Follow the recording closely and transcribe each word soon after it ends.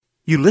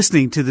You're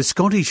listening to the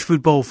Scottish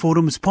Football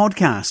Forums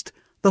podcast,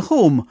 the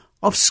home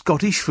of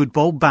Scottish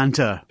football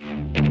banter.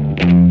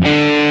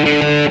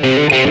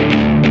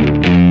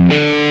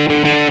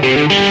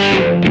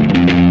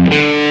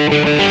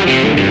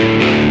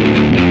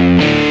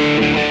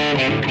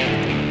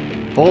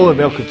 Hello and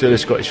welcome to the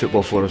Scottish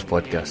Football Forums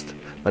podcast.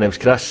 My name's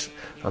Chris,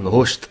 I'm the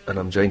host, and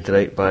I'm joined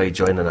tonight by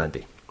John and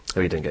Andy. How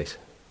are you doing, guys?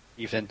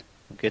 Evening.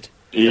 I'm good.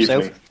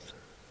 Evening.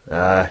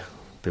 Yourself?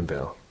 Been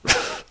better.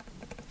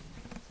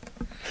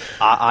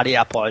 I need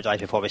to apologise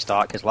before we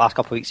start, because last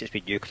couple of weeks it's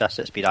been you, Chris.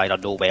 It's been either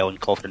no well and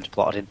confidence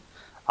plottering.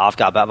 I've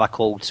got a bit of a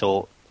cold,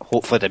 so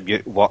hopefully the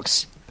mute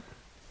works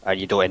and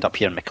you don't end up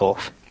hearing me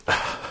cough.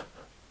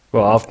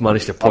 Well, I've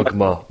managed to plug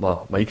my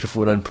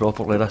microphone in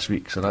properly this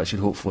week, so that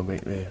should hopefully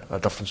make a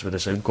difference with the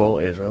sound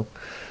quality as well.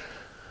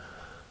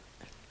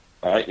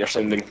 Alright, you're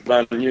sounding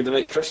brand new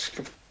tonight, Chris,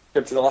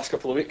 compared to the last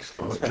couple of weeks.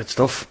 Oh, good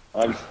stuff.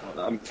 I'm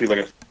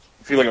feeling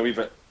a wee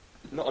bit,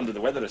 not under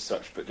the weather as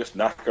such, but just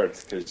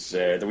knackered, because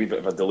the wee bit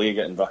of a delay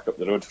getting back up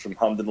the road from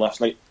Hampden last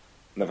night.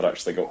 Never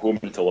actually got home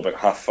until about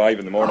 5:30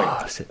 in the morning.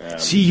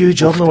 See you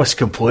journalists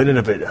complaining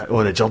about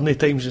the journey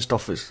times and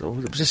stuff. It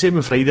was the same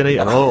on Friday night,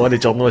 and all the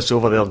journalists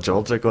over there in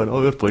Georgia going,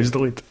 "Oh, your plane's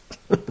delayed."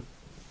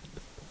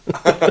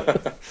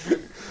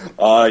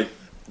 Aye,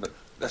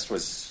 this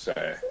was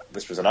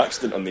an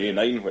accident on the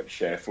A9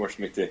 which forced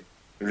me to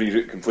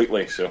reroute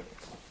completely. So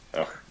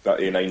that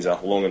A9's a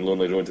long and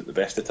lonely road at the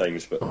best of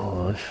times, but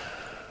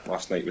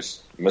last night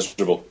was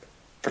miserable,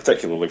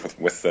 particularly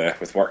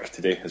with work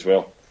today as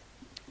well.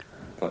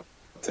 But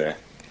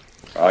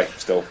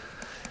still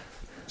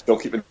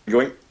keeping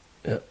going.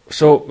 Yeah.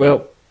 So,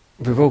 well,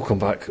 we will come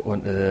back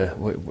onto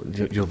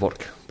your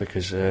work,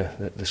 because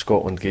the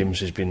Scotland games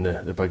has been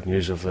the big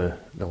news of the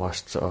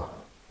last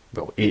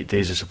 8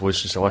 days, I suppose,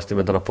 since the last time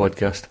we done a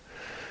podcast.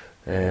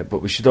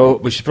 But we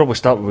should probably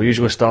start. We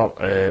usually start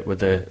with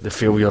the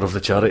failure of the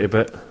charity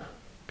bit.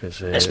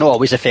 It's not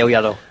always a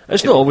failure, though.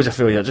 It's not always a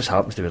failure. It just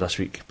happens to be this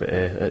week. But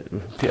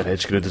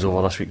Peterhead screwed us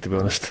over this week, to be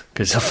honest,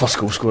 because their first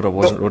goal scorer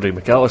wasn't Roddy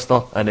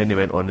McAllister, and then he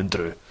went on and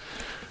drew.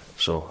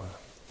 So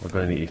we're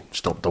going to need to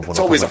stop doubling up. It's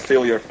always a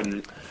failure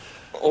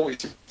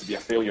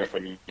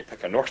when you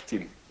pick a North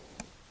team.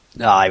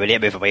 Nah, we need to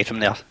move away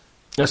from there.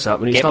 That's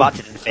that. Get back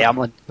to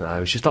Dunfermline.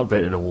 Nah, we should start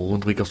betting in the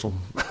Lowland League or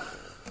something.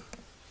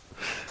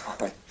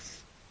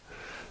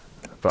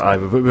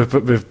 But we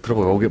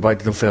probably will get back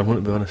to Dunfermline,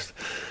 to be honest.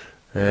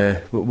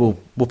 We'll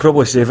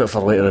probably save it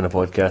for later in the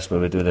podcast when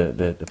we do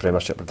the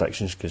Premiership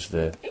predictions, because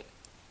the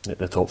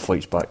top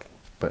flight's back.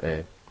 But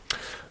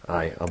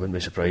I wouldn't be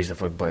surprised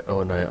if we bet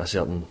on a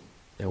certain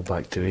El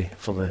Bakhtaoui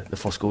for the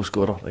first goal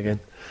scorer again.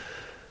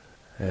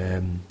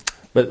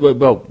 But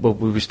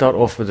we start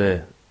off with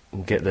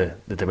get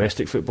the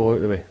domestic football out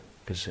of the way,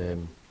 because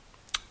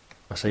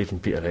aside from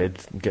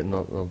Peterhead getting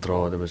their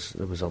draw, there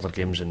was other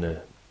games in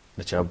the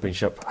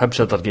Championship. Hibs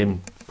had their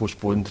game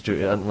postponed due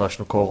to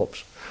international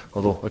call-ups,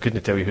 although I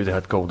couldn't tell you who they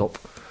had called up.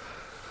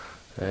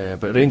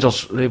 But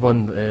Rangers, they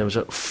won, was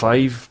it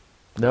 5-0,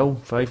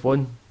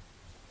 5-1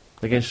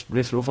 against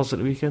Raith Rovers at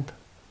the weekend?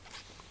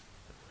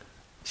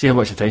 See how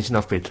much attention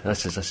I've paid.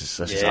 This is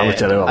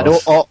amateur hour.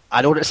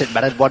 I know it's St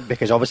Mirren one,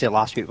 because obviously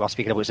last week we were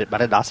speaking about St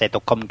Mirren. I said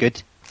they'll come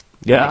good.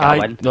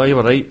 Yeah, no, you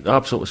were right.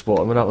 Absolutely spot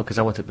on with that one, because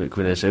I wanted to put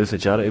Queen of the South, the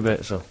charity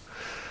bet, so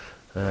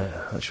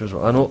that shows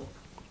what I know.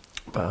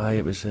 But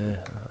it was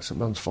St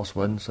Mirren's first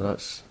win, so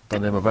that's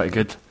done them a bit of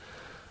good.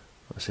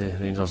 Let's say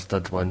Rangers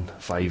did win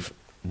 5-0.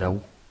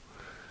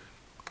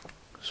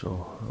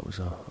 So that was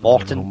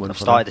Morton have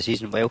started the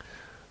season well.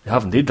 They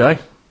have indeed, they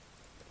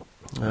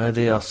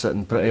are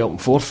sitting pretty up in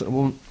fourth at the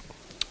moment.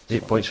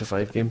 8 points for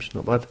 5 games,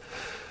 not bad.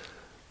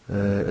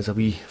 There's a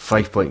wee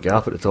 5-point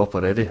gap at the top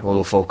already,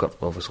 although Falkirk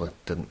obviously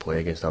didn't play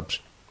against Hibs,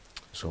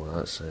 so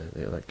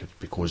that could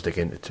be closed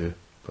again to 2.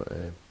 But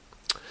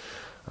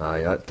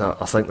I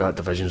think that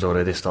division's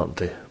already starting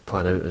to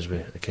pan out as we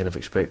kind of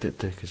expect it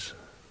to, because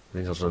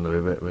Rangers are on the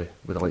way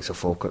with the likes of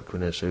Falkirk,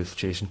 Queen of the South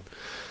chasing.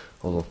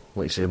 Although,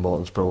 like you say,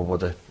 Morton's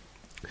probably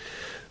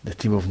the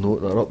team of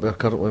note that are up there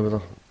currently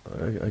with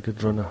a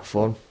good run of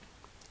form.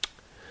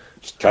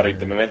 Just carried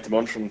the momentum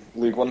on from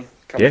League One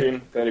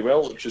campaign very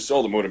well, which is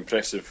all the more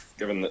impressive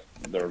given that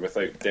they're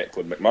without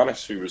Declan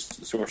McManus, who was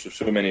the source of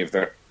so many of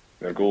their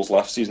goals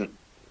last season.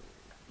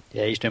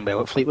 Yeah, he's doing well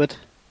at Fleetwood.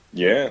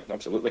 Yeah,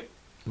 absolutely.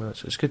 Well,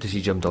 it's good to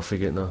see Jim Duffy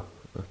getting a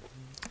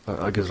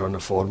good run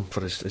of form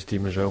for his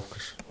team as well,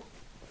 because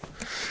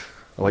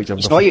I like Jim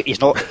Duffy.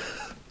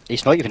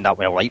 He's not even that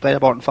well liked by the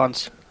Morton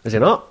fans. Is he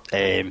not?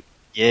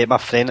 Yeah, my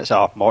friend that's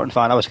a Morton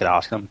fan, I was going to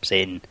ask him,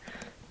 saying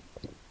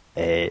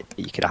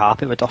you could have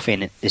happy with Duffy,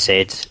 and he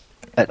said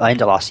at the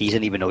end of last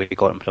season, even though he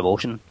got him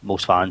promotion,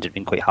 most fans had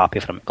been quite happy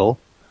for him to go.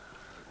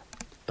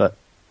 But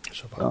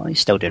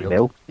he's still doing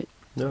well.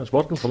 Yeah, it's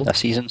working for them this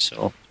season.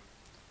 So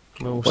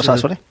what's that,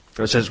 sorry?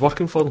 It says it's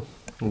working for them.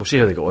 We'll see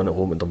how they got on at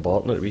home at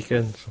Dumbarton at the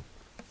weekend. So.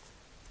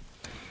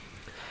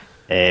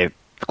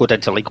 Go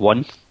down to League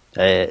One.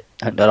 I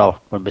think the other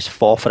one was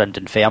Forfar and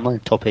Dunfermline,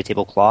 top of the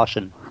table clash,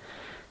 and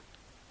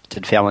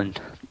Dunfermline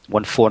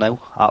won 4-0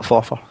 at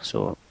Forfar.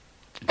 So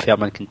Did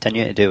Fairman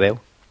continue to do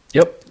well?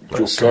 Yep.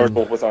 Joe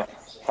Cardwell with a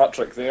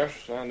hat-trick there,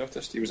 I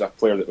noticed. He was a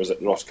player that was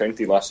at Ross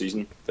County last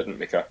season, didn't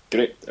make a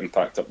great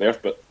impact up there,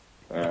 but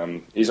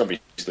he's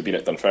obviously been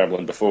at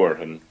Dunfermline before,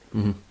 and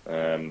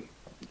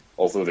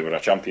although they were a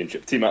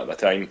championship team at the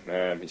time,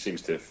 he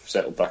seems to have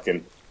settled back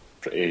in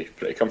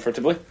pretty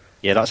comfortably.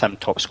 Yeah, that's him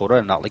top scorer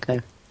in that league now.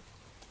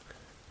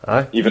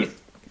 Aye. Even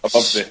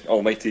above the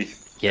almighty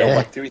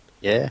Black Tui.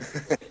 Yeah.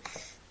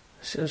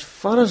 See, as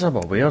far as I'm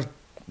aware,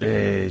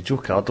 Joe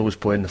Cardle was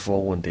playing the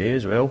following day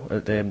as well.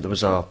 There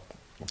was a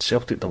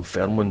Celtic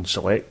Dunfermline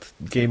select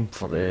game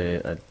for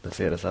the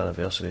 30th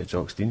anniversary of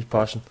Jock Stein's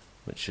passing,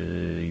 which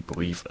I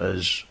believe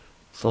is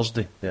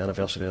Thursday, the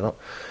anniversary of that.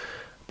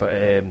 But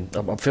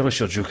I'm fairly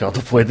sure Joe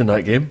Cardle played in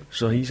that game,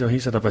 so he's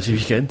had a busy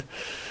weekend.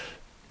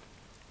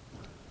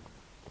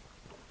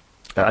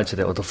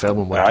 Actually,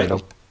 Dunfermline went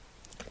 2-0.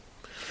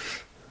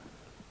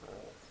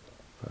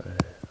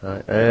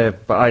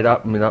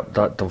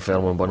 That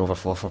Dunfermline won over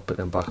Forfar put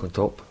them back on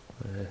top,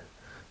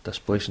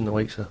 displacing the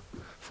likes of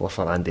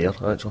Forfar and Ayr,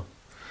 actually.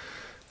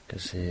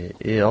 Because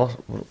Ayr,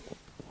 what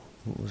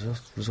was their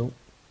result?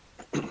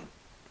 You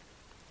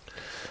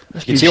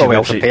can see what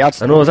well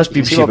prepared. I know, this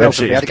BBC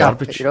website is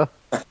garbage. You know?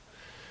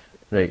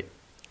 Right.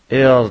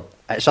 Ayr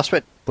It's just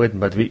what played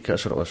midweek,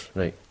 that's what it was.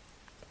 Right.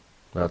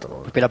 I don't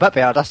know. we've been a bit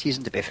better this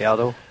season, to be fair,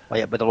 though.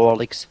 Like with the lower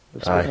leagues.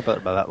 We've Aye. spoken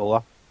about them a bit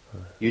more.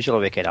 Usually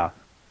we kind of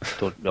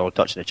don't really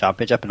touch the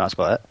championship, and that's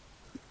about it.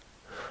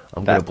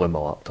 I'm going to blame my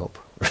laptop.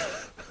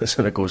 That's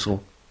when it goes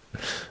home.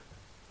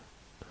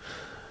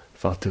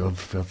 Far too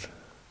unprepared.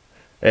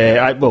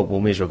 We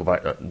may as well go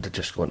back to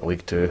just going to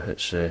League 2.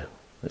 It's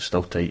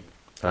still tight.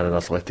 And an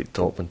Athletic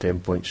top on 10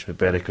 points, with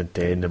Berwick on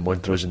 10, and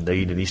Montrose on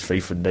 9, and East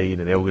Fife on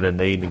 9, and Elgin on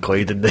 9, and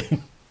Clyde on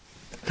 9.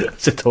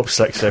 It's the top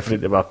 6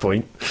 separated to my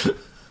point.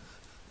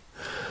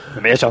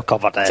 We may as well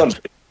cover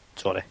that.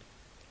 Sorry.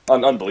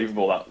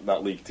 Unbelievable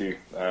that League 2.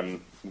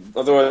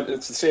 Although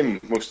it's the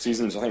same most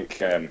seasons, I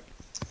think.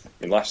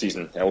 Last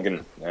season,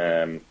 Elgin,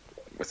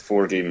 with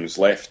 4 games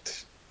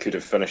left, could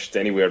have finished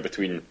anywhere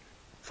between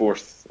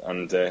 4th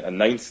and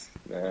 9th.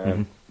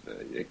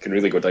 It can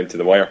really go down to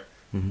the wire.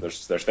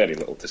 There's very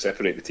little to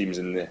separate the teams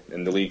in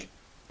the league,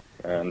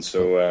 and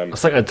so I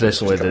think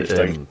interestingly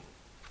that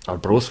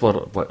Arbroath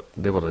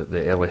they were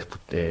the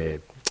early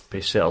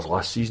pace setters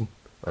last season,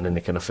 and then they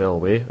kind of fell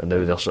away, and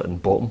now they're sitting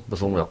bottom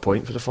with only a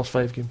point for the first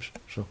 5 games.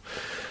 So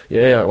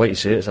yeah, like you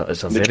say, it's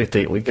a very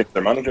tight league.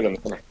 Their manager in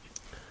the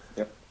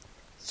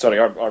Sorry,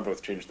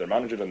 Arbroath changed their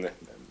manager in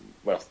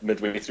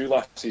midway through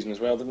last season as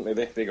well, didn't they?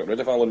 They got rid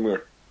of Alan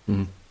Moore,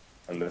 and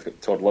they've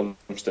got Todd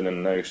Lumsden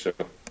in now, so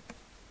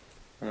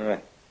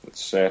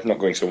it's not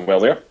going so well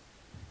there.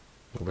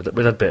 We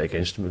did bet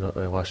against them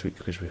last week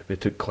because we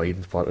took Clyde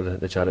as part of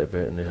the charity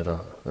bet, and it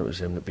was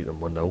them that beat them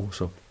 1-0.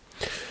 So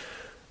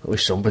at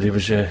least somebody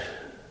was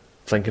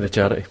thinking of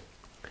charity.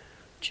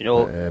 Do you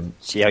know?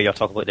 See how you're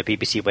talking about the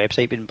BBC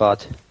website being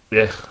bad?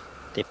 Yeah.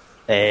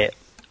 I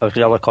was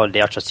going to look on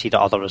there to see the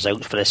other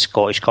results for the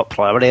Scottish Cup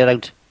preliminary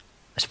round.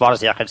 As far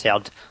as they are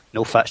concerned,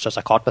 no fixtures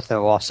occurred within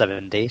the last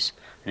 7 days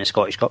in the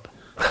Scottish Cup.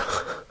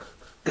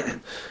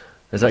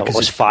 Is that because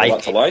it's 5?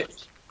 That's a lie.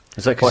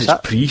 Is that because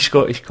it's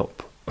pre-Scottish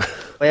Cup?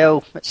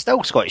 Well, it's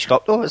still Scottish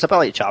Cup though. It's a bit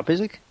like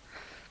Champions League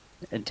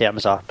in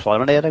terms of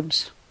preliminary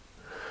rounds.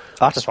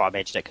 I just want to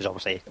mention it because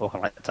obviously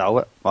Auckland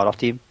Talbot, my other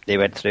team, they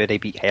went through. They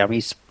beat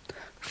Hermes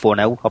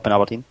 4-0 up in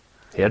Aberdeen.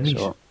 Hermes?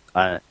 So,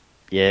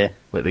 yeah.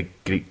 Like the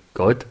Greek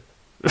god?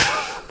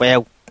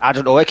 Well, I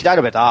don't know. It could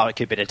either be that or it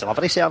could be the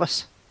delivery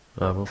service.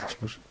 Well, I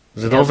suppose.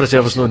 Is the delivery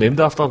service not named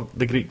after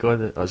the Greek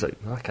god? I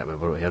can't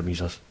remember what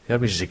Hermes is.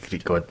 Hermes is a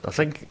Greek god. I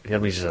think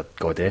Hermes is a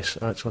goddess,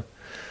 actually.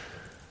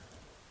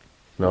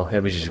 No,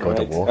 Hermes is a god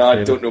of war.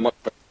 I don't know much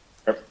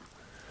about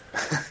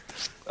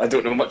I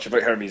don't know much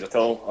about Hermes at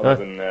all, other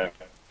than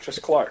Chris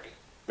Clark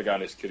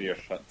began his career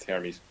at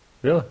Hermes.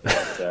 Really?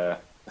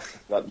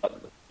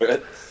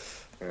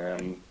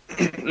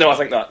 No, I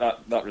think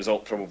that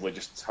result probably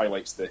just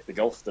highlights the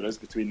gulf there is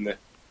between the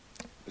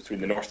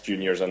North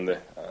Juniors and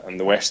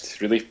the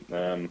West. Really,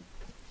 there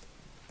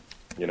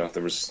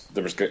was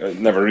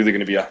never really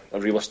going to be a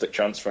realistic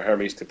chance for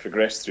Hermes to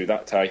progress through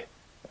that tie.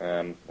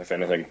 If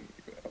anything,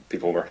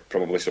 people were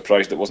probably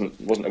surprised it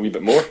wasn't a wee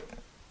bit more.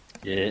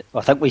 Yeah,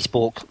 I think we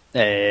spoke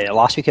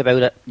last week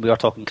about it. We were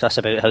talking, Chris,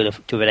 about how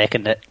do we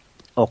reckon that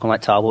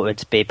Auckland Talbot would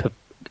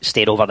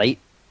stay overnight,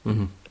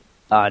 and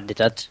they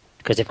did.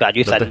 Because they've got a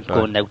new thing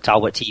going now,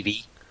 Talbot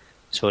TV.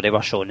 So they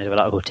were showing they were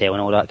at a hotel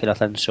and all that kind of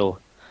thing. So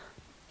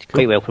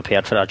quite well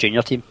prepared for our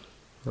junior team.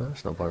 Well,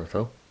 that's not bad at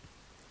all.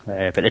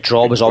 But the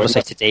draw was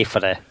obviously today for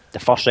the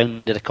first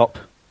round of the Cup.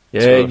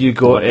 Yeah, so you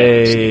got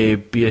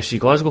BSC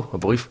Glasgow, I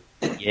believe.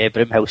 Yeah,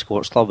 Broomhill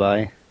Sports Club,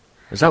 aye.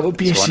 Is that what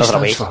BSC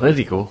stands for? There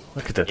you go.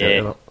 I could have tell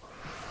you that.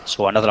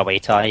 So another away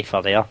tie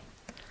for there.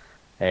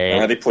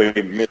 They play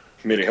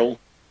Mary Hill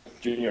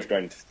Juniors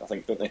ground, I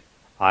think, don't they?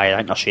 Aye, I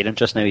think they're sharing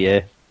just now,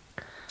 yeah.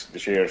 The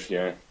shares,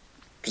 yeah,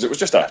 because it was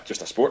just a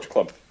sports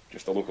club,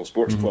 just a local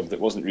sports club that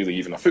wasn't really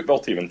even a football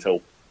team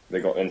until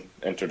they got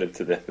entered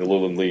into the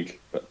Lowland League.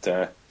 But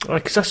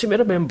because I seem to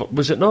remember,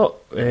 was it not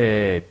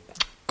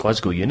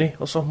Glasgow Uni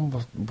or something?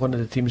 One of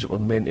the teams that were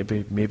meant to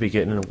be maybe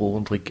getting in the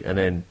Lowland League, and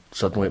then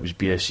suddenly it was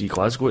BSC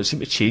Glasgow. It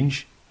seemed to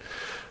change.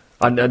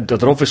 And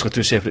they're obviously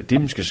two separate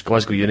teams, because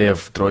Glasgow Uni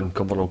have drawn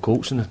Cumberland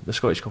Colts in the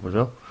Scottish Cup as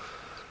well.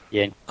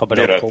 Yeah,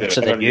 Cumberland Colts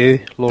are the new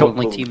Lowland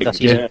League team this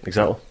season. Yeah,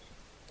 exactly.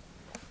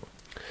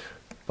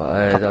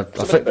 But I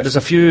think there's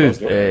a few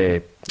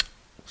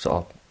sort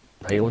of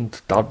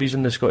Highland derbies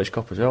in the Scottish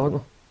Cup as well, aren't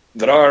there?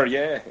 There are,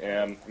 yeah.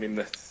 I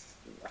mean,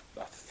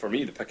 for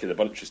me, the pick of the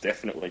bunch is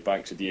definitely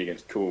Banks of Dee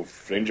against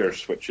Cove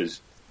Rangers, which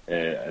is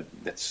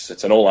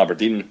it's an all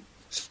Aberdeen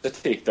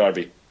City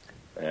derby.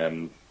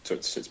 So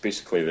it's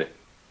basically the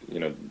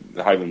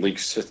Highland League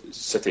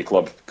City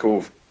club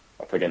Cove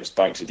up against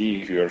Banks of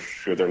Dee, who are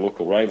their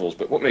local rivals.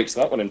 But what makes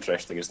that one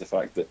interesting is the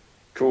fact that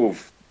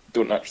Cove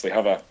don't actually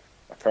have a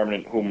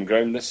permanent home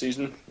ground this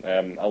season.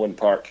 Allen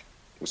Park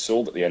was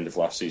sold at the end of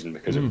last season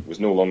because it was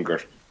no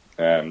longer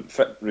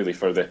fit really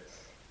for the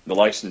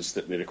licence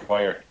that they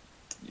require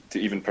to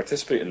even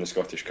participate in the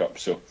Scottish Cup.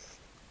 So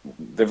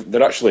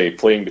they're actually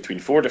playing between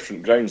 4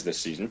 different grounds this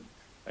season.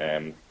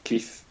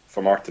 Keith,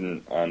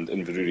 Formartine and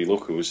Inverurie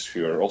Locos,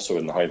 who are also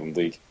in the Highland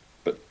League,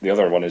 but the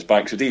other one is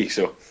Banks of Dee,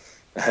 so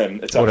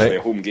it's actually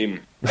a home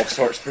game of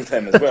sorts for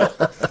them as well.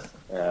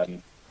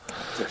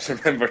 Just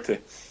remember to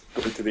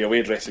go into the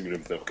away dressing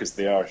room though, because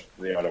they are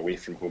away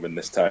from home in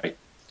this tie.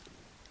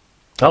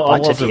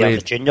 Banks of Dee,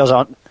 the juniors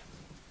aren't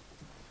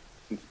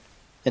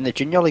in the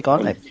junior league,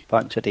 aren't they?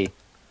 Banks of Dee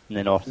in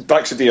the north.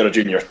 Banks of Dee are a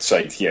junior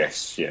side,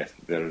 yes, yeah.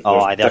 They're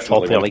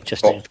top of the league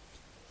just now.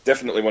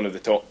 Definitely one of the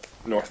top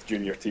North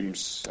junior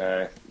teams.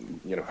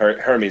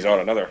 Hermes are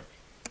another,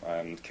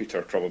 and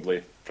Cooter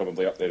probably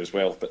up there as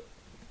well. But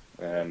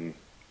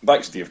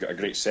Banks of Dee have got a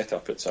great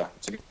setup. It's a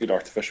good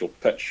artificial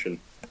pitch, and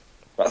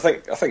I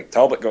think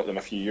Talbot got them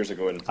a few years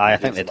ago. I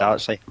think they did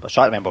actually. I was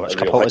trying to remember which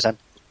cup it was in,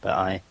 but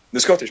aye. The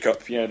Scottish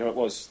Cup, yeah, no, it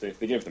was. They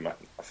gave them a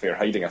fair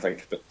hiding, I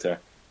think. But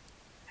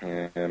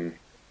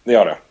they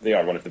are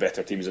one of the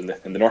better teams in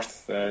the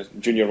North,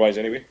 junior wise,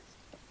 anyway.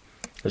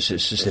 It's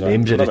just the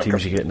names of the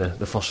teams you get in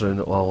the first round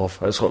that I love.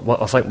 It's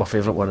like, I think my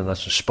favourite one in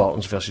this is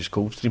Spartans versus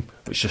Coldstream,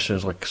 which just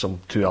sounds like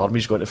some two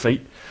armies going to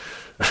fight.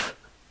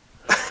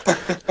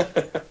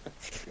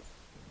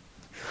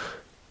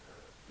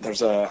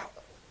 There's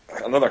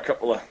another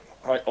couple of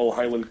all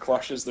Highland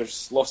clashes.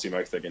 There's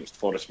Lossiemouth against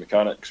Forest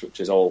Mechanics, which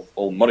is all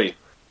Murray,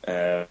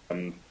 and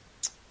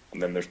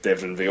then there's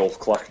Devon Vale,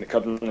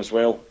 Clachnacudden as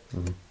well.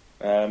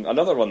 Mm-hmm.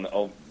 Another one that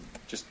I'll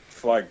just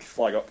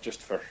flag up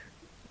just for.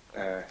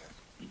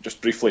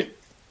 Just briefly,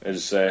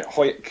 is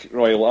Hoyk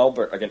Royal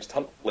Albert against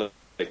Huntly.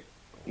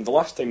 And the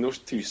last time those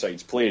two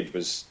sides played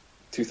was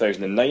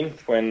 2009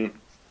 when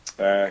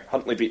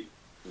Huntly beat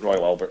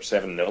Royal Albert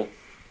 7-0.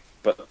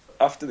 But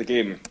after the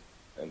game,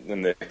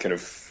 in the kind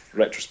of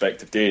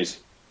retrospective days,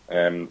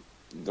 Hoyk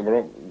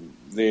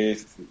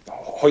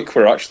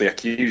were actually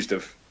accused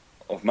of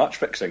match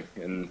fixing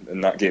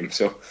in that game.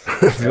 So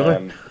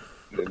really?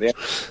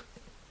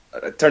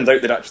 It turned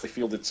out they'd actually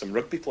fielded some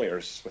rugby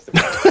players with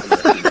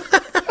the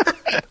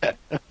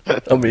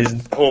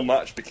Amazing. The whole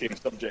match became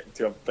subject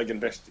to a big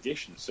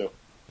investigation, so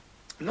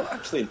I'm not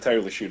actually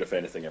entirely sure if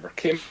anything ever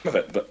came of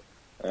it, but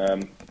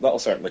that'll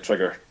certainly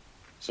trigger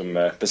some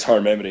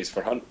bizarre memories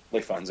for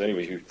Huntly fans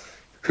anyway,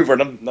 who were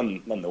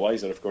none the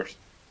wiser, of course.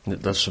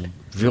 There's some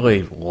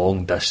really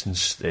long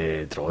distance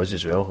draws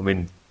as well. I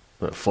mean,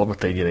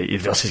 Formartine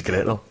United versus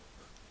Gretna.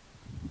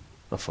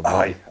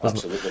 Aye,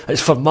 absolutely.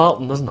 It's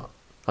Formartine, isn't it?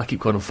 I keep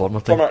calling him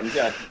Formartine. Formartine,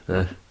 yeah.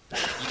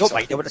 You don't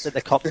mind it when it's in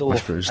the cup though,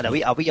 and a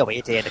wee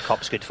away day in the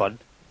cup's good fun.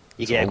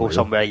 You get to go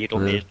somewhere you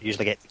don't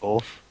usually get to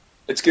go.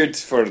 It's good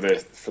for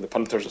the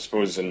punters, I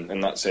suppose,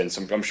 in that sense.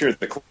 I'm sure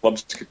the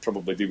clubs could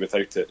probably do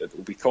without it. It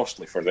will be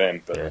costly for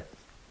them, but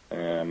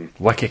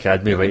Wick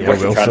Academy right here,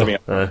 Academy.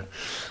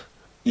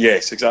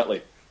 Yes,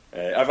 exactly.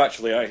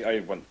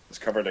 I once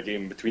covered a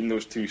game between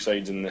those two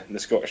sides in the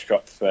Scottish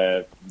Cup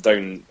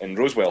down in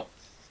Rosewell.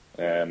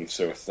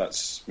 So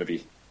that's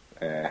maybe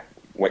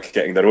Wick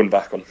getting their own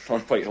back on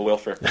Whitehill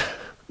Welfare.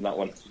 That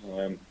one,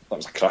 that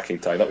was a cracking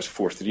tie. That was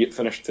 4-3 it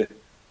finished to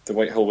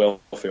Whitehill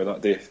Welfare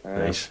that day,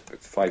 nice.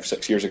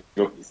 5-6 years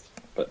ago.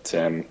 But that's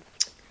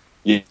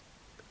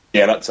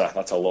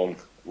a long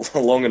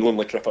and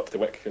lonely trip up to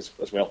Wick as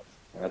well.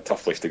 A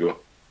tough place to go.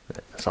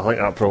 So I think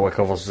that probably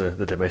covers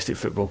the domestic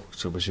football.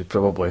 So we should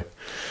probably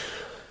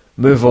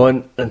move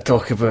on and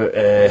talk about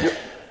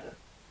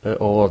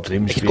all our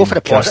dreams being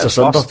cast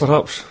asunder,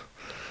 perhaps.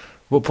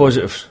 What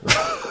positives?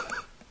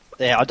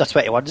 Under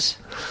 21s.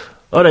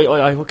 Alright,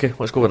 okay,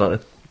 let's go with that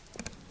then.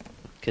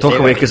 Talk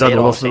away, because I don't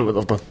know what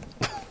they've done.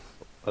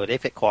 Well,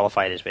 they've got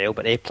qualified as well,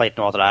 but they played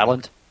Northern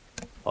Ireland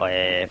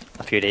a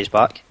few days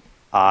back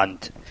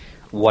and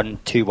won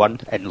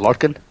 2-1 in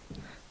Lurgan,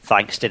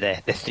 thanks to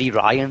the three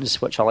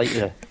Ryans, which I like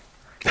to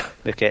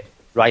look at.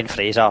 Ryan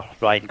Fraser,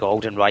 Ryan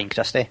Gold and Ryan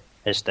Christie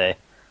is the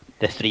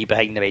three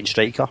behind the main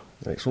striker.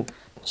 Excellent.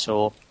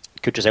 So,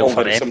 good result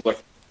for them. Similar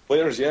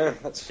players, yeah.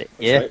 That's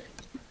yeah. right.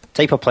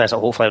 type of players that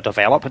hopefully will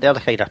develop, but they're the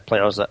kind of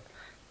players that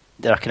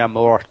they're kind of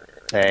more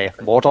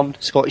modern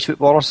Scottish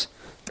footballers,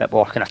 a bit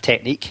more kind of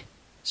technique.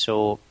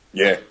 So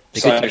Yeah,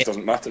 size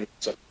doesn't matter.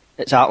 So.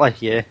 Exactly,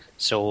 yeah.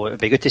 So it'd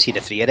be good to see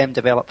the three of them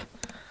develop.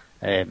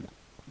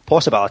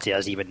 Possibility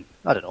is even,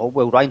 I don't know,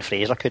 well, Ryan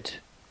Fraser could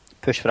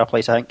push for a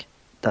place, I think.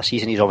 This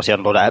season he's obviously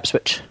on loan at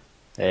Ipswich.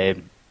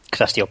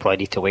 Christie will probably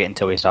need to wait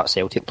until he starts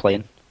Celtic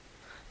playing.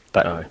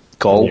 But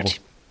Gold,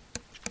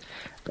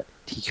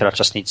 he could have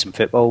just need some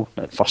football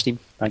at first team.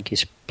 I think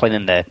he's playing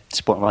in the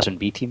Sporting Lisbon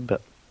B team,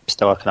 but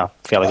still a kind of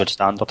fairly good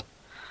standard.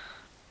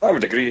 I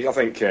would agree. I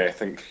think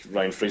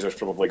Ryan Fraser's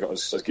probably got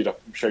as good a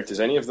shout as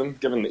any of them,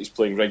 given that he's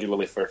playing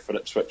regularly for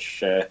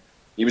Ipswich.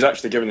 He was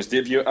actually given his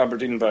debut at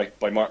Aberdeen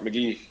by Mark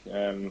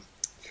McGee,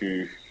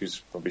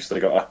 who's obviously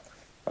got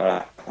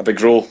a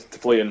big role to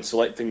play in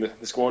selecting the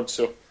squad.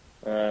 So,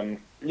 I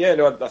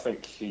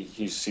think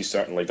he's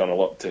certainly done a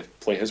lot to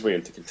play his way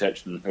into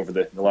contention over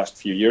the last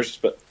few years.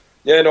 But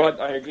I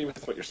agree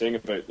with what you're saying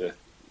about the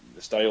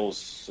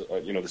styles,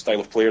 the style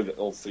of player that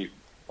all three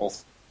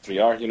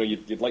are.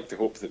 You'd like to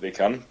hope that they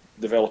can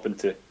develop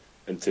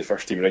into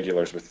first team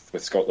regulars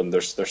with Scotland.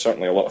 There's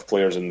certainly a lot of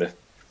players in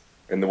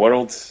the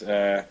world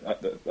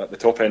at the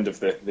top end of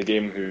the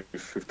game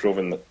who've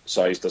proven that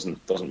size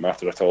doesn't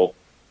matter at all.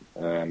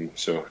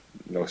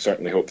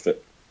 Certainly hope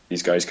that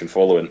these guys can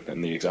follow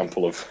in the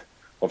example of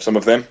some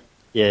of them.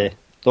 Yeah,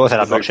 the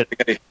other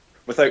thing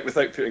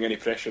without putting any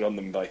pressure on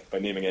them by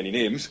naming any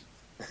names,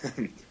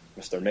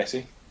 Mr.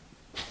 Messi.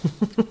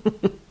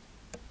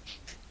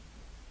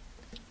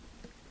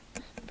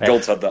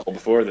 Gold's had that all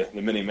before, the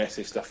mini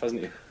Messi stuff,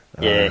 hasn't he?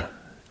 Yeah.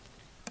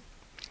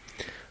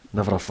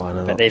 Never a fan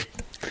of But that.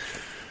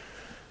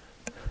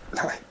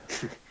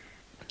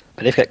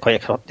 they've got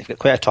quite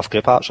a tough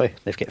group actually.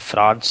 They've got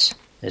France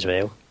as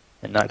well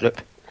in that group.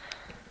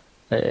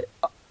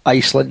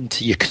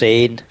 Iceland,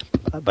 Ukraine,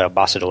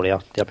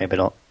 Macedonia. They're maybe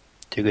not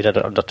too good at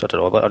it under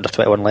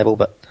 21 level,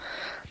 but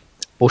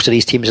most of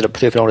these teams are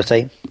improving all the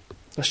time.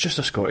 That's just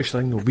a Scottish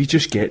thing, though. We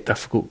just get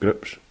difficult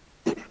groups.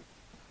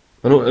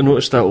 I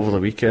noticed that over the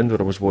weekend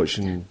when I was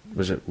watching,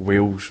 was it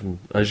Wales and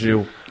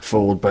Israel,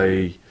 followed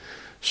by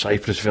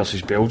Cyprus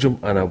versus Belgium,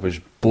 and I was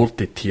bored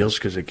to tears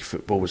because the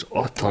football was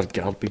utter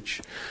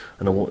garbage.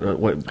 And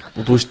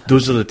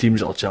those are the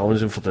teams that are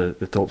challenging for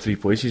the top three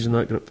places in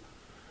that group.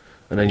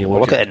 And then you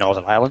look at the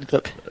Northern Ireland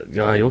group.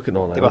 Yeah, you look at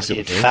Northern Ireland. They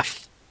were seeded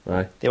fifth.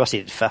 Aye. They were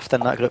seeded fifth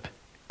in that group,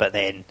 but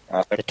then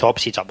the top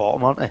seeds are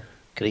bottom, aren't they?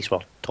 Greece were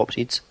top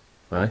seeds.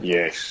 Aye.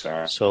 Yes.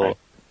 So.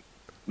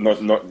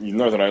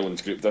 Northern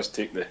Ireland's group does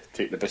take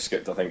the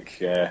biscuit, I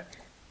think.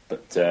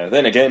 But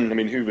then again, I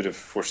mean, who would have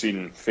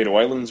foreseen Faroe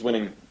Islands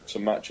winning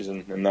some matches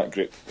in that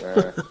group?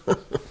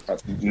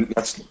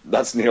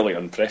 That's nearly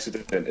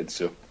unprecedented.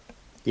 So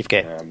you've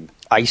got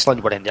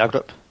Iceland winning their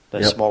group,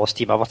 the smallest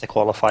team ever to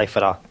qualify for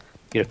a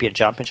European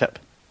Championship.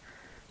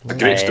 A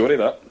great story,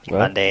 that.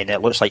 And then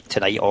it looks like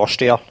tonight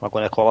Austria are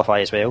going to qualify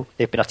as well.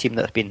 They've been a team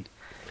that have been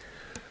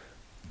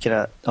kind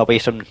of away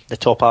from the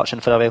top action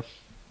for a while.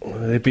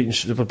 They were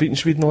beating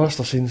Sweden last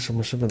I seen. So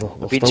I'm assuming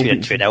they're beating Sweden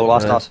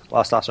 2-0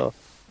 last I saw.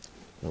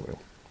 Oh, well.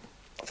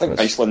 I think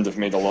Iceland have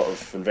made a lot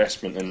of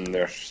investment in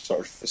their sort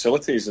of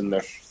facilities in the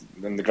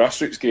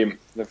grassroots game.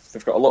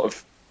 They've got a lot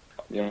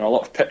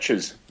of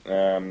pitches.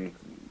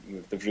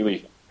 They've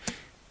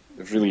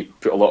really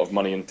put a lot of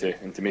money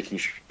into making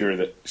sure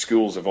that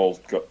schools have all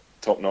got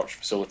top-notch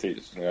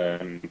facilities.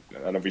 And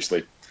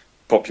obviously,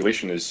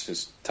 population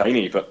is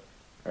tiny, but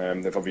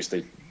they've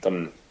obviously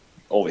done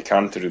all they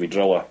can to really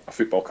drill a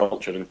football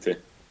culture into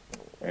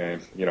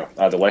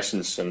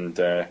adolescence, and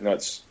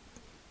it's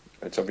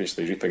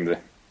obviously reaping the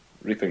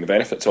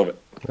benefits of it.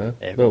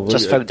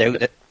 Just found out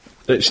that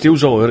it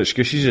steals all our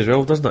excuses as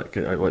well, doesn't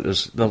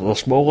it? They're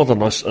smaller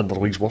than us and their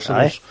league's worse than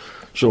us.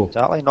 So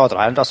exactly, Northern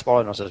Ireland are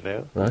smaller than us as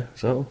well. Aye,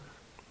 exactly.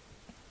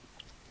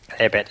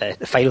 But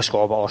the final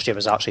score of Austria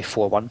was actually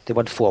 4-1. They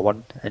won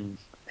 4-1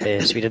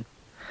 in Sweden,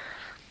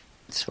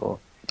 so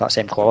that's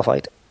them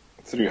qualified.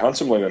 Through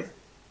handsomely then.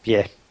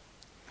 Yeah.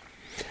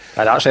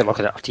 And actually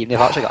looking at our team, they've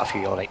actually got a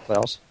few alright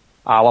players.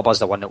 Alaba's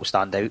the one that will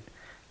stand out.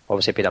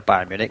 Obviously being at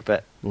Bayern Munich,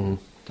 but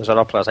there's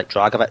other players like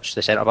Dragovic,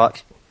 the centre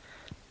back.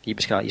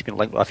 He's been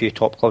linked with a few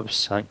top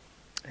clubs, I think,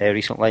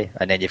 recently.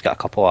 And then you've got a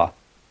couple of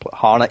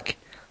Harnik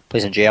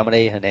plays in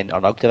Germany, and then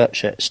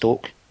Arnautovic at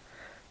Stoke.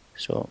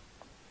 So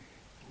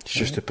it's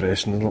just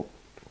depressing, isn't it?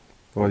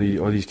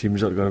 All these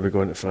teams that are going to be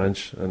going to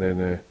France, and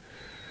then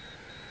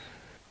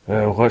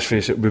let's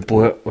face it, we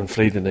blew it on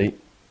Friday night.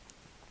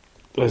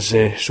 As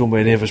so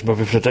many of us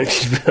maybe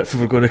predicted, if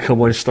we were going to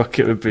come unstuck,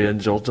 it would be in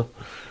Georgia.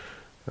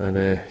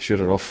 And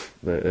sure enough,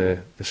 the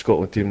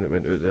Scotland team that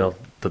went out there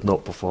did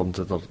not perform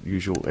to their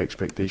usual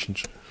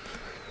expectations.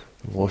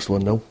 We've lost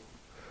 1-0.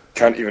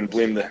 Can't even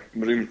blame the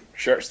maroon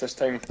shirts this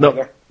time.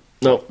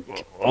 No,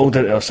 all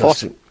down to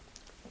assistant.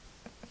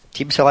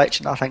 Team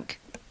selection, I think.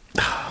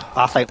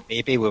 I think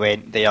maybe we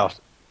went there.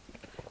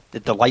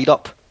 The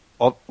line-up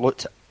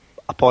looked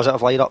a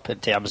positive line-up in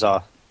terms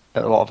of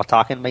a lot of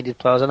attacking-minded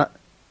players in it.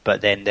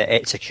 But then the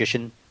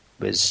execution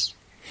was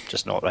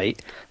just not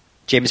right.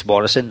 James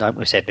Morrison, I think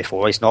we said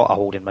before, he's not a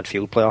holding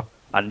midfield player,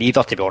 and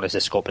neither, to be honest,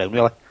 is Scott Brown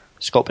really.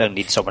 Scott Brown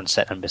needs someone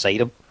sitting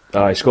beside him.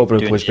 Aye, Scott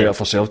Brown plays better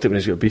for Celtic when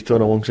he's got a beat on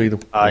alongside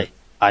him. Aye,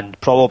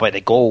 and probably the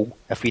goal,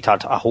 if we'd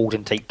had a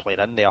holding type player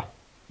in there,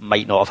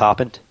 might not have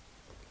happened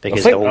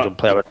because the holding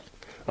player.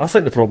 I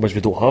think the problem is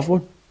we don't have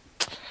one.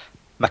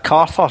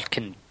 MacArthur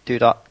can do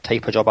that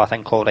type of job, I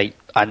think, all right.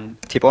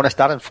 And to be honest,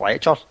 Darren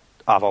Fletcher,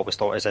 I've always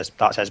thought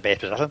that's his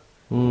best position.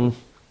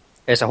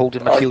 As a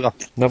holding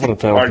midfielder. Never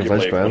entirely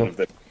convinced by him.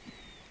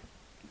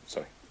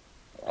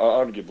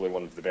 Arguably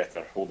one of the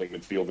better holding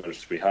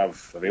midfielders we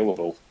have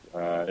available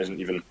isn't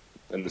even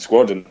in the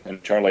squad in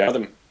Charlie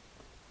Adam.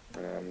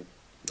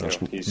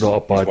 He's not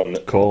a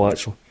bad call,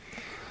 actually.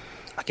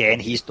 Again,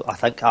 I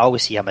think I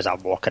always see him as a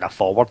more kind of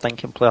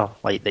forward-thinking player.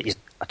 Like that,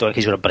 I don't think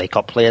he's going to break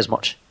up play as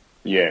much.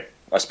 Yeah,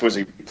 I suppose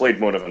he played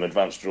more of an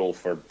advanced role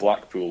for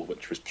Blackpool,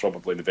 which was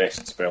probably the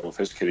best spell of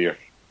his career.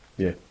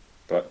 Yeah,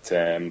 but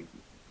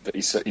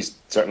he's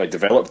certainly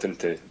developed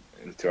into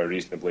a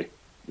reasonably,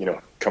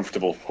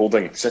 comfortable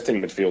holding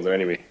sitting midfielder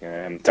anyway.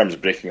 In terms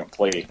of breaking up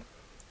play,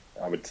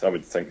 I would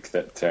think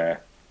that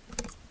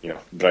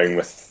Brown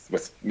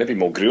with maybe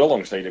Mulgrew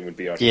alongside him would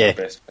be our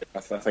best. I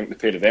think the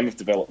pair of them have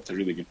developed a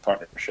really good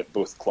partnership,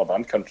 both club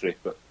and country.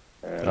 But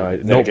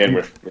then again,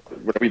 we're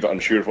a wee bit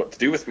unsure of what to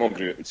do with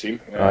Mulgrew, it would seem.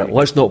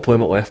 Let's not play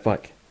him at left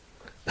back.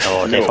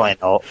 No, definitely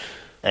not.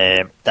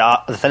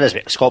 The thing is,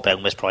 Scott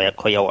Brown was probably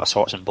quite out of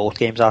sorts in both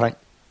games, I think.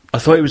 I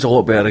thought he was a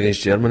lot better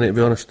against Germany, to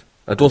be honest.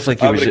 I don't think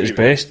he was at his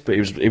best, but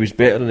he was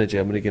better in the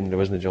Germany game than he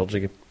was in the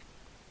Georgia game.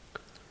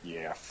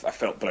 Yeah, I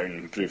felt Brown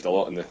improved a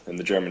lot in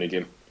the Germany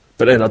game.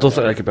 But then I don't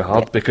think that could be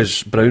hard,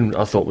 because Brown,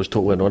 I thought, was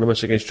totally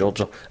anonymous against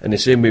Georgia, in the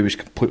same way he was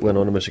completely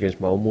anonymous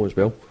against Malmo as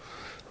well.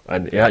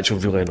 And he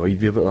actually really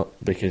annoyed me about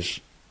that, because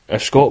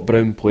if Scott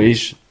Brown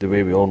plays the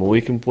way we all know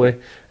he can play,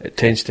 it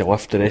tends to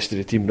lift the rest of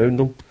the team round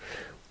him.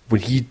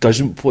 When he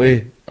doesn't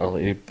play, or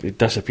he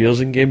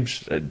disappears in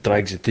games, it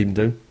drags the team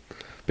down,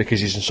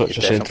 because he's in such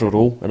a central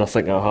role. And I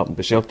think that happened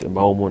with Celtic and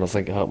Malmo, and I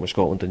think it happened with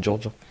Scotland and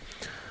Georgia.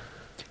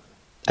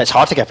 It's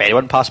hard to give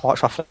anyone pass marks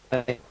for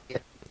it,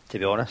 to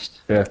be honest.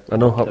 Yeah, I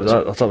know.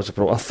 I thought it was a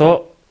problem. I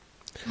thought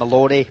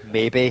Maloney,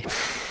 maybe,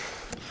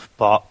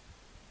 but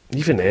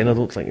even then, I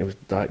don't think it was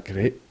that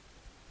great.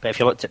 But if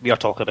you looked at, we were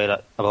talking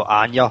about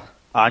Anya.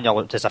 Anya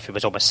looked as if he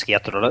was almost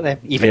scared to run at them,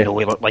 even though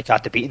he looked like he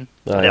had to beat him.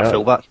 Their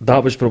fullback.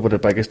 That was probably the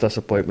biggest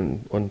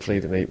disappointment on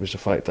Friday night, was the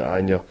fact that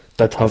Anya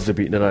did have the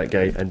beating of that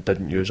guy and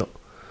didn't use it.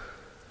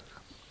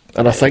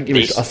 And I think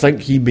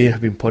he may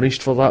have been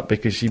punished for that,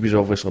 because he was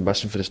obviously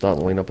missing for the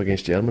starting lineup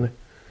against Germany,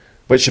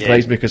 which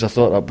surprised me, because I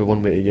thought that'd be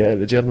one way to get at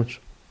the Germans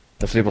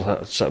if they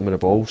were sitting with the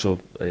ball so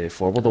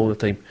forward all the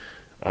time.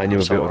 Anya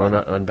would be able to run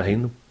it and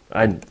behind them,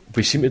 and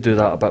we seem to do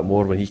that a bit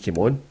more when he came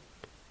on.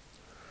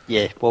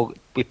 Yeah, well,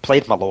 we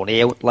played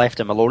Maloney out left,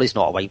 and Maloney's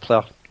not a wide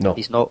player. No,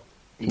 he's not.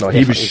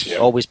 He's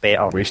always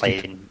better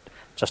wasted. Playing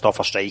just off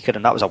a striker,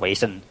 and that was a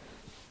waste. And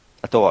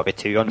I don't want to be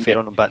too unfair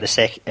on him, but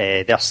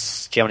their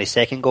Germany's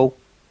second goal,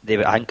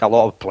 I think a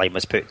lot of blame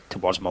was put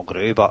towards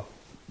Mulgrew, but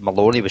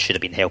Maloney should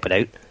have been helping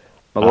out.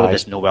 Maloney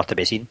was nowhere to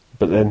be seen.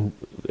 But then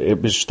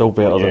it was still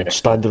better than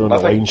standing on the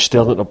line,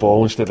 staring at the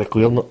ball instead of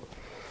clearing it.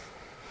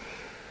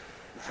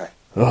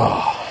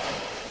 I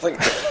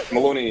think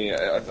Maloney.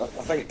 I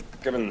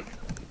think given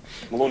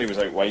Maloney was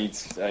out wide,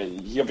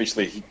 he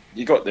obviously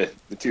he got the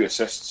 2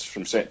 assists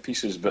from set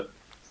pieces, but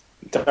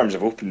in terms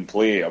of open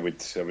play, I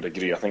would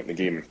agree. I think the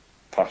game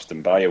passed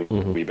him by a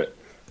wee bit,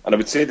 and I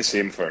would say the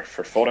same for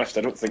Forrest.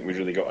 I don't think we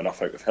really got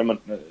enough out of him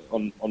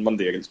on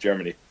Monday against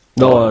Germany.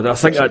 No, I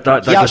think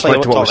that he actually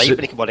looked alright when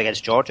he came on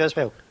against Georgia as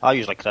well. I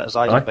usually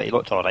criticise him, but he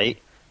looked alright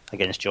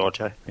against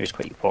Georgia. He was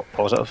quite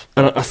positive.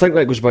 And I think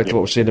that goes back to what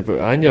I was saying about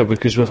Anya,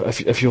 because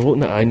if you're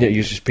looking at Anya to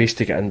use his pace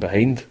to get in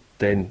behind,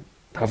 then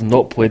having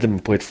not played him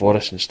and played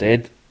Forrest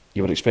instead,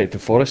 you were expecting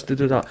Forrest to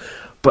do that.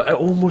 But it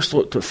almost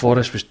looked like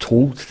Forrest was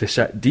told to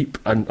sit deep,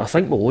 and I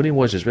think Maloney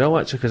was as well,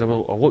 actually, because I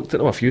looked at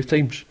them a few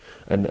times,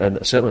 and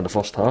certainly in the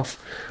first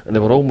half, and they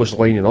were almost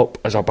lining up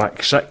as a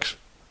back six,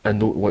 and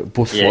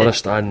both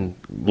Forrest and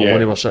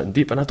Maloney were sitting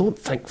deep, and I don't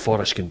think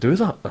Forrest can do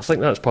that. I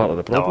think that's part of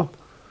the problem. No.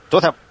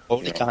 Don't think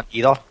Maloney can't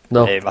either.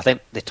 No. I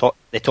think they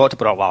talked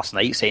about it last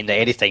night, saying that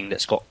anything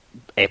that Scott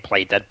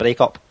played did break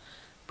up.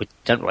 We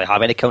didn't really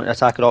have any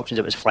counter-attacker options.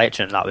 It was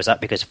Fletcher, and that was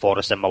it, because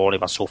Forrest and Maloney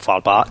were so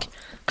far back,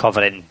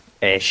 covering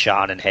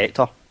Shan and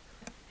Hector.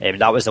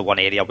 That was the one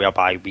area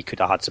whereby we could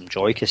have had some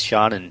joy, because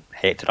Shan and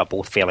Hector are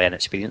both fairly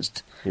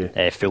inexperienced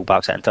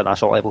full-backs at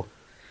international level.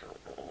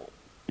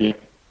 Yeah.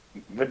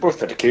 They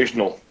both had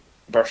occasional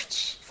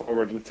bursts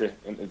forward into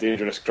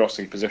dangerous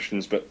crossing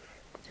positions, but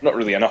not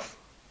really enough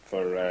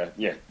for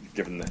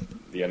given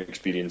the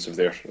inexperience of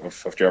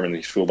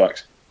Germany's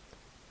fullbacks.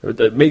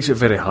 It makes it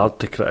very hard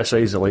to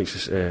criticise the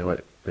likes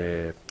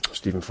of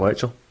Stephen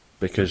Fletcher,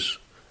 because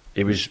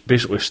he was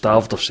basically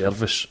starved of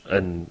service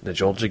in the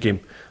Georgia game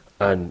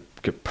and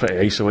got pretty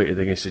isolated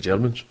against the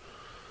Germans.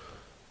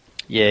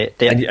 Yeah,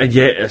 and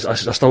yet I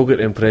still get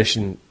the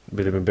impression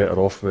we'd have been better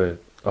off with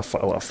a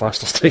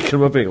faster striker,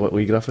 maybe like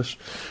Lee Griffiths.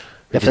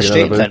 The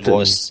frustrating thing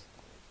was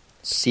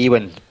See,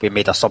 when we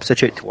made a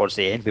substitute towards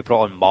the end, we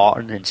brought on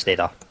Martin instead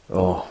of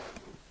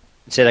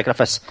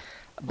Griffiths.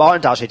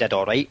 Martin actually did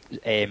alright,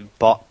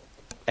 but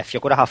if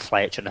you're going to have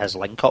Fletcher in his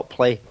link-up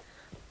play,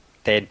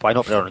 then why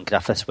not bring on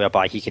Griffiths,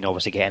 whereby he can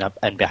obviously get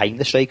in behind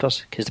the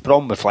strikers? Because the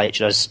problem with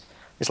Fletcher is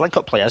his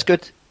link-up play is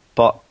good,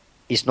 but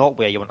he's not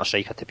where you want a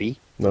striker to be.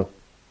 No.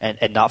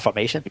 In that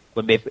formation,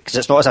 because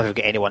it's not as if we've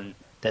got anyone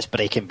that's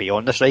breaking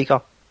beyond the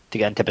striker to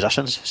get into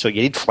positions. So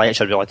you need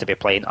Fletcher really to be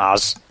playing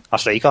as a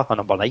striker, a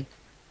number 9.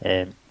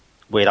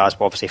 Whereas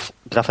obviously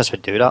Griffiths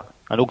would do that.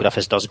 I know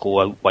Griffiths does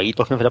go out wide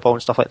looking for the ball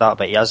and stuff like that,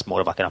 but he is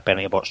more of a kind of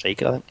penalty box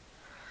striker, I think.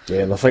 Yeah,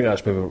 and I think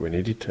that's maybe what we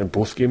needed in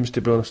both games,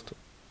 to be honest.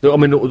 I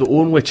mean, the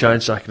only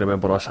chance I can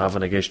remember us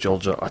having against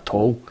Georgia at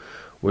all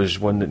was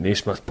one that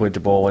Naismith played the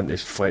ball into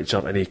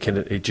Fletcher and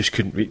he just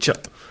couldn't reach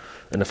it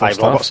in the first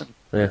half. Robertson.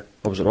 Yeah,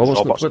 was it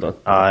Robertson?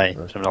 Aye,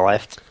 from the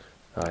left.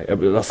 Aye, I think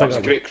that was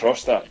a great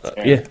cross, that.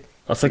 Yeah,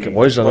 I think it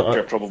was.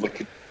 Fletcher probably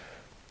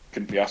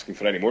couldn't be asking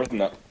for any more than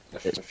that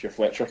if you're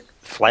Fletcher.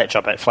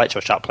 Fletcher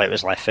was trying to play with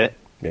his left foot.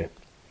 Yeah.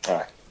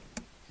 Aye.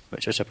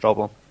 Which was a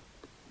problem.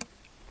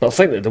 But I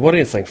think that the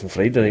worrying thing from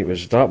Friday night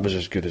was that was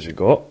as good as it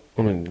got.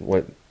 I mean,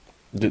 like,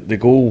 the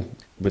goal,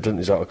 we didn't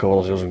exactly cover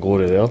ourselves in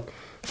glory there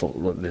for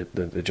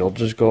the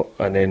Georgians got,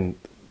 and then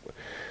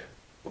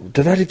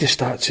did I read the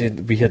stat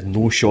saying we had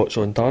no shots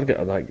on target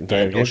in that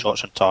entire game? No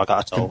shots on target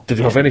at all. Did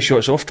we have any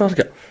shots off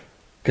target?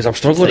 Because I'm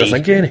struggling to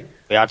think of any.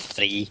 We had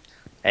 3.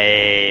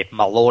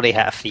 Maloney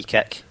hit a free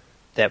kick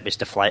that was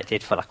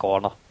deflected for a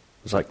corner.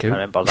 Was that count? I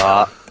remember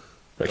that.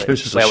 That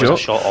counts as a shot? It was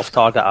a shot off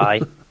target,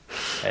 aye.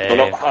 But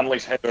not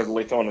Hanley's header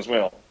late on as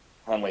well.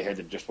 Hanley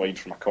headed just wide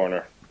from a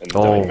corner in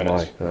 30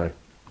 minutes. Aye.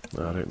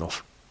 Right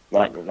enough.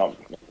 That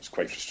was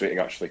quite frustrating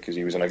actually, because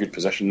he was in a good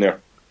position there.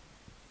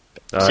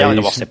 Certainly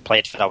the worst he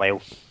played for a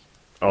while.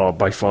 Oh,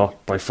 by far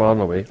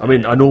and away. I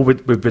mean, I know we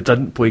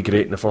didn't play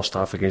great in the first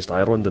half against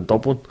Ireland in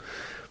Dublin,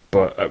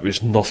 but it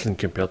was nothing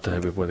compared to how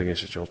we played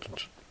against the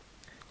Georgians.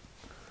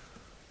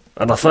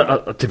 And I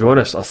think, to be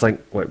honest, I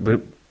think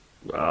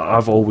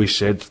I've always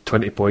said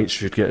 20 points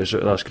should get us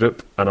out of this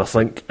group, and I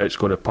think it's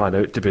going to pan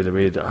out to be the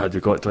way that had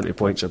we got 20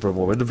 points, it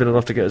probably would have been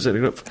enough to get us out of the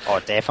group. Oh,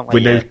 definitely.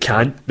 We now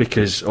can't,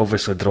 because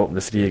obviously dropping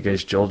the 3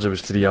 against Georgia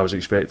was 3 I was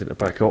expecting to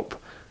pick up.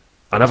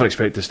 I never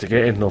expected us to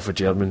get anything off the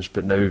Germans,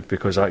 but now,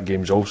 because that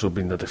game's also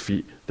been a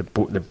defeat,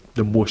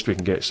 the most we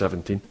can get is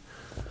 17.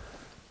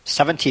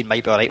 17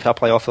 might be alright for a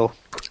playoff though.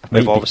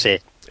 We've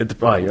obviously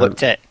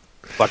looked at,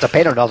 well,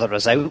 depending on other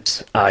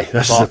results. Aye,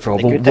 this is the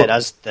problem. The good thing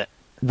is that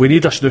we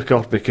need a snooker,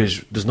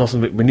 because there's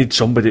nothing. We need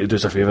somebody to do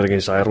us a favour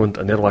against Ireland,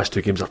 and their last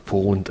 2 games are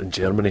Poland and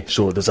Germany,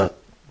 so there's a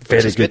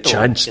very good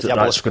chance that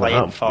that's going to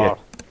happen. For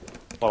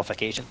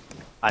qualification.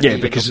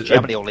 And because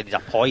Germany only need a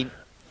point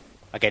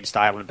against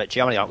Ireland, but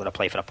Germany aren't going to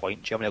play for a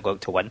point. Germany will go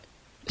out to win.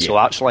 So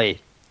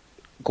actually,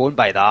 going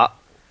by that,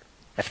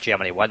 if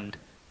Germany win,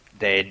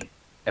 then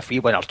if we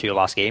win our 2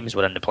 last games,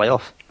 we're in the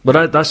playoff.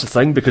 But that's the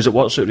thing, because it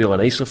works out really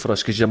nicely for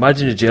us, because you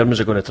imagine the Germans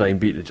are going to try and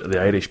beat the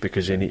Irish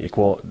because they need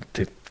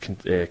to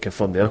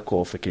confirm their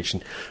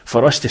qualification.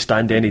 For us to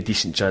stand any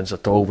decent chance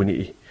at all,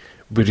 we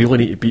really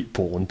need to beat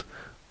Poland.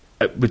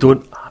 We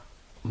don't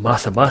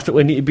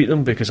mathematically need to beat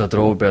them, because a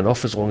draw would be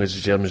enough as long as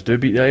the Germans do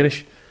beat the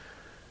Irish.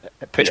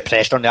 It puts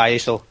pressure on the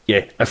Irish though.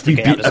 Yeah, but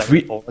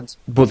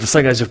the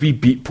thing is, if we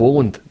beat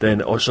Poland,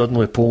 then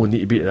suddenly Poland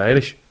need to beat the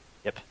Irish.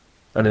 Yep.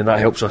 And then that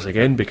helps us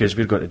again, because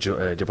we're going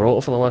to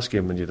Gibraltar for the last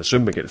game, and you'd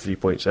assume we get the 3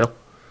 points there.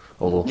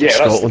 Although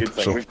Scotland,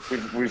 that's the good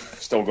thing. We've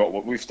still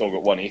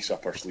got one ace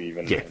up our sleeve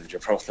in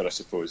Gibraltar, I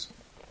suppose.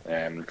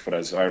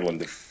 Whereas Ireland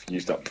have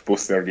used up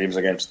both their games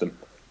against them.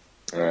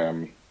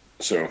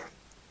 So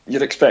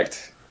you'd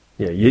expect.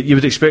 Yeah, you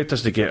would expect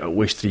us to get at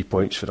least 3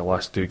 points for the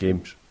last 2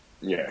 games.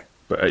 Yeah.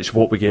 But it's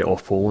what we get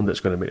off Poland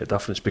that's going to make a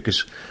difference,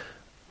 because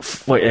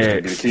 4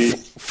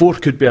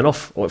 could be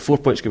enough. 4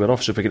 points could be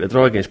enough. So if we get a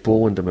draw against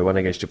Poland and we win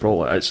against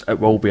Gibraltar, it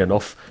will be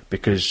enough,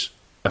 because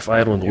if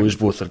Ireland lose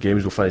both their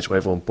games, we'll finish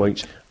level on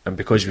points, and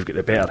because we've got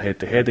the better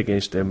head-to-head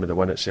against them with the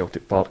win at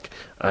Celtic Park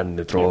and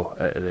the draw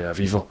at the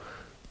Aviva,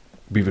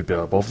 we would be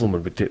above them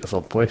and would take the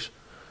 3rd place.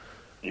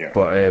 Yeah.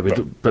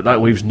 But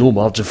that leaves no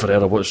margin for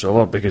error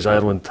whatsoever, because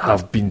Ireland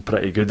have been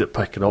pretty good at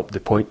picking up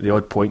the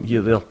odd point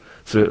here there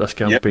throughout this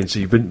campaign. So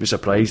you wouldn't be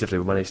surprised if they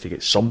managed to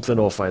get something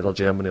off either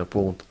Germany or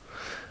Poland.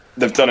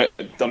 They've done it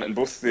in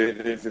both.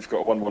 They've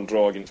got a 1-1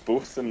 draw against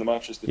both in the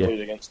matches they played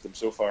against them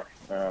so far.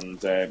 And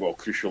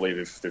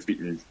crucially, they've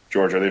beaten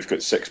Georgia. They've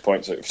got 6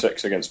 points out of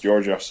 6 against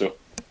Georgia. So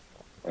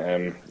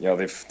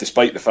they've,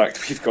 despite the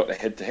fact we've got the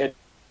head-to-head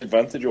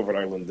advantage over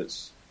Ireland,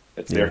 it's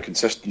their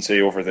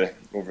consistency over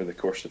the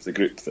course of the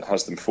group that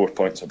has them 4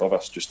 points above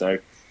us just now.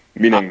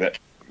 Meaning that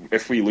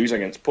if we lose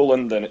against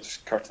Poland, then it's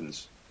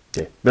curtains.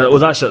 Yeah, well,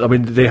 that's it. I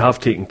mean, they have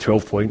taken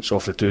 12 points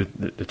off the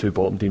two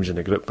bottom teams in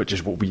the group, which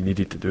is what we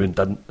needed to do and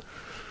didn't.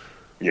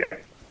 Yeah.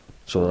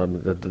 So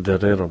they're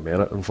there on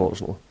merit,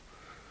 unfortunately.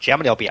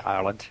 Germany will beat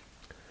Ireland,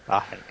 I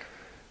think.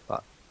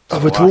 I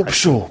would hope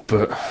so,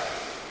 but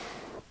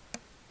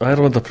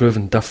Ireland are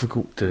proving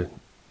difficult to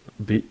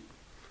beat.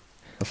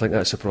 I think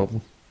that's the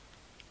problem.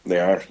 They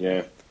are,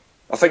 yeah.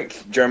 I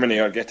think Germany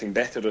are getting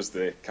better as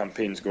the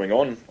campaign's going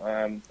on.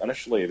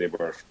 Initially, they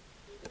were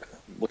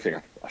looking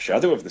a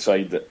shadow of the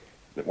side that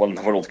won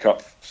the World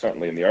Cup,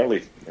 certainly in the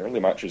early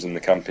matches in the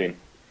campaign.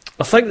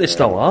 I think they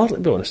still are, to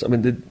be honest. I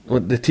mean,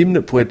 the team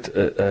that played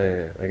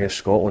against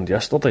Scotland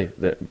yesterday,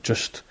 that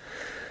just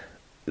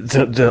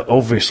they're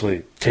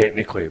obviously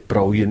technically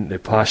brilliant. The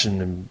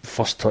passing and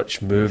first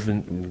touch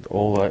movement and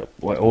all that,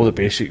 like all the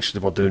basics, they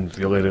were doing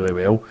really, really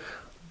well.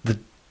 There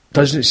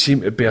doesn't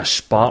seem to be a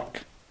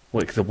spark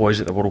like there was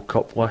at the World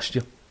Cup last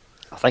year.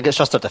 I think it's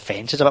just their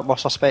defence is a bit more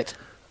suspect.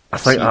 I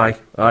think,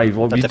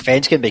 the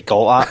defence can be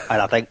got at,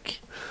 and I think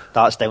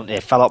that's down to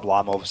Philip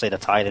Lahm, obviously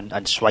retiring,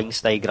 and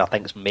Schweinsteiger, I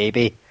think, is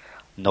maybe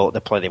not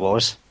the player he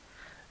was.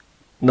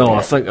 No, yeah.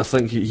 I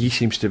think he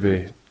seems to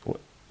be.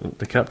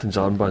 The captain's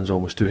armband's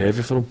almost too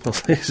heavy for him. I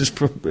think this is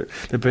probably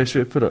the best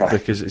way to put it,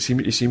 because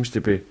he seems to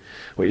be,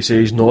 what you say,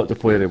 he's not the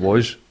player he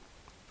was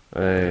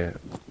when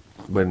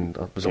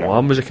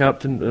Lahm was a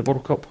captain at the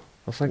World Cup,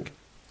 I think.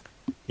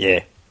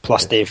 Yeah.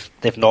 Plus, they've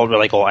not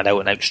really got an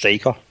out-and-out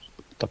striker.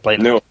 They're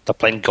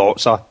playing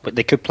Götze, but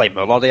they could play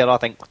Müller there. I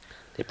think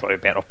they're probably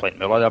better off playing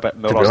Müller there,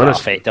 but Muller's not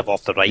effective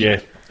off the right.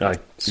 Yeah,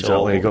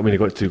 exactly. He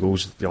got 2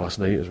 goals last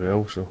night as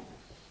well. So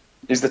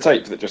he's the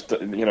type that just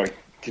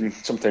can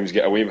sometimes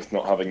get away with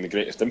not having the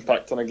greatest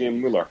impact on a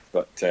game, Müller.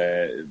 But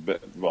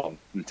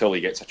until he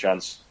gets a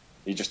chance,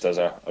 he just has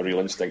a real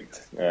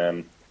instinct.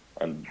 And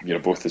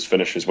both his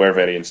finishes were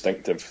very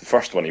instinctive. The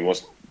first one, he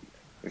was.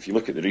 If you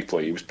look at the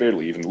replay, he was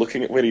barely even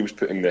looking at where he was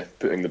putting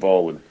the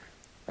ball, and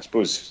I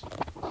suppose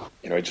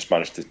he just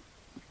managed to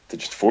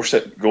just force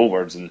it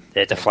goalwards. And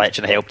the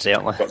deflection helped,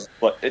 certainly.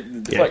 The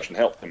deflection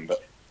helped him,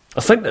 but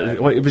I think that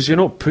it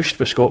was pushed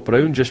by Scott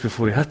Brown just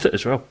before he hit it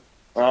as well.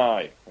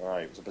 Aye,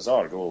 it was a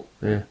bizarre goal.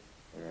 Yeah.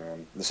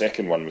 The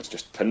second one was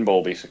just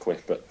pinball basically,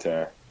 but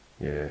Charlie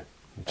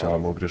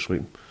Mulgrew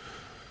sleeping.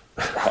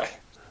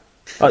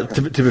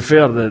 To be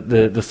fair,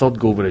 the third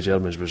goal by the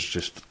Germans was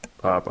just.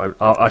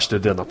 I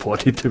stood there and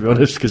applauded, to be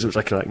honest, because it was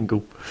a cracking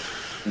goal.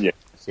 Yeah,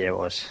 it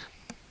was.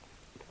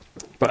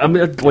 But I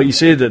mean, like you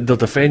say, their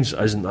defence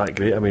isn't that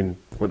great. I mean,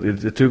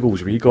 the 2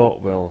 goals we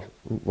got were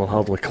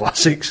hardly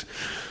classics.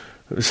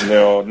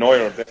 No,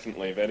 Neuer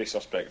definitely very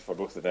suspect for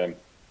both of them.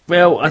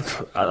 Well, I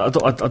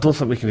don't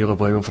think we can really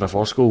blame him for the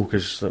first goal,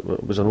 because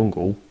it was an own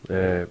goal.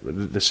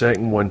 The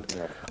second one,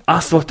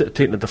 I thought it had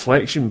taken a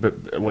deflection, but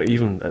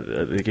even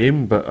at the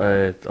game. But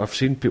I've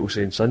seen people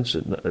saying since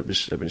it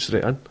went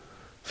straight in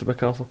for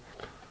MacArthur.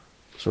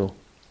 So,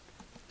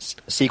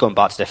 see, going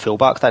back to the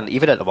fullback then,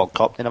 even at the World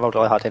Cup, they never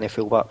really had any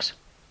fullbacks.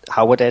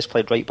 Howard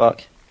played right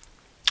back.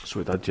 So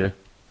he did,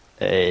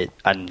 yeah.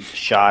 And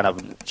Shan, I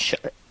don't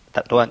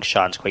think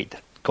Shan's quite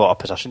got a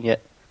position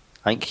yet.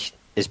 I think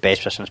his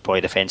best position is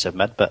probably defensive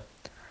mid, but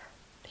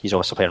he's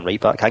also playing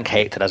right back. I think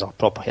Hector is a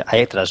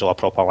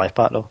proper left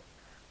back though.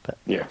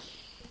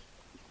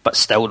 But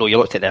still, though, you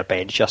looked at their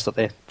bench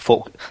yesterday. There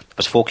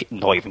was folk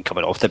not even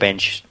coming off the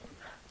bench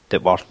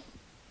that were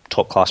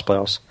top class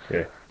players.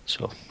 Yeah.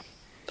 So,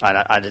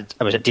 and it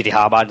was Didi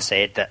Hamann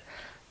said that,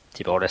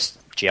 to be honest,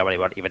 Germany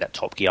weren't even at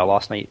top gear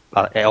last night.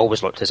 It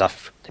always looked as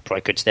if they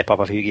probably could step up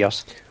a few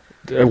gears.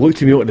 It looked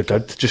to me what they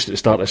did just at the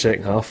start of the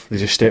second half. They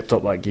just stepped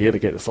up that gear to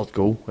get the third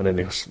goal, and then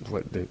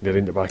they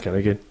reined it back in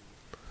again,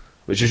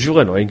 which is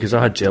really annoying because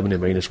I had Germany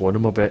 -1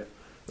 in my bet.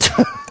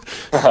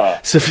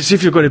 So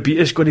if you're going to beat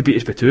us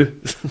by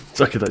 2.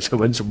 So I could actually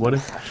win some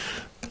money.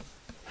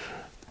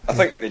 I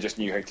think they just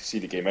knew how to see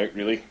the game out,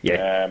 really.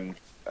 Yeah.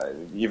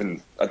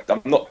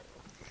 I'm not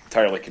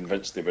entirely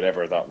convinced they were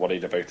ever that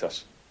worried about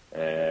us.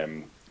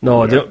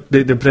 No,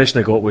 the impression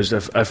I got was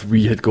if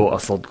we had got a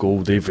third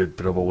goal, David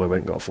probably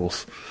went and got a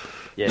fourth.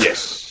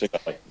 Yes,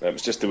 exactly. It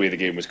was just the way the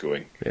game was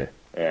going. Yeah.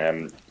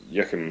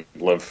 Joachim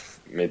Löw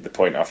made the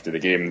point after the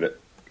game that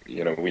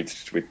we'd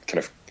kind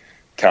of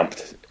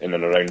camped in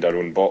and around our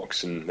own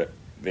box, and that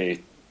they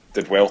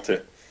did well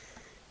to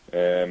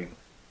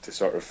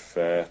sort of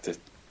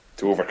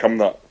to overcome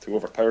that, to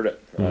overpower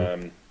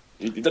it.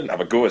 He didn't have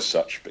a go as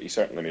such, but he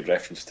certainly made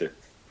reference to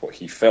what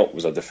he felt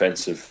was a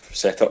defensive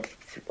setup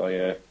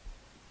by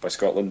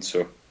Scotland.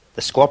 So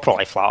the squad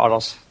probably flattered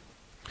us.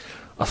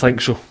 I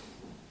think so,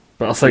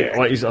 but I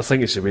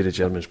think it's the way the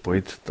Germans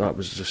played. That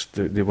was just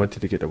they wanted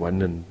to get the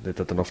win, and they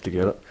did enough to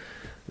get it.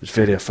 It was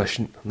very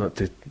efficient, not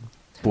to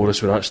bore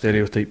us with that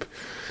stereotype,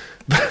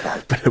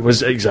 but it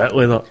was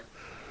exactly that.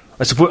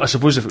 I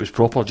suppose if it was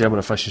proper German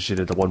efficiency,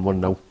 they'd have won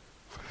 1-0.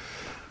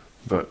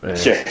 But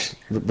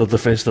the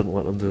defence didn't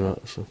let them do that.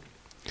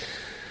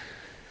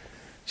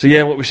 So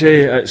yeah, what we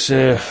say, it's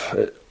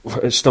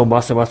still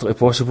mathematically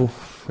possible.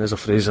 There's a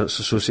phrase that's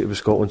associated with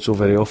Scotland so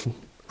very often.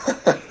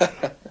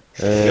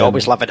 We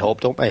always live in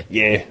hope, don't we?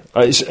 Yeah,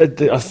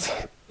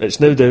 it's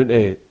now down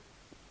to,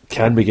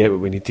 can we get what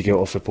we need to get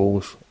off the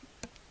Poles?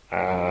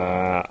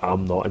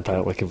 I'm not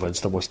entirely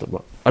convinced, I must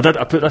admit. I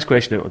put this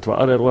question out on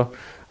Twitter earlier,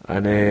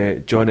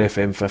 and John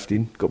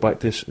FM15 got back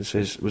to us and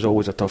says it was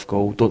always a tough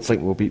call. Don't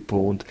think we'll beat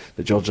Poland.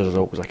 The Georgia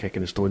result was a kick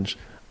in the stones,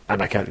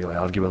 and I can't really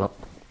argue with that.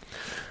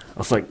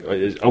 I think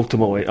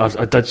ultimately,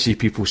 I did see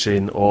people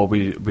saying, "Oh,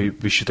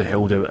 we should have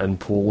held out in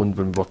Poland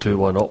when we were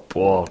 2-1 up,"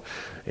 or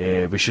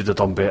we should have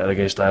done better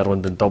against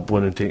Ireland and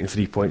Dublin and taken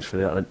 3 points for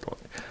that. And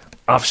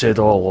I've said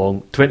all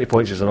along, 20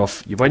 points is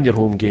enough. You win your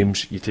home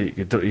games, you take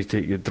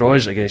your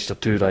draws against your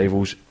two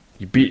rivals,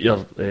 you beat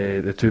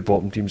the two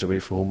bottom teams away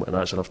from home, and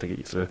that's enough to get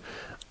you through.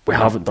 We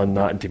haven't done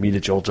that, and to me, the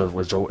Georgia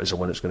result is the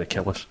one that's going to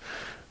kill us.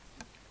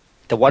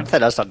 The one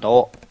thing is, I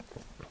know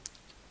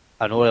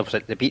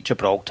they beat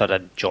Gibraltar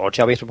and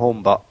Georgia away from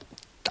home, but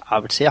I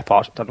would say I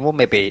know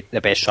maybe the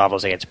best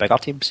travellers against bigger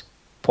teams.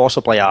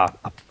 Possibly a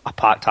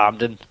packed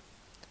Hampden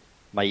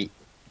might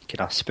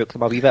kind of spook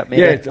them a wee bit,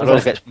 maybe. Yeah, I don't know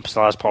if it's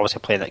Stars obviously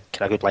playing at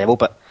kind of good level,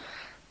 but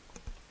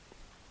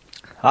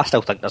I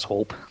still think there's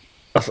hope.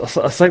 I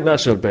think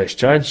that's our best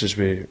chance, is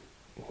we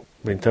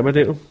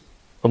intimidate them.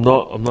 I'm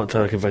not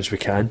entirely convinced we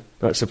can.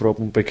 That's the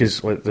problem,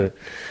 because like the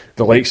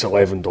likes of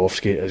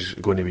Lewandowski is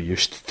going to be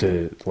used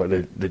to like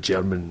the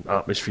German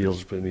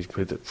atmospheres when he's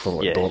played it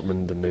for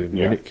Dortmund and now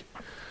Munich.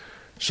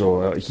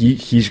 So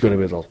he's going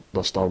to be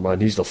their star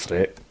man. He's their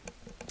threat.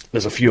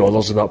 There's a few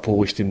others in that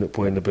Polish team that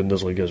play in the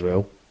Bundesliga as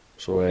well.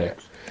 So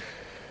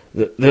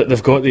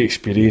they've got the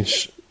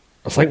experience.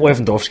 I think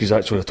Lewandowski's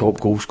actually the top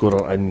goal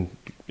scorer in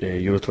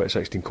Euro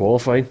 2016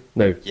 qualifying.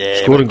 Now,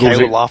 scoring goals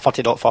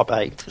not far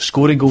behind.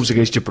 Scoring goals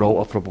against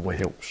Gibraltar probably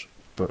helps,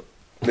 but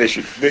they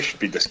should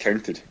be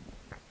discounted.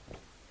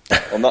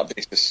 on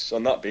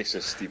that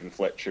basis, Stephen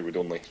Fletcher would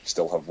only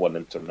still have one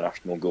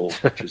international goal,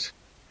 which is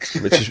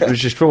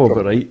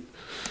probably right.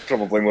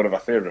 Probably more of a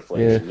fair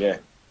reflection, yeah.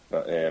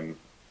 But and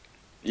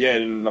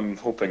I'm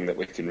hoping that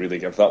we can really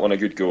give that one a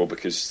good go,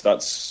 because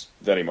that's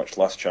very much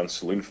last chance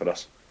saloon for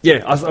us. Yeah,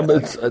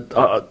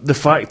 the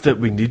fact that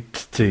we need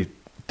to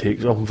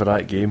take something for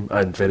that game,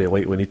 and very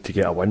likely need to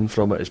get a win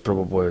from it, is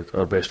probably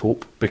our best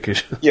hope,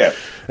 because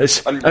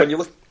when you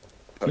look,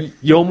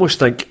 you almost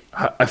think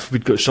if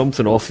we'd got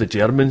something off the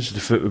Germans, the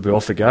foot would be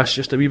off the gas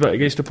just a wee bit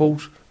against the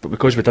Poles, but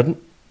because we didn't,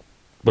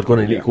 we're going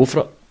to need to go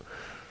for it.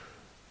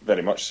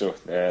 Very much so.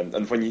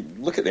 And when you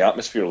look at the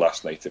atmosphere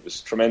last night, it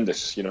was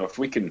tremendous. You know, if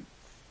we can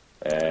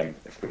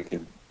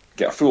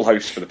get a full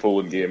house for the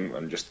Poland game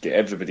and just get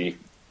everybody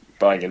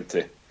buying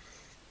into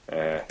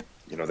the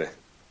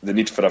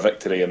need for a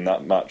victory in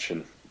that match,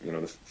 and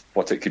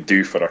what it could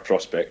do for our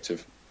prospects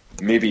of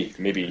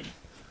maybe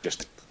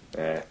just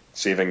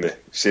saving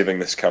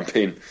this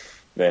campaign,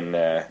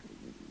 then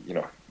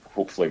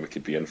hopefully we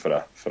could be in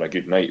for a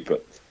good night.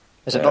 But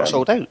is it not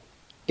sold out?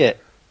 Yeah.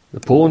 The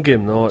Poland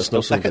game, no, it's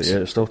not sold out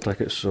yet. It's still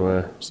tickets,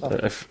 so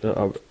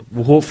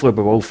hopefully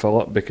we will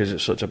fill up, because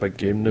it's such a big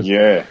game now.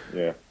 Yeah.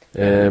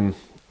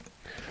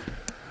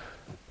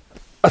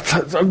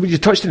 You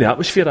touched on the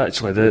atmosphere,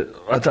 actually.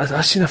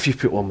 I've seen a few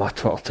people on my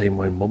Twitter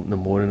timeline mumping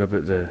and moaning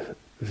about the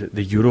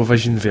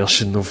Eurovision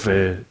version of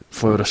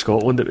Flower of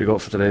Scotland that we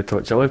got for the Red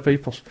Hot Chili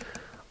Pipers.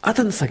 I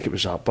didn't think it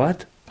was that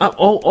bad.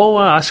 All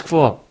I ask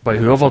for by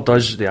whoever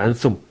does the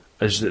anthem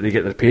is that they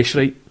get their pace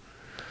right,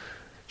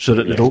 so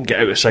that they don't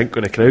get out of sync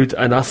with the crowd.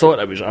 And I thought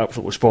it was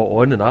absolutely spot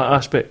on in that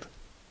aspect.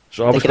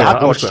 So I was quite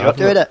happy. Rod Stewart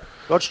doing it.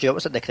 Rod Stewart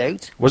was in the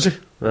crowd. Was he? He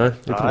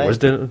was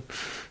doing it.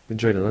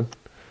 Enjoying it then.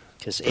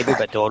 Because Amy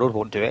McDonald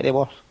won't do it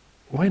anymore.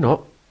 Why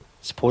not?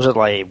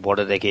 Supposedly, one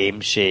of the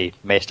games she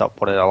messed up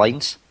one of the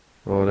lines.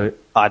 All right.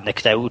 And the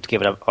crowd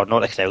gave it, or not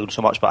the crowd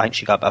so much, but I think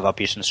she got a bit of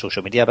abuse on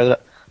social media about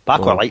it. But I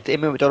quite liked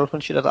Amy McDonald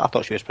when she did it. I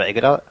thought she was pretty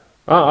good at it.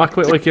 I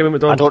quite like Amy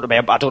McDonald.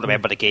 I don't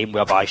remember the game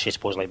whereby she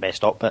supposedly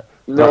messed up, but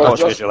I thought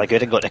she was really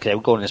good and got the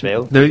crowd going as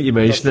well. Now that you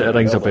mention it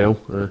rings a bell.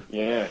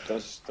 Yeah, it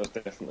does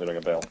definitely ring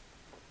a bell.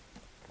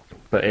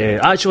 But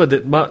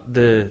actually,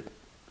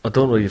 I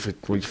don't know if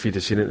you'd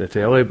have seen it in the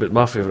telly, but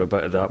my favourite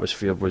bit of the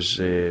atmosphere was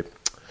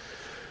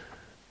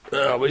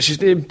what's his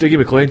name? Dougie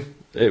McLean.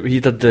 He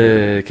did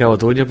the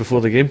Caledonia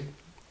before the game.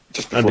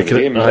 Just before the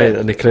game,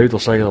 and the crowd were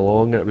singing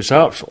along, and it was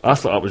I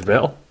thought that was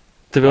better,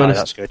 to be honest.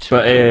 That's good.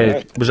 But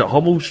was it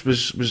Hummels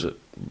was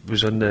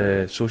on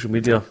the social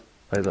media?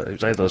 It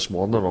was either this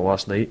morning or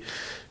last night,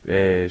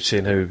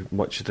 saying how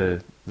much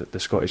the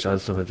Scottish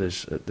anthem had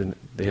the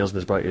hairs in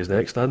his back of his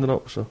neck standing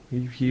up. So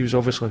he was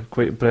obviously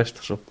quite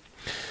impressed. So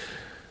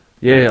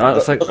yeah, I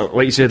think,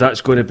 like you said,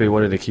 that's going to be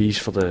one of the keys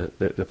for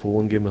the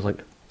Poland game, I think.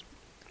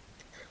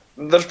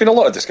 There's been a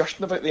lot of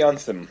discussion about the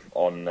anthem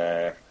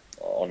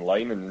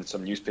online and in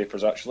some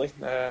newspapers, actually.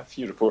 A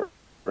few reporters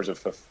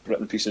have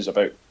written pieces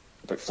about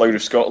Flower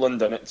of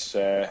Scotland and its,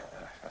 I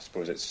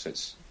suppose,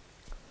 its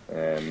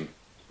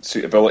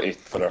suitability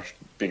for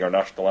being our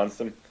national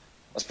anthem.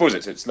 I suppose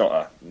it's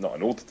not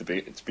an old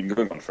debate. It's been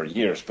going on for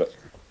years, but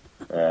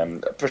I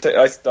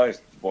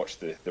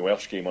watched the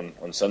Welsh game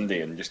on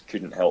Sunday and just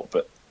couldn't help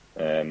but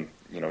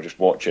just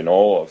watch in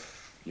awe of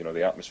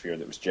the atmosphere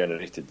that was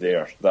generated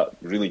there. That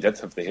really did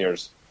have the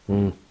hairs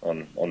on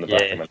the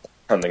back of my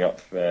standing up.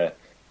 I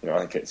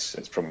think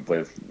it's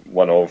probably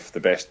one of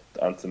the best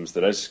anthems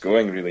there is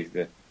going, really,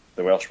 the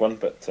Welsh one.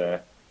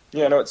 But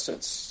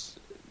it's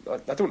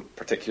I don't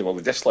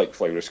particularly dislike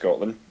Flower of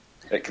Scotland.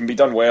 It can be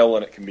done well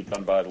and it can be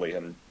done badly,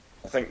 and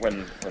I think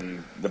when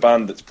the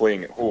band that's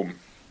playing at home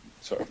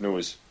sort of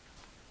knows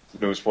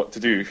knows what to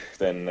do,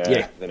 then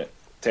it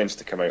tends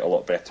to come out a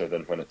lot better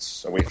than when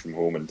it's away from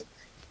home and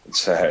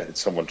it's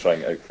someone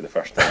trying it out for the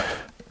first time.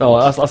 No,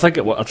 I think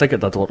it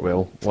did work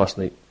well last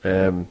night.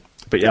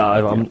 But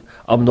yeah,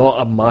 I'm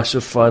not a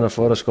massive fan of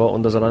Forest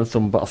Scotland as an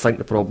anthem, but I think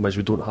the problem is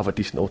we don't have a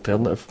decent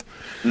alternative.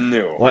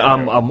 No, like,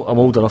 I'm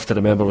old enough to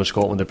remember when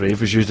Scotland the Brave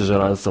was used as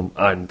an anthem,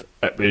 and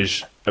it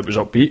was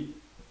upbeat,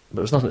 but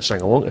there was nothing to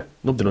sing along to.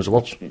 Nobody knows the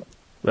words.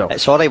 Well,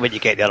 it's alright when you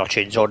get the other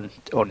tunes on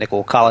the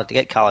go.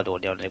 Get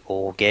Caledonia on the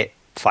go, get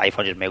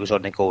 500 Miles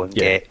on the go, and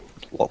get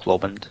Loch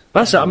Lomond.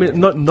 That's it. I mean,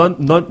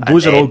 none.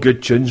 Those are all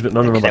good tunes, but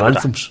none of them are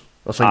anthems.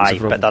 I think aye,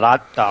 but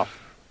they're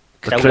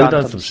crowd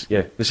anthems.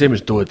 Yeah, the same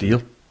as Do a Deer.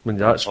 I mean,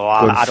 that's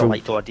I don't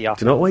like Do a Deer.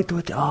 Do you not like Do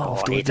a Deer?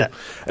 Oh, I hate it.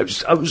 It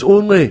was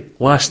only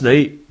last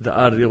night that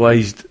I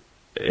realised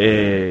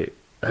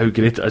how great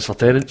it is for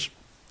Terence,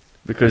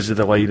 because of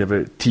the line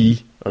about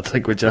tea, I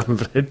think, with jam and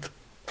bread.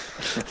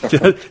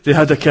 they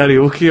had a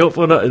karaoke up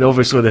on it, and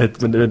obviously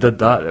when they did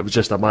that, it was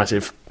just a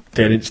massive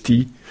Terence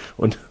tea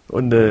on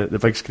the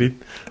big screen,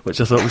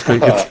 which I thought was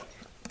quite good.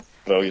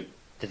 Brilliant.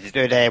 Did they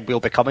do the We'll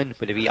Be Coming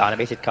with the wee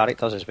animated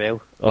characters as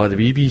well? Oh, the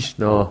Weebies?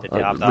 No. Did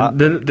they have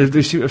that?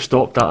 They seem to have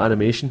stopped that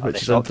animation,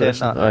 which is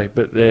interesting. Aye,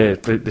 but they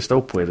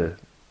still play the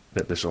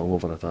song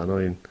over at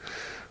Hanoi, and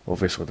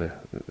obviously the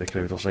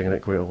crowd are singing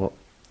it quite a lot.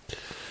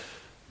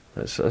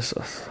 There's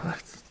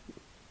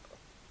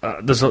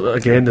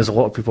a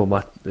lot of people on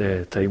my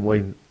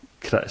timeline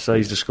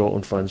criticise the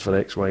Scotland fans for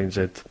X, Y and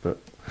Z, but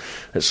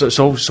it's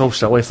all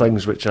silly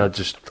things which I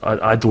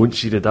don't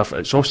see the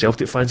difference. It's all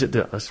Celtic fans that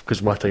do it. That's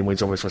because my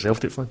timeline's always for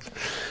Celtic fans.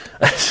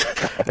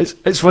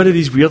 It's one of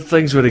these weird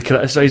things where they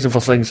criticise them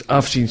for things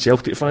I've seen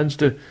Celtic fans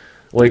do.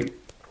 Like,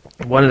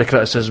 one of the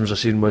criticisms I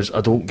seen was,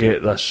 I don't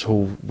get this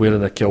whole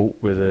wearing a kilt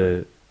with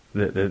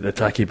the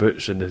tacky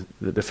boots and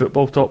the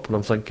football top, and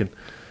I'm thinking,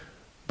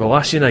 well,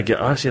 I seen a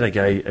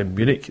guy in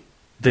Munich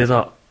do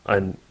that,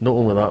 and not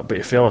only that, but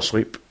he fell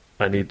asleep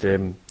and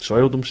he'd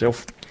soiled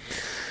himself.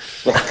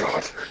 Oh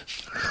God!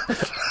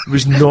 It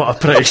was not a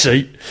pretty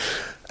sight.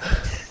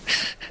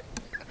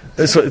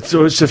 So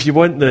if you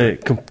want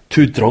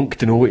too drunk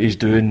to know what he's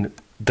doing,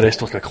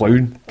 dressed like a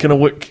clown kind of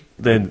look,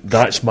 then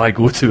that's my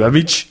go-to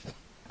image.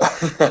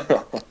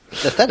 The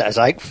thing is,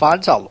 I think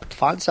fans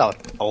are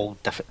all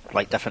different.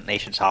 Like, different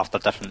nations have their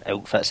different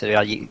outfits.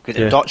 You got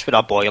the Dutch with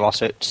their boiler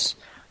suits.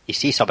 You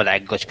see some of the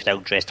English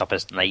crowd dressed up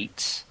as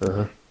knights.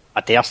 Uh-huh.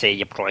 I dare say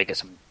you probably get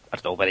some. I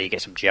don't know whether you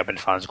get some German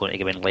fans going to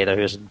give in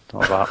Lederhosen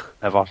or that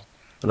ever.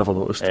 I never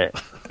noticed.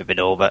 Maybe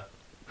no, but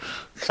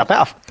it's a bit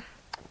of.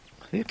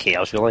 Who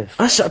cares really?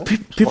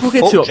 People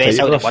get too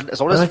uptight. As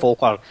long as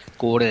folk are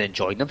going and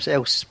enjoying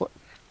themselves, what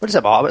does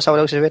it matter what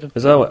someone else is wearing?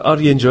 Is that what, are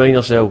you enjoying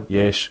yourself?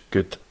 Yes,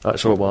 good.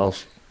 That's all it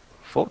matters.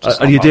 Folk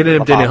are you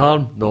doing any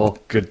harm? No,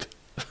 good.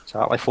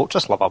 Exactly. Folk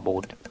just love a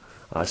moan.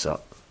 That's it.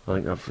 I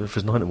think if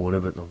there's nothing to moan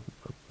about, I'm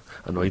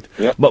annoyed.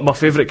 Yeah. But my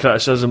favourite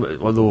criticism,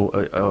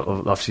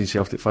 although I've seen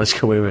Celtic fans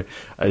come away with,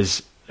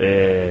 is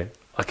I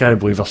can't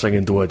believe they're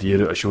singing Do a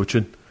Deer out a show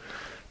tune.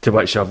 To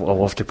which I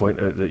love to point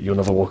out that You'll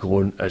Never Walk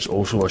Alone is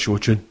also a show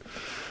tune.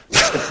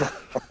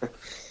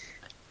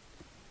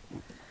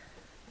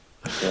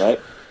 Right.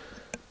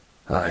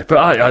 Aye, but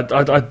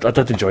I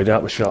did enjoy the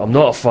atmosphere. I'm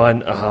not a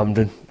fan of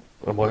Hampden.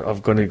 I'm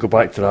going to go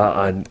back to that,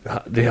 and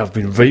they have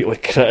been rightly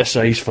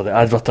criticised for the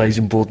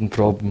advertising boarding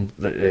problem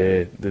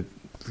that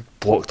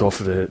blocked off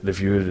the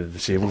view of the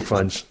disabled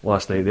fans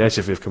last night. The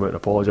SFA have come out and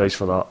apologised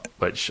for that,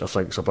 which I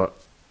think is a bit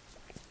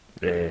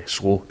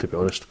slow, to be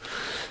honest.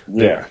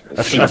 Yeah.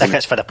 I think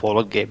it's for the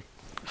Poland game.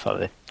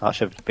 That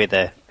should be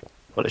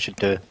what it should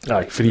do.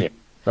 Aye, free. Yeah.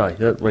 Aye,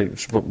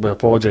 right. We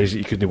apologise that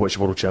you couldn't watch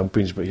the World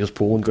Champions, but here's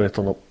Poland going to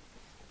turn up.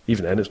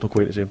 Even then, it's not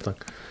quite the same thing.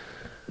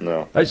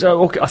 No.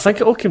 Okay, I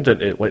think it all came down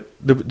to, like,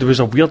 there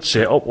was a weird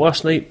setup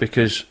last night,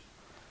 because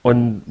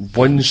on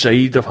one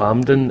side of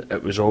Hampden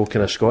it was all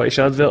kind of Scottish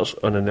adverts,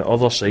 and on the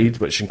other side,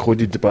 which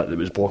included the bit that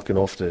was blocking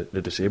off the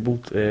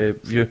disabled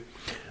view,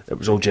 it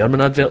was all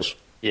German adverts.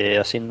 Yeah,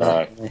 I've seen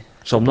that.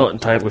 So I'm not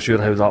entirely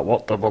sure how that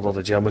worked, or whether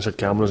the Germans had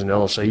cameras on the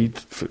other side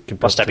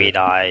must have been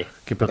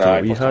compared to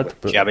what we had.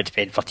 But Germans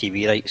paying for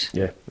TV rights.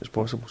 Yeah, it's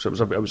possible. So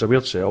it was a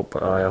weird setup,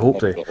 but I hope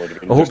they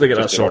get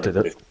that sorted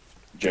out.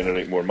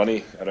 Generate more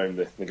money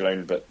around the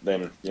ground, but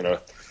then,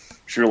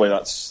 surely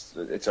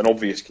it's an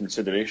obvious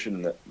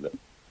consideration that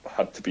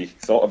had to be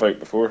thought about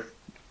before.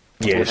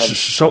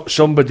 Yes,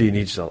 somebody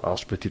needs their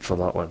arse booted for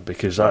that one,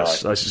 because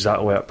that's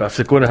exactly it. But if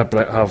they're going to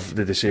have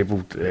the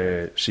disabled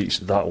seats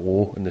that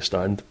low in the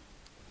stand,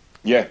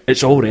 yeah,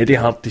 it's already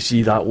hard to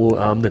see that low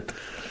at Hampden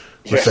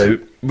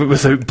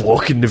without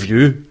blocking the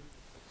view.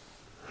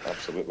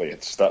 Absolutely,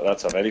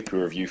 that's a very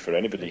poor view for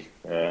anybody.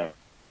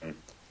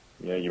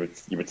 Yeah, you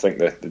would think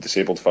the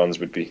disabled fans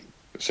would be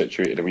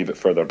situated a wee bit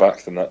further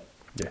back than that.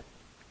 Yeah.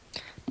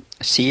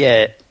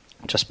 See,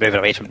 just moving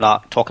away from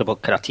that, talking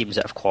about kind of teams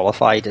that have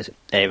qualified, as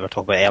we were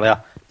talking about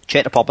earlier,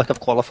 Czech Republic have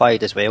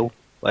qualified as well,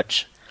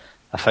 which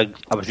I think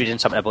I was reading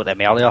something about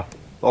them earlier.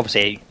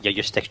 Obviously, you're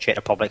used to Czech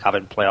Republic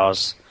having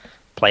players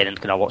playing in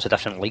kind of lots of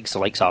different leagues, the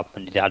likes of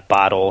when they had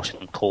Baros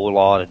and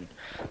Kolar and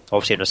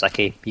obviously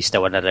Rosicky, he's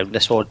still in around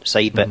this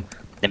side, but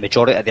the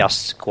majority of their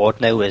squad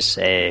now is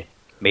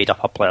made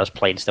up of players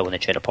playing still in the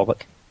Czech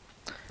Republic.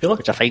 Really?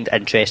 Which I find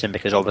interesting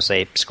because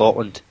obviously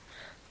Scotland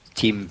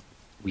team,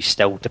 we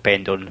still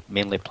depend on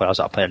mainly players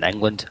that are playing in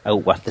England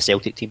out with the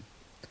Celtic team.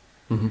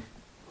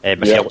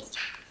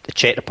 The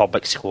Czech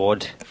Republic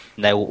squad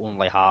now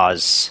only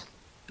has,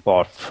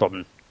 or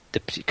from the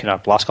kind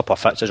of last couple of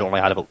fixtures,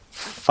 only had about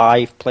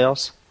 5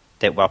 players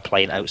that were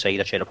playing outside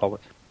the Czech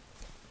Republic.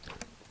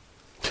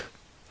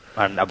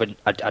 And I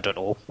don't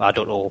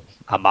know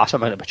a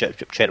massive amount of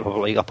Czech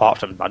Republic League apart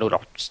from, I know they're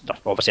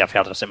obviously I've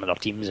heard of some of their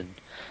teams and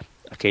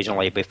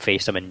occasionally we've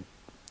faced them in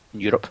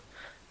Europe,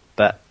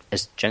 but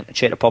is the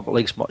Czech Republic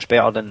League much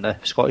better than the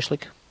Scottish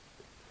League?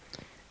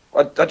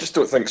 I just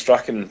don't think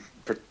Strachan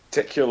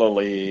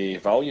particularly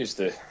values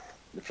the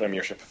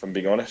Premiership, if I'm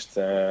being honest.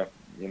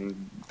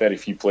 Very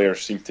few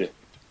players seem to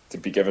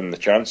be given the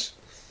chance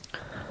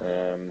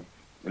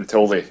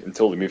until they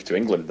move to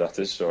England, that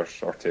is, or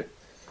to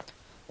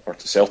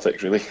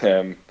Celtic, really.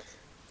 And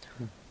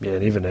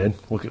even then,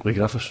 look at Lee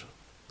Griffiths.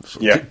 So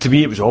Yeah. To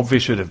me, it was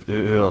obvious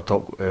who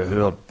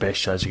our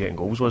best chance of getting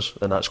goals was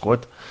in that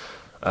squad,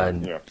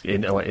 and he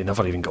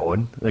never even got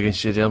on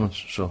against the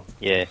Germans. So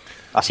yeah,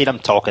 I seen him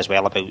talk as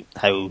well about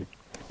how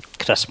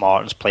Chris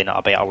Martin's playing at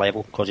a better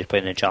level because he's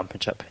playing in the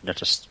Championship, and they're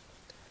just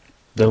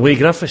the Lee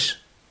Griffiths,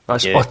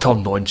 that's utter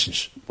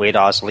nonsense.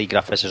 Whereas Lee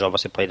Griffiths has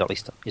obviously played at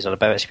least he's had a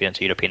bit of experience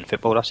in European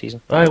football this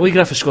season. Aye, Lee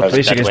Griffiths got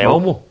place against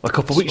Malmo a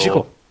couple of weeks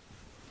ago.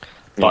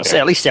 But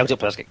at least Celtic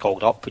players get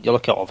called up. But you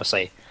look at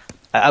obviously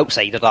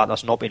outside of that,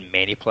 there's not been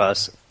many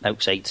players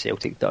outside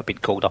Celtic that have been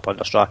called up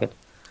under Strachan.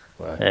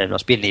 Right.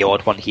 There's been the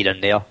odd one here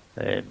and there,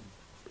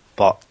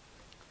 but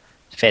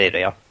it's very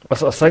rare. I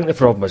think the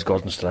problem is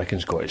Gordon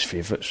Strachan's got his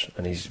favourites,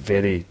 and he's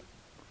very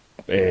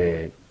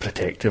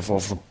protective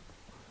of them,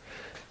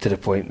 to the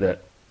point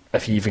that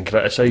if you even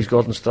criticise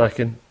Gordon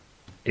Strachan,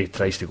 he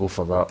tries to go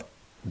for that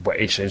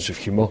witty sense of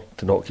humour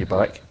to knock you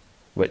back,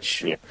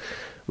 which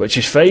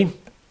is fine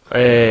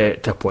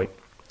to a point,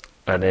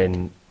 and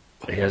then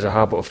he has a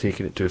habit of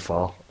taking it too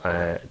far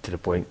to the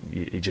point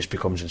he just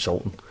becomes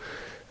insulting.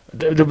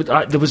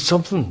 There was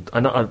something I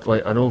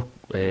know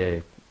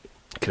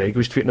Craig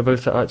was tweeting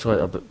about it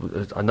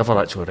actually. I never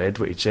actually read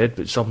what he'd said,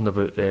 but something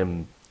about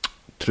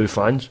true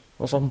fans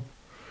or something.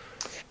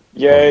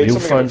 Yeah, real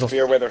something fans about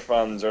Fairweather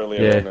fans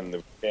earlier on in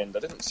the weekend. I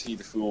didn't see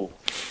the full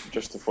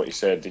gist of what he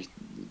said.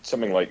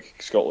 Something like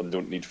Scotland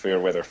don't need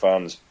Fairweather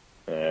fans,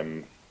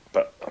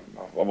 but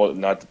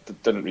I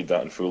didn't read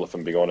that in full, if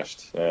I'm being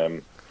honest.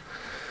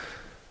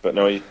 But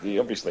no, he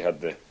obviously had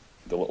the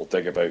little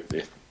dig about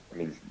it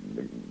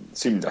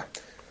seemed a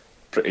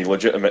pretty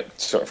legitimate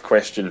sort of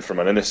question from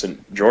an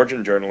innocent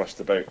Georgian journalist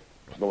about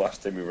the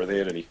last time we were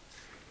there, and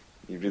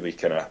he really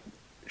kind of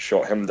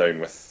shot him down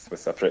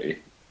with a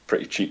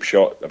pretty cheap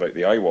shot about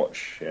the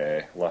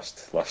iWatch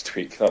last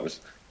week. That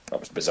was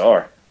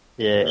bizarre.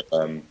 Yeah.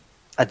 And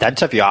the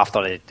interview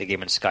after the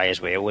game in Sky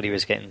as well, when he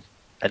was getting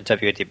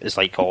interviewed, it was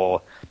like,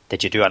 "Oh,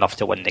 did you do enough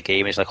to win the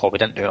game?" He's like, "Oh, we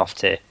didn't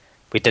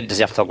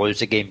deserve to lose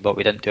the game, but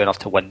we didn't do enough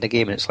to win the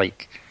game." And it's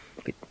like,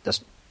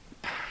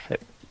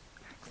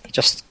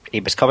 he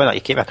was coming out.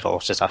 He came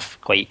across as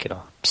quite kind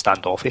of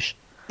standoffish.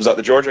 Was that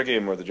the Georgia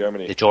game or the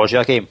Germany? The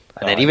Georgia game,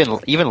 and then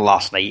even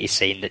last night he's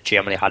saying that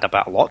Germany had a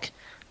bit of luck.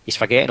 He's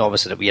forgetting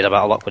obviously that we had a bit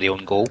of luck with the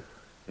own goal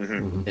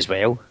as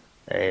well.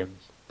 You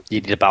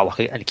need a bit of luck,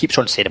 and he keeps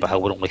on saying about how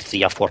we're only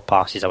 3 or 4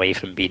 passes away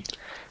from being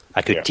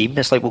a good team.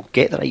 It's like, we'll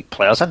get the right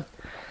players in.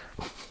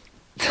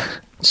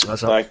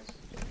 That's it.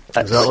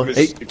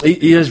 Exactly.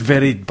 He is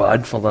very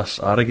bad for this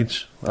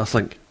arrogance, I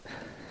think.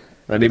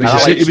 And do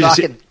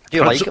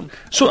you like him?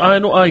 So I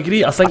know, I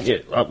agree. I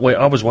think I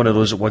was one of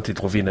those that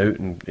wanted Levine out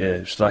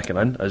and Strachan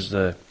in as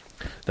the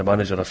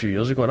manager a few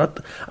years ago,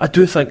 and I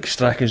do think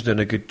Strachan's doing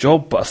a good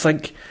job, but I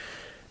think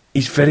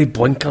he's very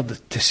blinkered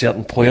to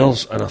certain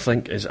players, and I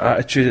think his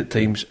attitude at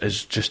times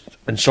is just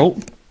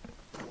insulting.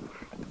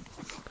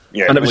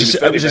 Yeah, and it was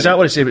exactly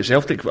what I say about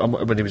Celtic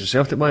when he was a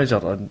Celtic manager,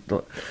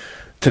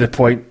 to the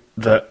point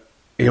that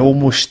he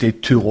almost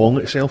stayed too long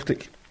at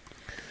Celtic,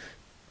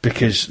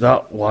 because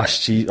that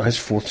last season, his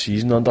 4th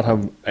season under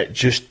him, it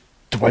just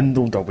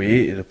dwindled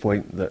away to the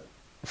point that,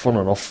 fun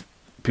enough,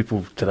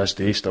 people to this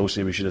day still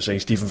say we should have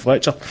signed Stephen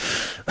Fletcher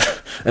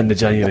in the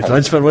January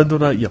transfer window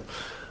that year.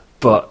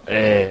 But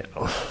I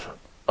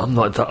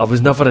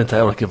was never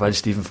entirely convinced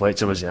Stephen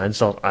Fletcher was the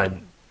answer,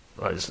 and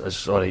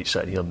it's alright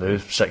sitting here now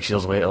 6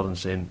 years later and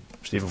saying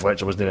Stephen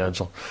Fletcher wasn't the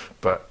answer,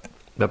 but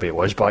maybe it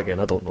was back then,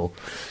 I don't know.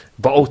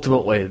 But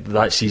ultimately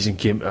that season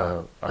came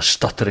to a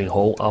stuttering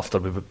halt after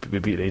we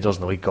beat Rangers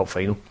in the League Cup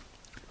final.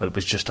 It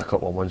was just a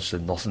couple of months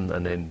and nothing,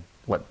 and then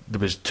there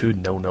was 2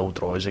 0-0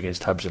 draws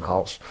against Hibs and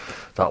Hearts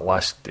that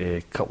last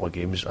couple of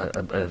games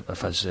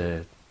of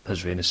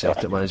his reign as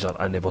Celtic manager,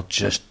 and they were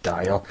just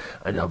dire,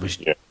 and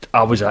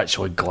I was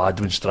actually glad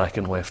when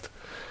Strachan left,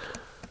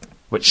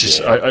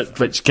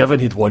 which given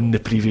he'd won the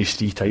previous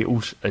 3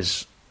 titles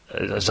is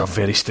a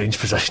very strange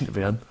position to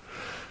be in.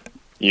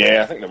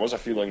 Yeah, I think there was a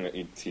feeling that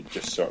he'd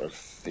just sort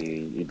of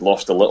he'd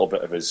lost a little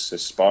bit of his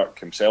spark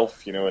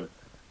himself, and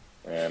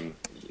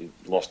he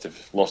lost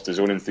his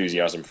own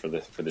enthusiasm for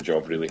the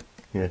job, really.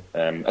 Yeah.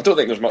 I don't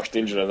think there's much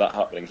danger of that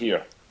happening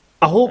here.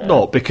 I hope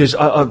not, because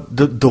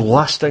the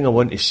last thing I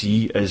want to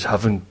see is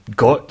having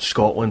got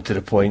Scotland to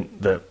the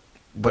point that,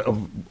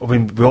 I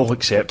mean, we all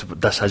accept that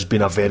this has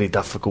been a very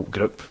difficult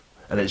group,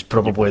 and it's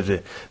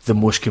probably the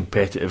most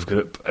competitive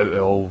group out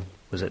of all.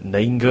 Was it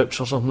 9 groups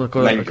or something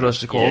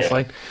across the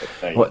qualifying?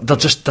 Yeah,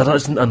 there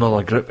isn't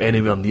another group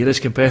anywhere near as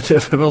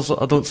competitive.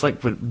 I don't think.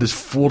 But there's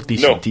 4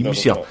 decent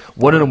teams here. Not.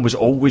 One of them was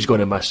always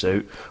going to miss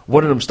out.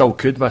 One of them still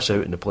could miss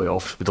out in the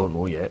playoffs. We don't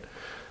know yet.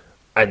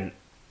 And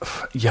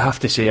you have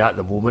to say at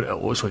the moment it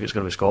looks like it's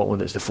going to be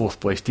Scotland. It's the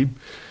 4th place team.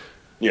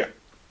 Yeah.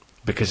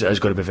 Because it is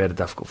going to be very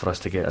difficult for us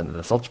to get into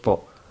the 3rd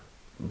spot.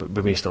 But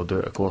we may still do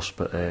it, of course.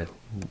 But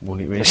we'll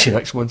need to wait and see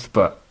next month.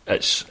 But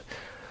it's.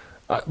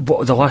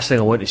 But the last thing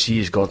I want to see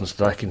is Gordon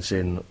Strachan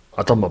saying,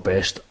 "I've done my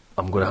best,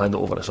 I'm going to hand it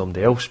over to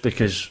somebody else,"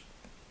 because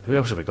who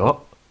else have we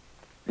got?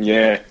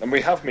 Yeah, and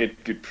we have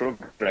made good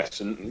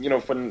progress. And,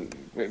 when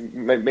we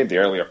made the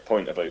earlier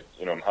point about,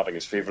 him having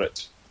his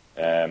favourites,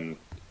 and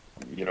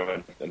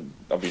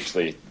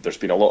obviously there's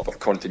been a lot of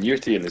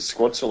continuity in his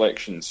squad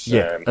selections.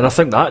 Yeah, and I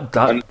think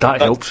that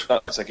helps.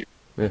 That's a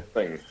good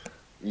thing.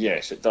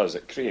 Yes, it does.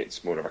 It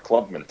creates more of a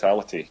club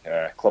mentality,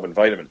 club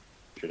environment,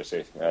 should I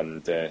say,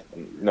 and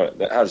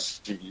that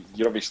has.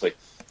 You're obviously,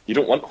 you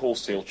don't want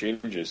wholesale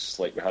changes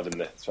like we had in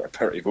the sort of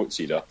parity votes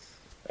era.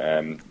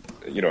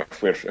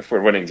 If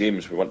we're winning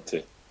games, we want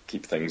to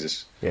keep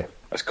things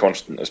as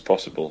constant as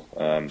possible.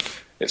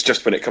 It's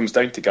just when it comes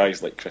down to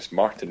guys like Chris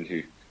Martin,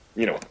 who,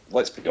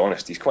 let's be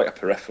honest, he's quite a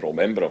peripheral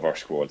member of our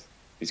squad.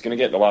 He's going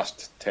to get the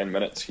last 10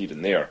 minutes here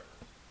and there.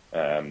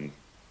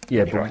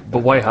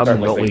 But why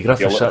haven't not Lee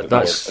Griffiths?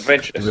 That's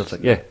adventurous.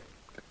 Yeah,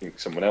 giving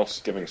someone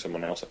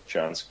else a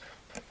chance.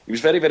 He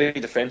was very, very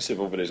defensive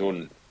over his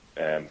own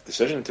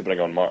decision to bring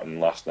on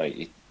Martin last night.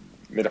 He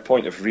made a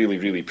point of really,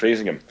 really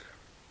praising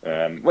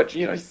him, which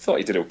I thought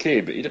he did okay,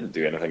 but he didn't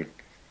do anything.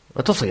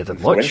 I don't think he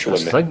did much.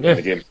 In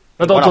the game.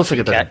 I don't think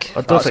he did.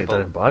 I don't think he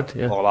did bad.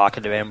 Yeah. All I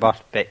can remember,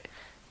 but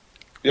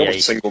he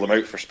almost singled him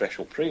out for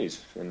special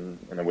praise in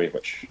a way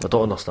which I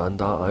don't understand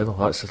that either.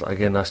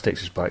 That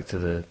takes us back to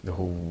the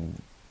whole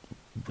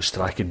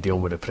Strachan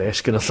dealing with the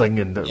press kind of thing,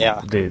 and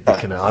the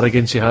kind of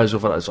arrogance he has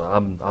over it. So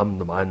I'm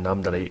the man,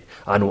 I'm the right,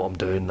 I know what I'm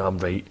doing, I'm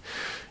right.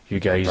 You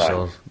guys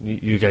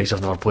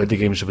have never played the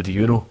game, so what do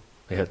you know?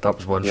 Yeah, that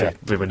was one thing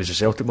when he's a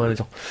Celtic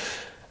manager.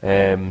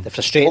 The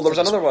frustrating. Well,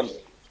 there was another one.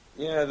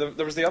 Yeah,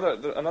 there was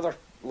another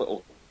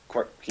little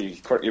quirky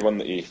one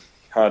that he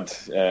had,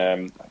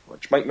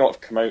 which might not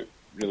have come out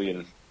really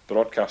in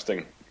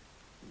broadcasting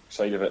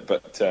side of it,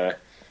 but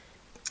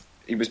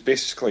he was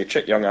basically,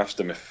 Chick Young asked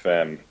him if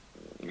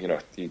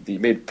he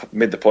made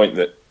the point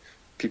that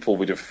people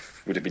would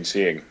have been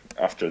saying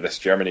after this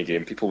Germany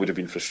game, people would have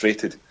been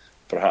frustrated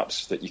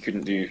perhaps that you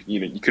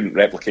couldn't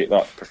replicate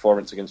that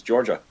performance against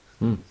Georgia.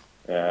 And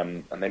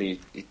then he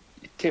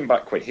came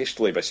back quite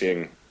hastily by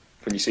saying,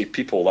 when you say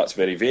people, that's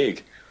very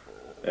vague.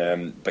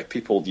 By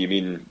people, do you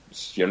mean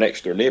your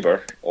next door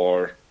neighbour,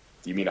 or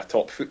do you mean a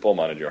top football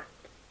manager?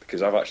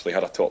 Because I've actually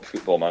had a top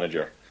football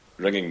manager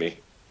ringing me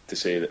to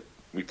say that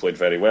we played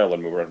very well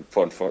and we were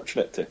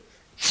unfortunate to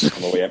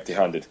come away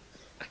empty-handed.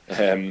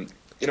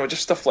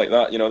 Just stuff like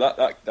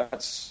that.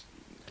 That's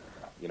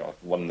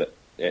one that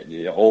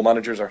all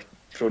managers are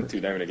prone to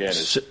now and again.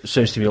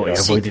 Sounds to me like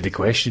you avoided the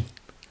question.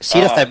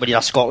 See the thing when you're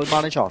a Scotland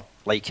manager,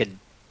 like in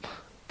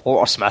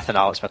Porter Smith and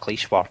Alex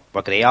McLeish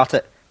were great at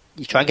it.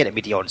 You try and get the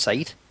media on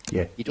side.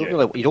 Yeah. You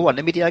don't want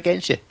the media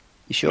against you.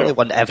 You surely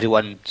want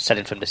everyone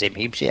sitting from the same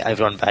home sheet,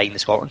 everyone behind the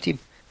Scotland team.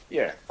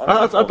 Yeah.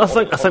 I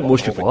think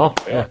most people are.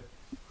 Yeah.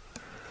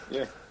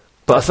 Yeah.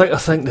 But I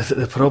think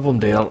the problem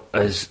there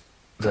is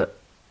that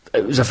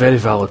it was a very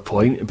valid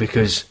point,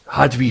 because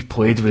had we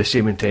played with the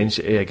same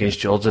intensity against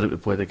Georgia that we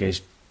played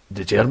against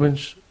the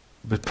Germans,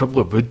 we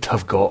probably would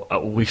have got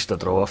at least a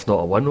draw, if not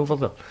a win over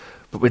there.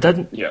 But we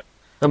didn't. Yeah.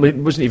 I mean,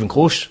 it wasn't even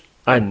close.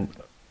 And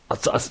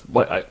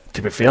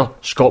to be fair,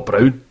 Scott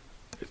Brown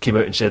came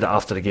out and said it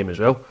after the game as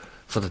well,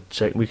 for the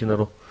second week in a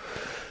row.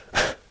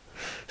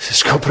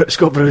 Scott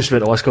Brown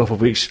spent the last couple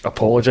of weeks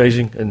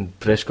apologising in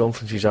press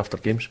conferences after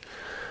games.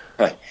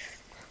 Aye.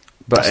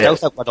 But I still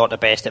think we're not the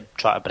best at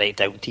trying to break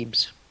down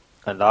teams,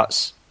 and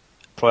that's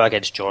probably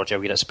against Georgia.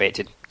 We're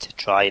expected to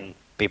try and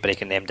be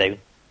breaking them down,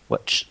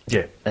 which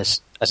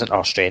isn't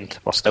our strength.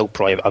 We're still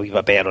probably a wee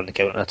bit better on the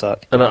counter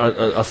attack. And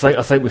I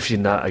think we've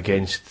seen that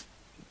against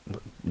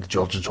the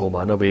Georgians home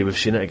and away. We've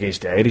seen it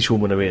against the Irish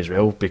home and away as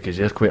well, because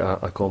they're quite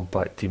a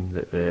compact team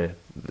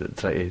that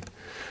try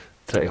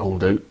to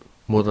hold out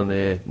more than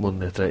they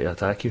try to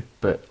attack you.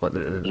 But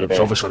it's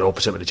obviously the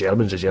opposite with the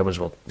Germans. The Germans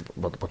were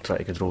trying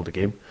to control the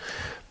game.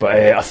 But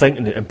I think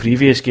in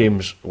previous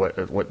games, what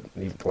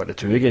the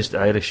two against the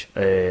Irish,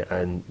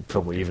 and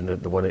probably even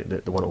the one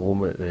at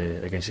home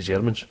against the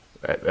Germans,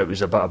 it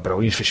was a bit of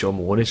brilliance for Sean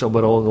Maloney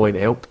somewhere along the line to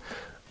help.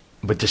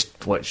 But just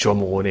Sean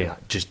Maloney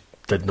just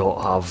did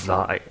not have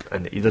that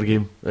in either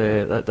game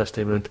this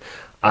time round,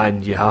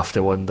 and you have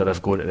to wonder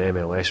if going to the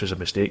MLS was a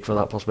mistake for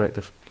that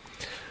perspective.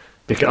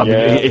 Because I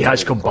mean, he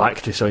has come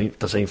back to sign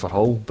for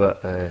Hull,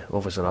 but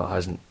obviously that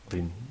hasn't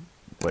been.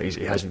 Well,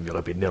 he hasn't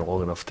really been there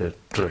long enough to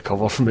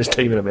recover from his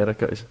time in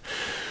America.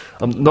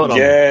 I'm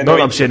saying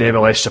the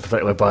MLS is a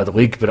particularly bad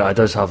league, but it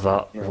does have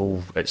that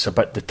whole. It's a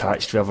bit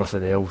detached from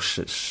everything else.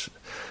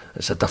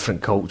 It's a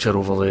different culture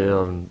over there.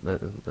 And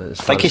I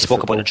think he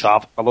spoke about the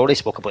travel. I've already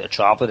spoke about the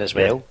travelling as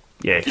well.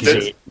 Yeah, he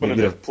did. One of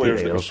the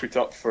players that was put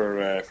up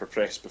for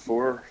press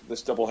before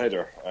this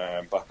doubleheader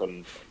back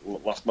on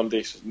last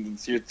Monday.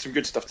 He had some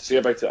good stuff to say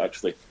about it.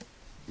 Actually,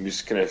 he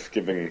was kind of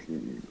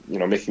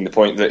making the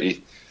point that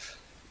he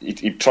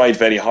tried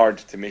very hard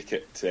to make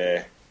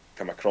it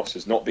come across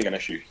as not being an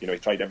issue. He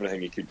tried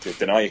everything he could to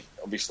deny,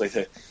 obviously,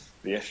 the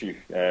issue.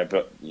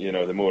 But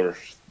the more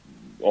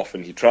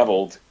often he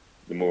travelled,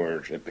 the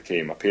more it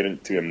became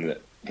apparent to him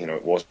that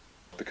it was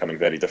becoming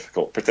very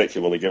difficult,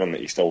 particularly given that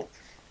he still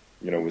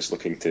was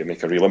looking to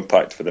make a real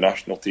impact for the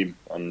national team,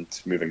 and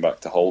moving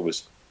back to Hull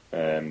was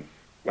the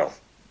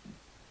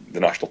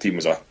national team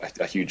was a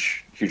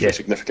hugely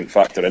significant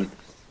factor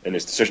in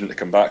his decision to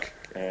come back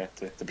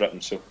to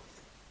Britain. So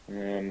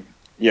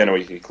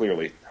he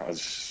clearly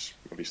has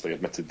obviously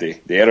admitted the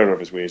error of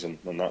his ways on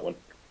that one.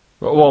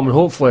 Well, I mean,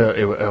 hopefully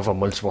he'll have a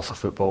month's worth of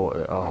football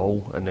at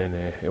Hull, and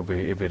then he'll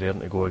be raring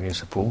to go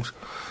against the Poles.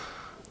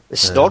 Is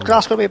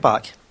Snodgrass going to be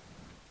back?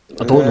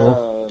 I don't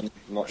know.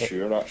 Not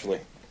sure, actually.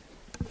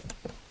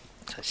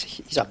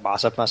 He's a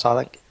massive miss,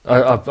 I think.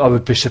 I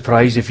would be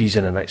surprised if he's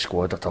in the next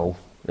squad at all.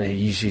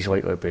 He's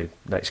likely to be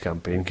next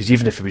campaign, because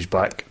even if he was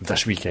back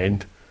this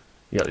weekend,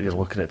 you're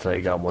looking at trying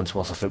to get a month's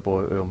worth of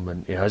football out of him,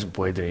 and he hasn't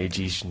played in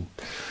ages. And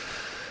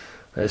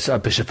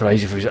I'd be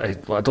surprised if he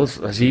was.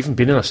 Has he even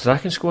been in a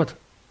striking squad?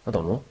 I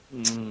don't know.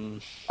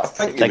 I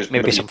think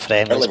maybe some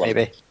friendlies,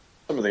 maybe.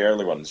 Some of the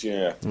early ones,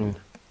 yeah.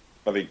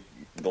 Maybe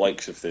the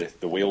likes of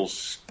the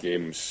Wales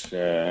games,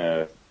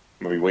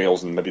 maybe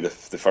Wales and maybe the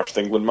first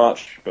England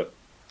match. But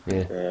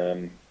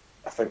I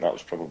think that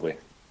was probably.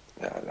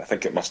 I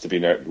think it must have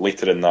been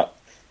later in that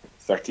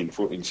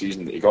 13-14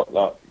 season that he got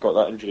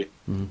that injury.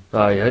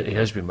 He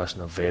has been missing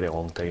a very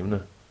long time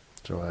now.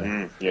 So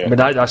I mean,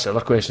 that's the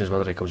other question, is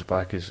whether he comes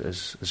back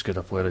as good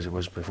a player as he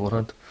was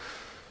beforehand.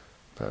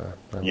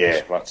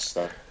 That's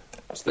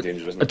the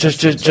danger, isn't it?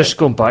 Just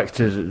going back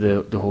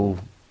to the whole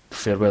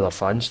Fairweather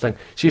fans thing.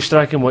 See if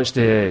Strachan wants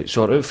to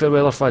sort out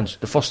Fairweather fans,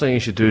 the first thing he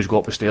should do is go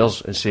up the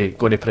stairs and say,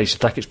 "Going to price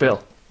the tickets better,"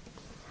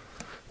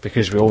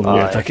 because we all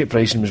know ticket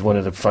pricing was one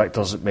of the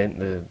factors that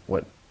meant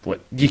what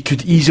you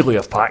could easily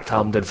have packed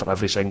Hampden for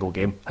every single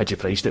game had you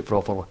priced it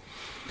properly.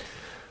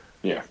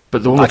 Yeah,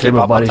 but the only time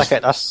I've managed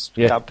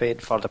campaign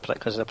for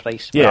because of the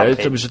price. Yeah,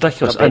 it was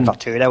ridiculous. And for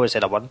 2 hours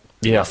instead of 1.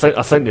 Yeah,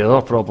 I think the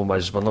other problem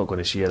is we're not going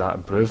to see that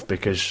improve,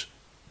 because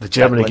the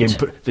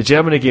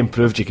Germany game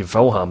proved you can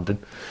fill Hampden,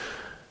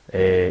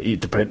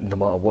 depending no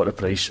matter what the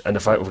price, and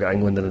the fact we've got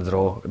England in the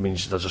draw, it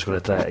means they're just going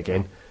to try it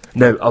again.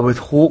 Now, I would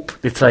hope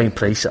they try and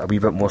price it a wee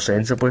bit more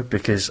sensibly,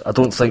 because I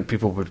don't think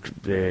people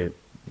would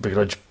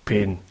begrudge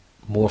paying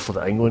more for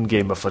the England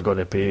game if they're going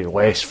to pay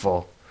less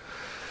for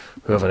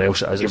whoever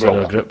else it is that's in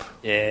our group.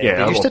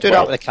 They used to do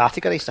that with the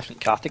categories,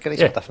 different categories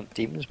for different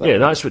teams. But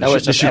that's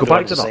what they should go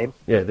back to that.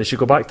 Yeah, they should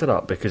go back to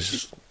that,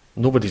 because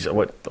nobody's.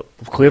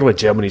 Clearly,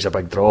 Germany's a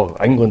big draw.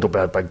 England will be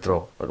a big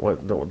draw.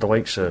 The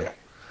likes of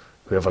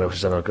whoever else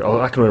is in our group.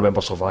 I can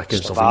remember Slovakia,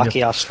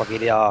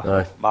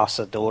 Slovenia,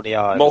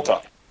 Macedonia,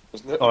 Malta.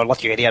 Or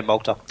Lithuania and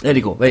Malta. There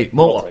you go. Right,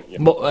 Malta.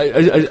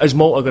 Is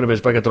Malta going to be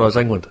as big a draw as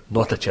England?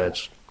 Not a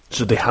chance.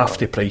 So they have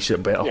to price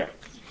it better. Yeah.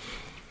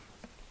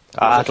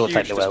 I don't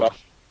think they will.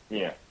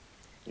 Yeah.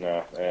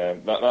 No,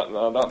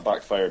 that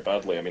backfired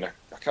badly. I mean,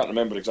 I can't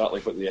remember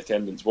exactly what the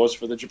attendance was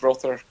for the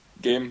Gibraltar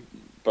game,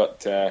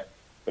 but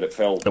it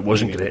fell. It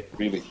wasn't great.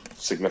 Really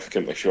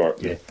significantly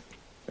short.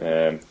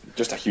 Yeah.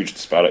 Just a huge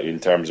disparity in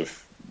terms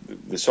of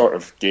the sort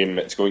of game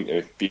it's going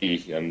to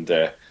be, and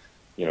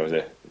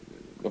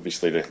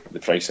obviously the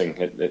pricing.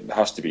 It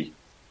has to be,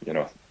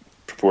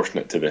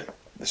 proportionate to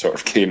the sort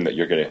of game that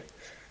you're going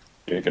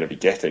to be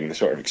getting, the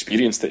sort of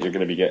experience that you're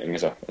going to be getting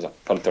as a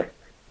punter.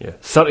 Yeah,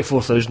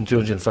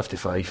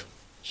 34,255.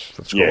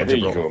 Yeah, there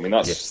you go. I mean,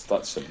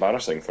 that's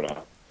embarrassing for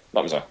that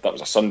was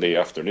a Sunday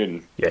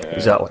afternoon. Yeah,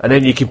 exactly. And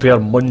then you compare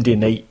Monday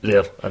night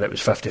there, and it was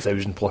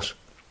 50,000 plus.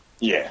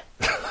 Yeah.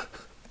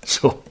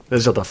 So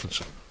there's a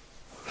difference.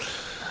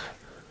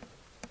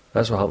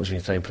 That's what happens when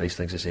you try and price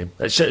things the same.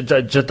 It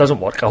just doesn't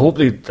work. I hope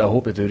they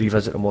do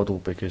revisit the model,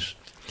 because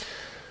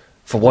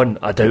for one,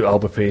 I doubt I'll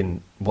be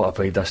paying what I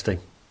paid this time.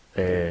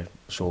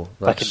 So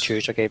pick and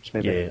choose your games,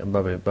 maybe. Yeah,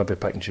 maybe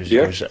pick and choose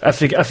your games.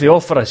 If they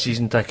offer a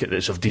season ticket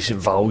that's of decent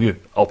value,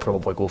 I'll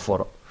probably go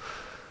for it.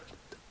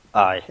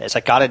 Aye, it's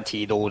a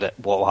guarantee though that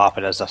what will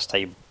happen is this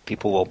time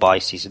people will buy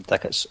season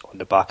tickets on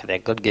the back of the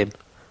England game.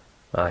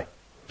 Aye,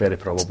 very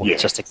probably. Yeah.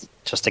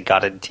 Just to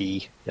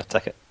guarantee your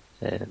ticket.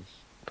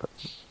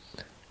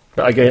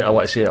 But again, I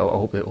want to say I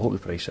hope they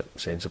price it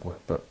sensibly,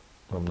 but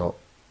I'm not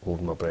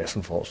holding my breath,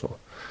 unfortunately.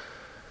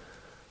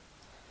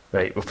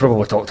 Right, we've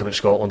probably talked about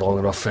Scotland long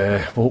enough.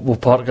 We'll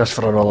park this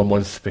for another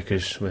month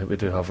because we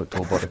do have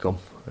October to come.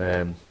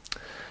 And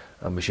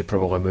we should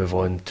probably move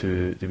on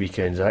to the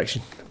weekend's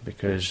action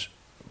because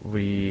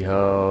we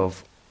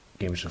have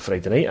games on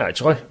Friday night,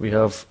 actually. We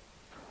have...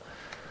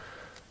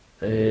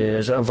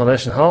 is it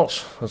Inverness and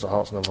Hearts? Or is it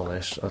Hearts and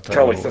Inverness?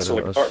 Cali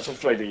Thistle and Hearts on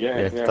Friday,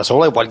 yeah. There's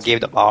only one game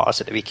that matters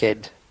at the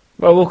weekend.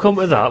 Well, we'll come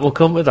to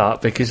that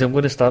because I'm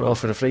going to start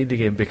off with a Friday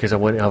game because I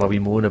want to have a wee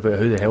moan about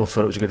who the hell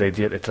thought it was a good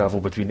idea to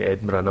travel between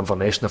Edinburgh and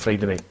Inverness on a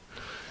Friday night.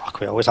 Fuck,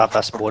 we always have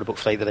this moan about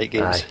Friday night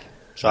games.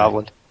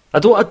 Travelling.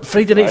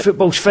 Friday night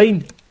football's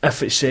fine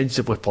if it's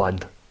sensibly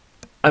planned.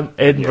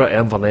 Edinburgh to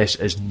Inverness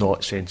is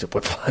not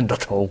sensibly planned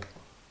at all.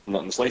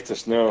 Not in the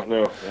slightest, no.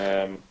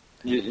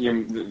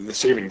 The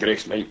saving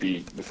grace might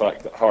be the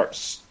fact that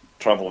Hearts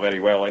travel very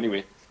well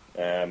anyway.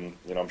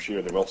 I'm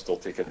sure they will still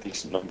take a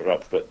decent number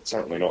up, but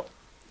certainly not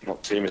the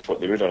same as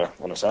what they would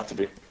on a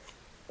Saturday.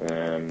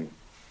 That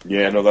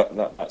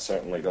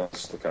certainly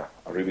does look a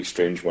really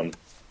strange one.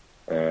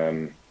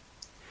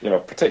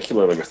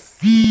 Particularly with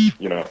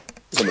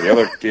some of the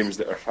other games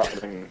that are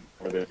happening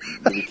over the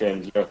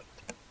weekend.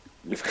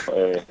 You've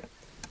got.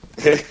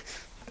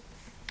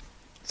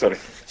 Sorry.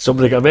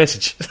 Somebody got a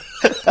message.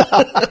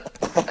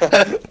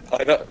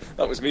 That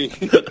was me.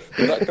 Did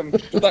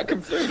that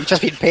come through? You've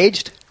just been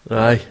paged.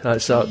 Aye,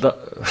 that's that.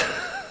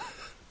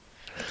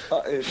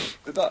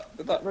 Did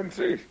that run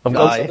through? I'm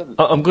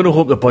going to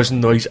hope the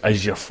buzzing noise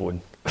is your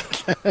phone.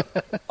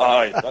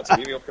 Aye, that's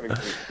an email coming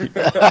through.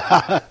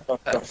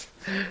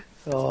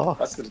 Oh.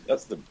 That's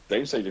the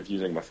downside of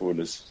using my phone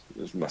as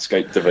my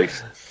Skype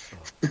device.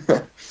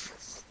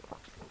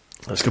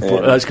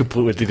 That's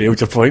completely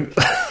derailed your point.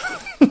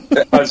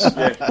 It has,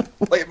 yeah.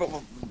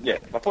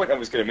 My point I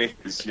was going to make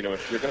is, if you're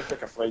going to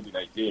pick a Friday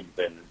night game,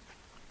 then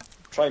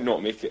try and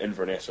not make it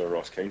Inverness or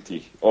Ross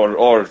County,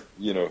 or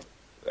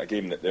a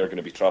game that they're going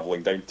to be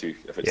travelling down to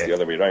if it's the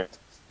other way round,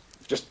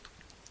 just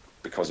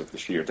because of the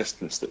sheer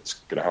distance that's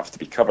going to have to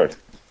be covered.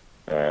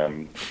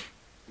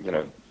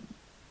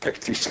 Pick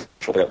two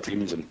central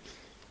teams and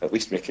at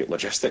least make it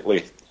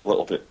logistically a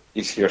little bit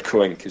easier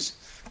going, because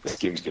this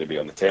game's going to be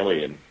on the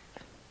telly, and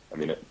I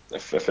mean,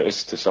 if it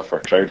is to suffer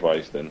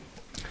crowd-wise, then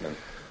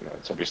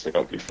it's obviously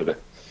not good for the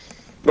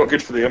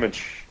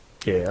image.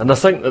 Yeah, and I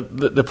think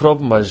that the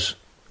problem is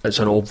it's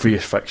an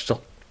obvious fixture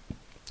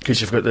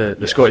because you've got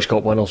the Scottish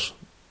Cup winners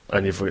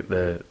and you've got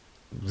the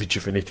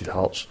rejuvenated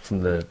Hearts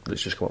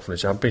that's just come up from the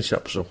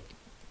Championship, so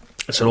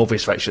it's an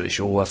obvious fixture to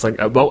show. I think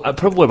it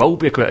probably will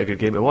be quite a good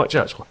game to watch,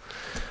 actually.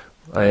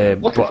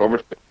 Looking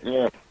forward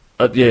to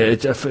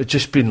it, if it's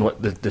just been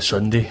like the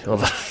Sunday or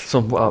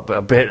but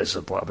I bet it's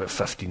about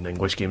 15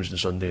 English games on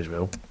Sunday as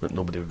well, but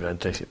nobody would be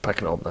interested in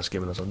picking it up this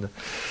game on a Sunday.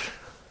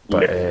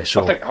 But I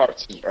think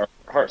Hearts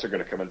are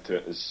going to come into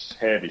it as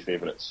heavy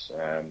favourites.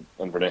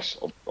 Inverness,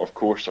 of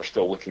course, are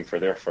still looking for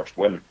their first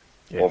win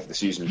of the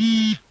season.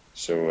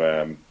 So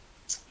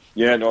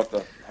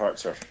the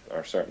Hearts are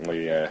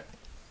certainly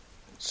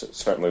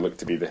look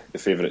to be the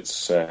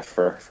favourites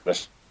for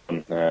this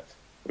one. I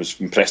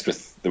was impressed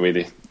with the way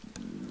they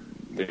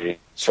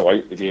saw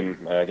out the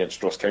game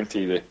against Ross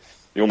County.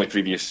 The only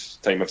previous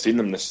time I've seen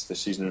them this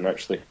season,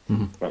 actually,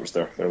 that was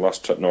their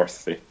last trip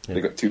north. They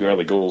got 2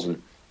 early goals,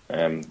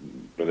 and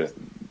the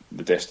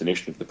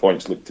destination of the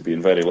points looked to be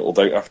in very little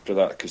doubt after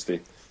that, because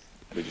they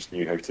just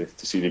knew how to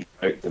see the game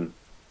out. And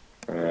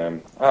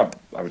I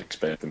would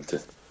expect them to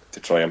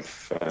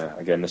triumph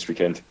again this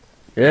weekend.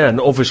 Yeah,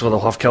 and obviously they'll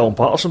have Callum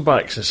Patterson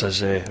back since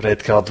his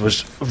red card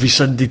was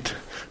rescinded,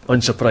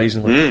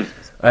 unsurprisingly.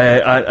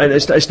 And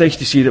it's nice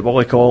to see that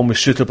Willie Collum was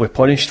suitably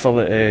punished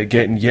for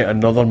getting yet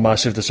another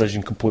massive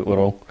decision completely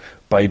wrong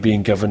by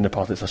being given the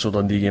Partick Thistle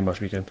Dundee game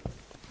this weekend.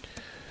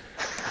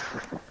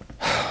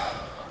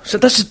 So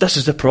this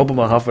is the problem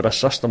I have with this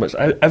system. It's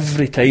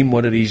every time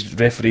one of these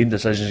refereeing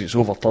decisions gets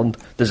overturned,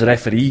 does the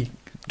referee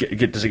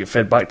does it get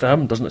fed back to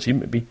him? Doesn't it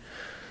seem to be?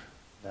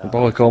 No. And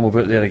Willie Collum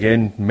about there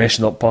again,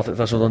 messing up Partick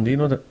Thistle Dundee,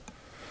 not it?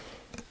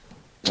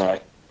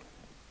 Aye.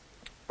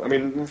 I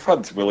mean, we've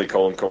had Willie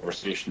Collum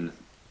conversation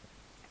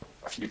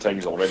a few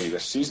times already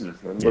this season.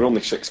 We're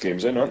only 6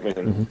 games in, aren't we?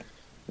 And,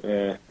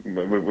 we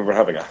were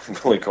having a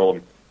Willie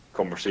Collum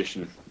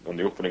conversation on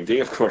the opening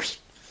day, of course,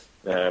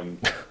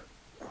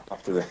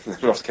 after the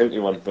Ross County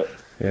one. But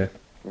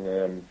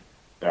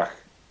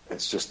it's going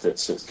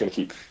to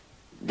keep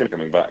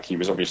coming back. He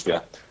was obviously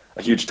a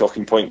huge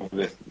talking point of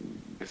the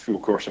full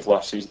course of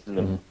last season,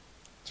 and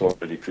it's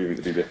already proving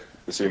to be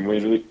the same way,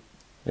 really.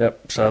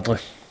 Yep, sadly.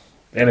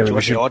 Anyway,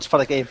 we should the odds for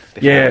the game.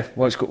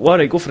 Let's go. Well,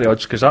 right, go for the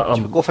odds, because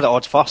go for the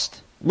odds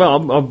first.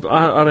 Well,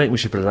 I think we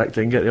should predict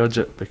and get the odds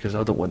up, because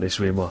I don't want to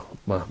sway my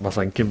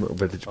thinking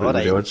with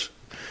the odds.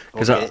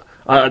 Because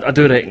I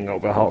do reckon it'll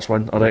be a Hearts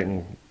win. I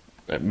reckon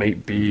it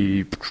might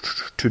be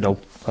 2-0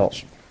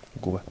 Hearts.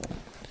 We'll go with.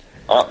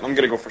 I'm going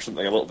to go for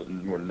something a little bit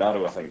more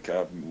narrow. I think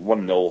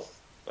 1-0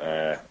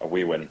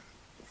 away win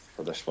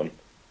for this one.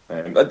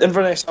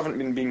 Inverness haven't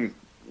been being,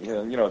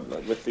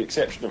 with the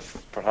exception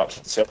of perhaps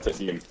the Celtic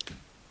game,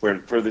 where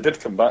they did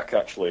come back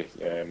actually,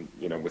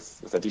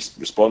 with a decent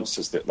response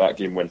as that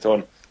game went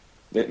on.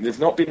 they've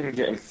not been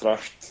getting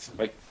thrashed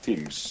by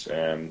teams.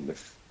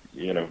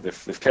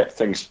 They've kept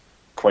things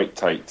quite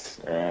tight.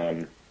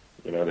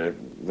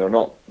 They're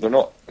not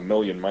a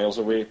million miles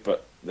away,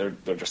 but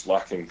they're just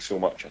lacking so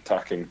much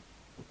attacking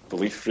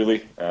belief,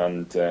 really,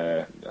 and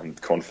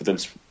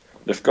confidence.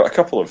 They've got a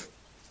couple of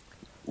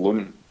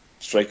lone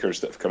strikers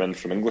that have come in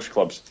from English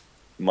clubs.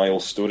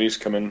 Miles Story's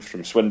come in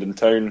from Swindon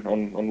Town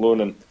on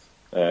loan,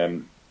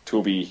 and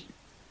Toby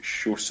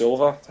Show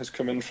Silva has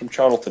come in from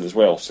Charlton as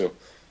well. So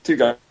 2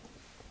 guys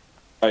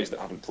that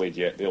haven't played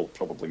yet. They'll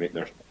probably make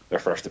their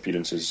first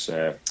appearances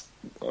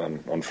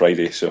on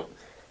Friday. So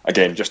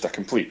again, just a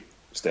complete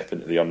step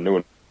into the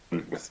unknown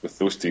with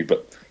those 2.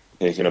 But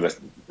they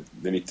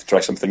need to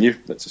try something new.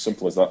 That's as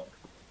simple as that.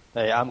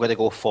 I'm going to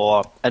go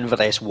for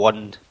Inverness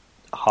 1,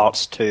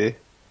 Hearts 2.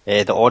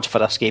 The odds for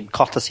this game,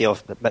 courtesy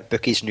of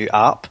BitBookie's new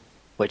app,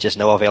 which is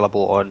now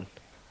available on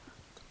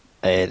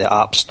the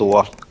App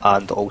Store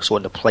and also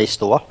on the Play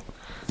Store.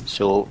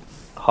 So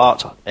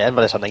Hearts,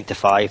 Inverness are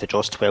 9-5, the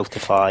draw's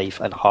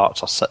 12-5, and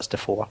Hearts are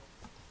 6-4.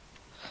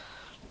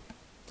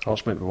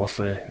 Hearts might be worth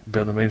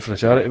bearing in mind for the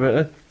charity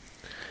bit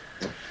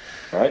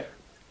then.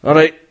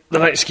 Alright, the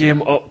next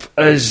game up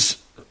is,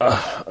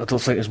 I don't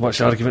think there's much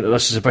argument that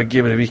this is a big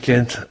game of the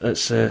weekend.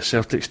 It's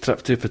Celtic's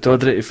trip to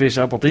Pittodrie to face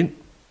Aberdeen.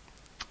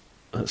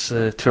 It's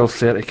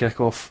 12:30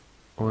 kick-off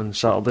on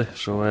Saturday,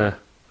 so I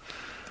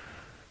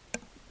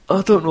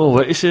don't know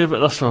what to say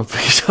about this one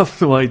because I have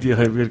no idea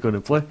how we're going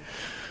to play.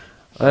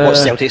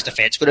 What's Celtic's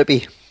defence going to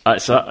be?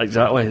 That's it,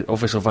 exactly.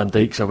 Obviously Van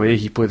Dijk's away.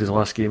 He played his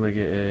last game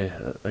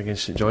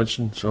against St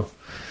Johnstone, so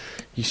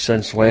he's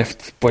since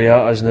left.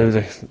 Boyata is now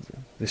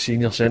the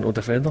senior central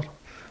defender.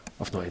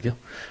 I've no idea.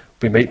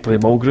 We might play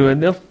Mulgrew in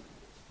there.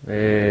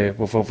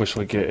 We've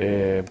obviously got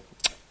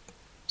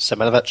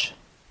Simonovic.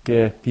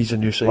 Yeah, he's a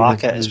new signing.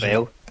 Blackett as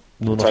well.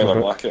 No,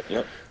 Tyler Blackett,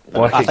 yeah.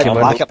 I think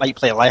Blackett might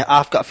play left.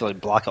 I've got a feeling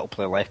Blackett will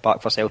play left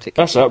back for Celtic.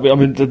 That's it. I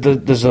mean,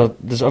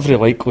 there's every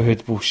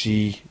likelihood we'll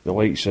see the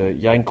likes of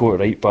Janko at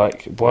right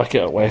back,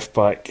 Blackett at left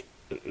back,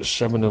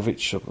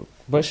 Simonovic.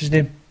 What's his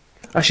name?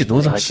 I should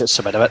know this. I think it's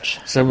Simonovic.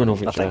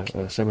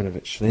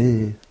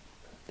 Simonovic.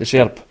 The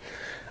Serb.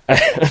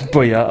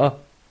 Boyata.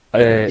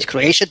 He's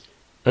Croatian.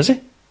 Is he?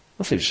 I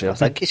thought he was Serbian. I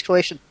think he's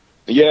Croatian.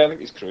 Yeah, I think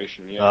he's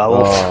Croatian, yeah.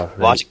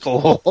 Right.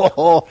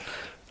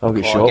 I'll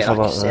get shot for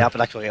that.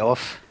 Serbian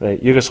off.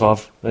 Right,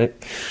 Yugoslav, right.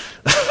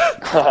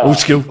 Old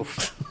school.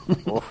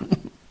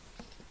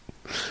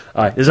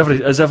 Aye,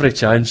 there's every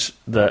chance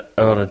that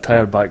our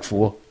entire back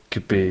 4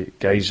 could be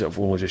guys that have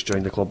only just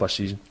joined the club this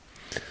season.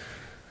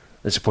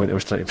 That's the point I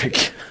was trying to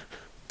make.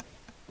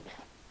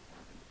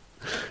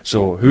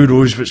 So who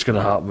knows what's going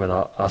to happen with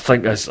that? I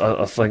think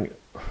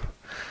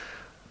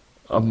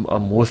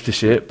I'm loath to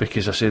say it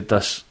because I said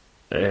this.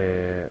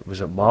 Was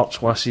it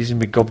March last season?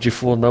 We gubbed you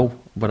 4-0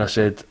 when I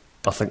said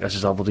I think this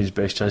is Aberdeen's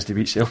best chance to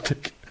beat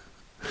Celtic.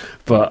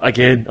 But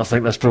again, I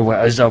think this probably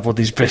is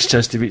Aberdeen's best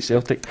chance to beat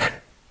Celtic.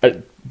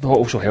 It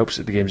also helps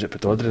that the game's at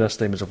Pittodrie this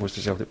time as opposed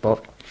to Celtic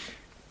Park.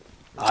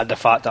 And the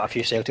fact that a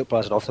few Celtic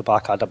players are off the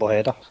back, a double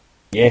header.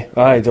 Yeah,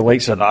 aye, the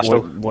likes of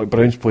like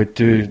Brown's played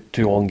two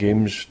long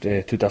games,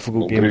 2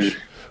 difficult games.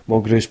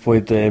 Mulgrew's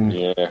played.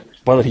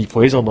 Whether he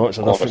plays or not, it's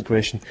a different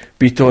question.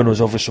 Beaton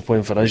was obviously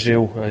playing for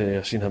Israel.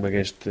 I've seen him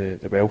against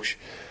the Welsh.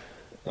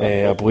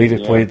 I believe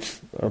he played.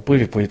 I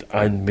believe he played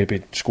and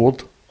maybe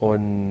scored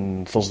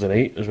on Thursday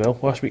night as well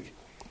last week.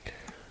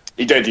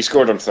 He did. He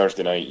scored on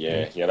Thursday night.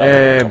 Yeah, that was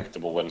a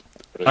comfortable win.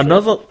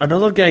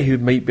 Another guy who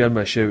might be on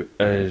my shout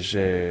is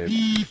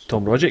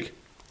Tom Rogic,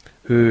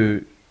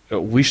 who at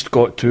least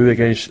got 2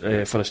 against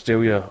for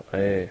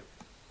Australia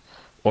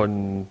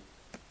on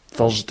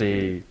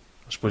Thursday.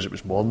 I suppose it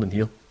was morning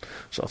here,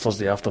 sort of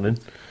Thursday afternoon,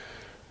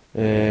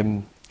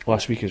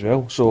 last week as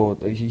well. So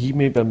he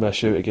may be on my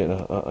shout at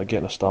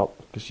getting a start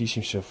because he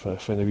seems to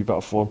have found a wee bit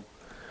of form.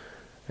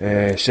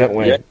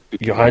 Certainly,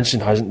 Johansson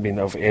hasn't been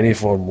of any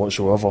form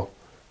whatsoever.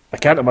 I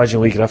can't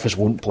imagine Lee Griffiths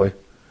won't play,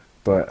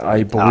 but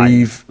I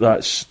believe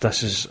this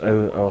is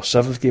our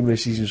 7th game of the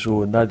season.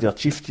 So Nadir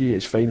Chifti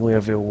is finally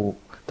available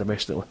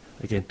domestically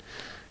again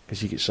because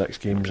he gets 6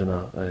 games and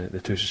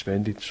the 2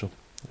 suspended. So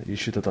he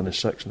should have done his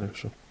 6 now.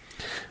 So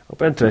it'll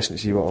be interesting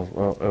to see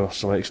what our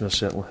selection is,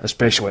 certainly,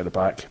 especially at the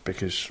back,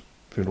 because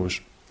who knows.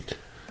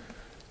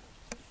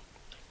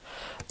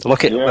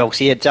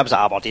 See, in terms of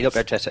Aberdeen, it'll be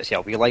interesting to see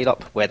how we line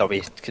up, whether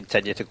we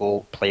continue to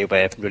go play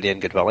with Rooney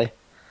and Goodwillie,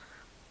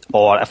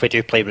 or if we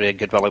do play Rooney and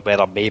Goodwillie,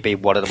 whether maybe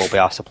one of them will be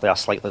asked to play a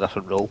slightly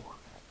different role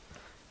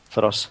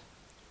for us.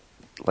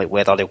 Like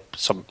whether they'll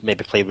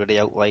maybe play Rooney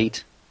out wide,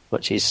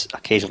 which he's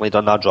occasionally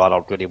done. I'd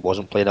rather Rooney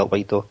wasn't playing out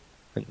wide though.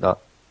 I think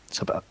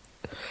that's a bit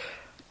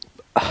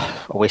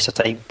a waste of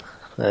time.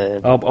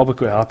 I'll be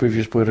quite happy if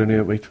you just play Rooney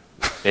out wide.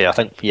 Yeah, I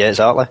think,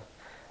 exactly.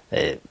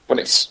 When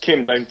it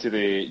came down to the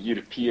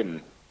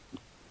European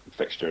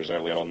fixtures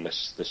earlier on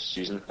this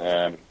season,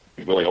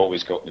 Willie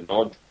always got the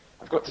nod.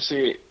 I've got to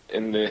say,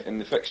 in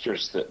the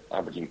fixtures that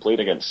Aberdeen played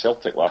against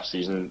Celtic last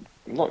season,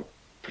 I'm not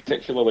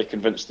particularly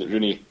convinced that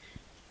Rooney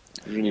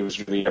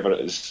was really ever at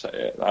his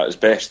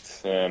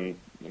best.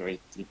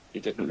 He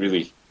didn't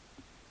really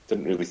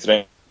didn't really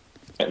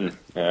threaten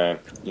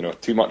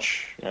too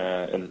much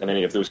in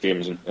any of those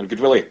games. And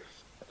Goodwillie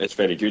is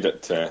very good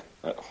at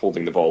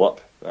holding the ball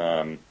up.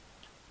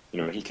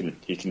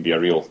 He can be a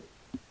real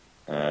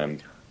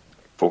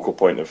focal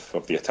point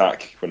of the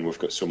attack when we've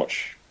got so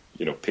much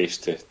pace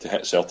to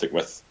hit Celtic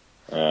with.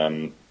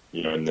 In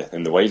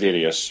the wide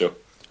areas. So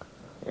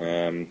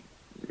I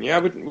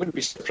wouldn't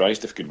be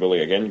surprised if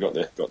Goodwillie again got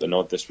the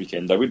nod this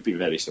weekend. I would be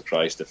very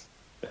surprised if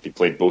he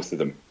played both of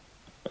them.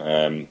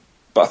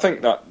 But I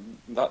think that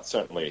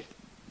certainly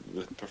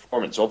the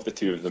performance of the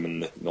two of them in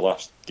the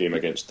last game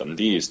against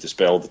Dundee has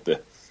dispelled the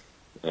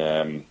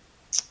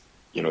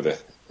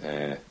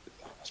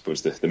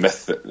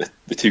myth that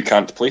the two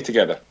can't play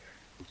together.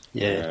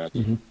 Yeah.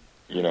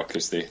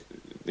 Because they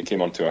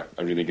came onto a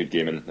really good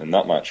game in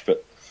that match.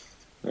 But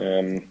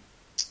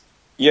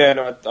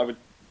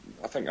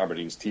I think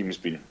Aberdeen's team has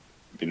been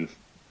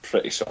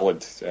pretty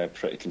solid,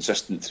 pretty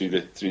consistent through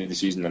the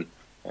season, and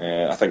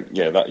I think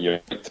that you're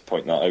right to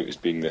point that out as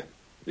being the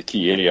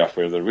key area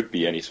where there would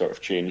be any sort of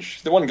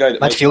change. The one guy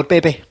that midfield,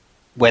 maybe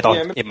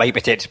whether it might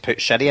be tempted to put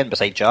Shinnie in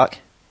beside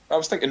Jack. I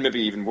was thinking maybe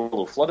even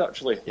Willow Flood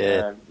actually.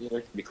 Yeah, he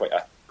could be quite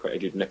a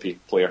good nippy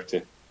player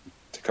to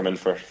come in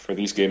for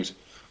these games.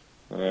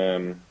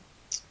 Perhaps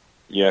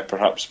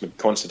with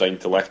Considine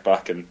to left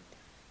back and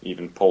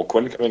even Paul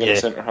Quinn coming in the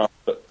centre half.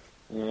 But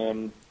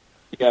I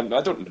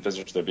don't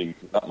envisage there being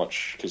that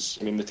much, because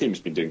the team's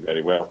been doing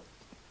very well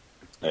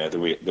the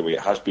way it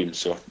has been.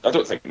 So I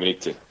don't think we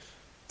need to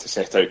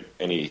set out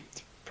any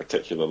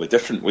particularly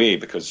different way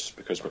because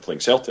we're playing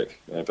Celtic.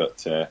 I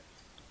would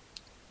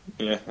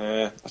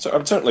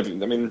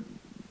certainly.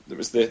 There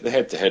was the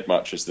head-to-head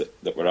matches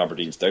that were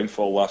Aberdeen's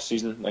downfall last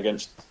season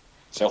against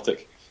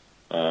Celtic.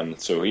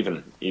 So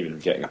even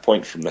getting a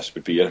point from this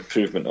would be an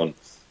improvement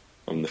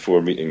on the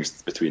 4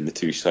 meetings between the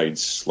two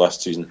sides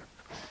last season.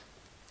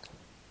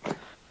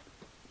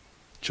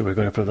 So we're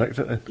going to predict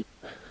it then?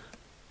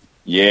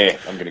 Yeah,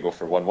 I'm going to go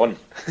for 1-1.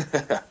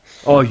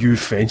 Oh, you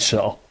fence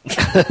sitter.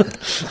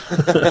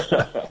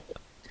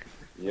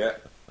 Yeah.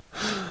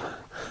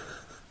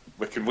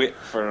 We can wait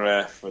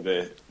for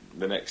the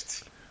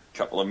next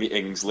couple of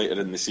meetings later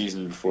in the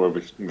season before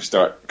we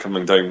start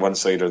coming down one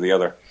side or the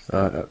other.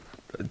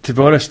 To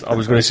be honest, I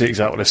was going to say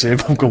exactly the same.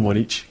 I'm going one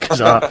each,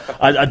 because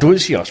I don't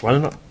see us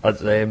winning it,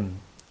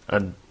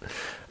 and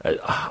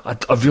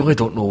I really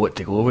don't know what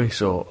to go with.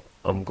 So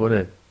I'm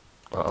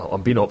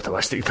being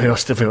optimistic by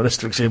us, to be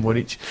honest, with saying one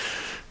each.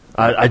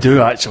 I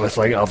do actually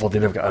think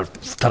Aberdeen have got a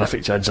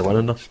terrific chance of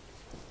winning this.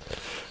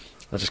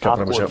 I just can't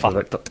remember myself to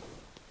predict it.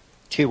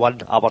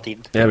 2-1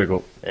 Aberdeen. There we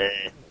go.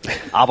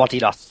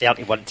 Aberdeen are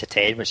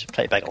 31-10, which is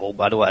pretty big at home.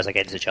 I know it is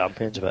against the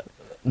champions, but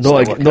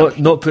not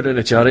putting it in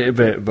a charity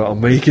bet, but I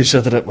might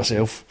consider it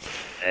myself.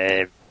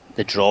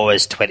 The draw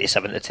is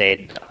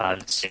 27-10,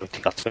 and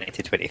Celtic are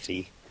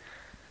 20-23.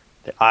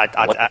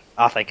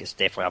 I think it's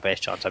definitely our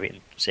best chance of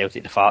beating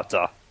Celtic. The fact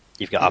that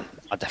you've got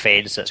a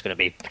defence that's going to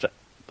be,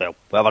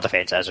 whatever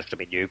defence is, it's going to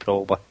be new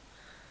probably.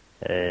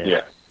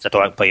 So I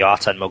don't think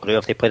Boyata and Mulgrew,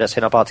 have they played at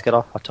centre back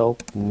together at all?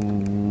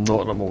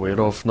 Not that I'm aware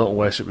of, not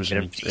unless it was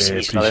in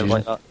pre-season.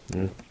 Like that.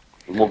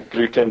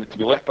 Mulgrew tended to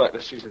be left back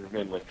this season,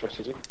 mainly, Chris,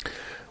 is he?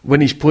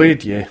 When he's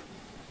played, yeah.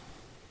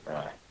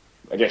 I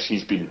guess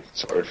he's been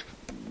sort of,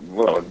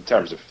 in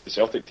terms of the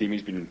Celtic team,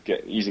 he's been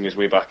easing his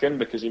way back in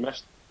because he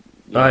missed.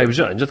 He was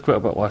injured quite a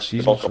bit last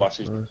season. Last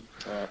season.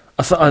 Now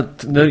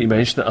that you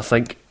mention it, I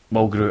think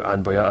Mulgrew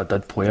and Boyata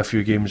did play a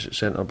few games at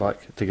centre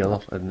back together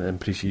in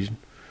pre-season.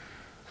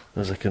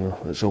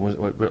 It's almost.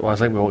 I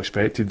think we all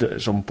expected that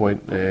at some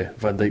point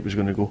Van Dijk was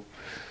going to go.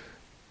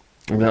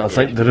 I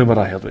think the rumour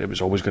I heard it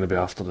was always going to be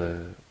after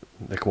the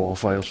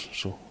qualifiers.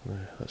 So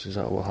that's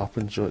exactly what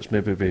happened. So it's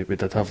maybe we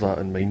did have that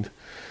in mind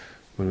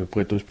when we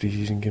played those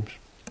pre-season games.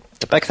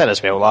 The big thing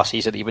as well last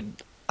season, even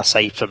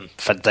aside from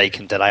Van Dijk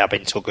and Dyer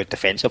being so good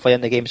defensively in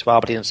the games for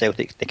Aberdeen and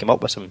Celtic, they came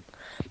up with some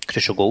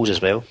crucial goals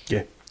as well.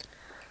 Yeah.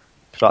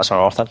 So that's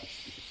another thing.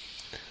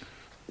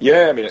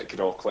 Yeah, it could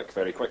all click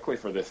very quickly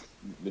for the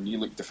new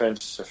league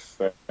defence if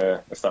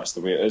that's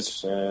the way it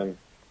is.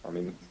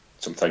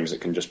 Sometimes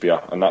it can just be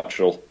a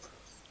natural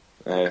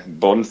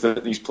bond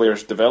that these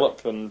players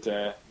develop, and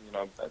a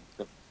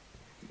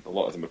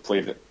lot of them have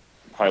played at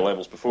high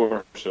levels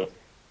before, so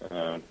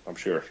I'm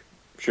sure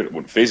it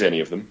won't faze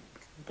any of them.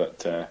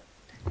 But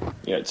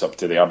it's up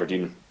to the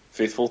Aberdeen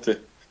faithful to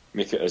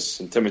make it as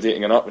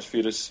intimidating an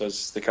atmosphere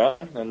as they can,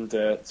 and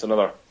it's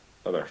another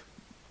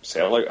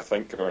sellout, I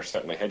think, or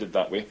certainly headed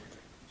that way.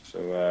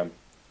 So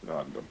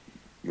I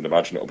would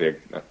imagine it'll be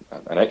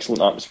an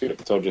excellent atmosphere at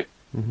Pittodrie.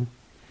 Mm-hmm.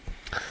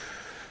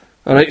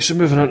 Alright, so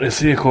moving on to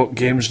 3 o'clock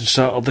games on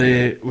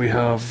Saturday, we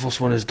have,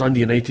 first one is Dundee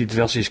United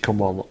versus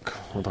Kilmarnock.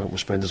 I don't think we'll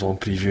spend as long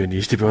previewing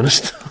these, to be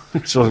honest.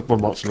 So we're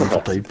marching on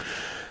for time.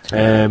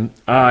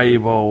 I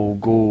will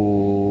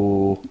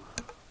go...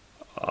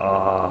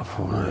 I'm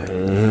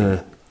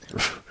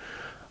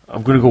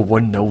going to go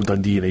 1-0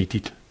 Dundee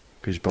United,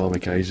 because Billy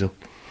Mackay's there.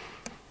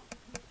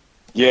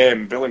 Yeah,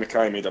 Billy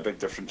Mackay made a big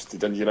difference to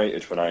Dundee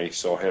United when I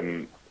saw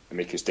him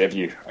make his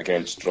debut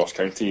against Ross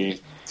County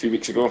 2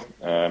 weeks ago.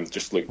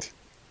 Just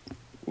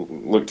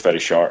looked very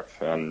sharp,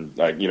 and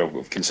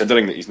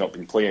considering that he's not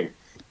been playing,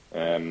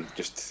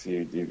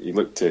 he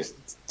looked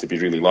to be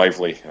really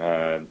lively,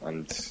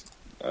 and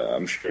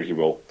I'm sure he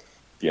will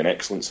be an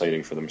excellent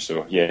signing for them.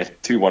 So yeah,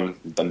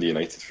 2-1 Dundee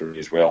United for me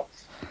as well.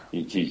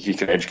 He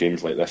can edge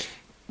games like this.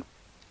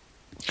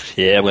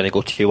 Yeah, I'm going to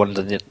go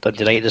 2-1 Dundee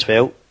United as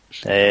well.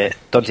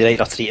 Dundee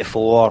United are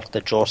 3-4,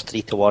 the Draws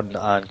 3-1,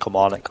 and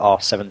Kilmarnock are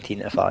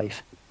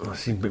 17-5. I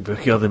think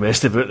McBookie are the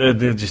messed about it.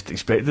 They just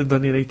expected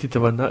Dundee United to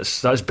win.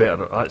 That's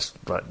better. It's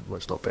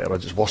not better.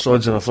 It's worse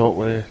odds than I thought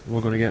we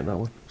were going to get in that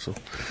one. So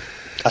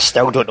I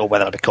still don't know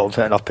whether I'd be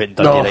confident enough putting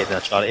Dundee United in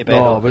a charity bet.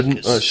 No, I wouldn't.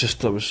 It's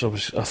just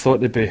I thought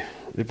they'd be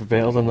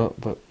better than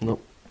that, but no.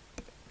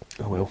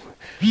 Oh well.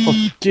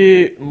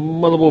 Okay,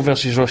 Motherwell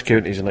versus Ross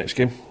County is the next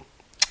game.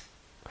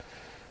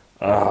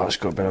 It's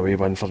got to be a away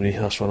win for me,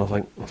 this one.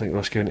 I think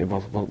Ross County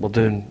were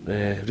doing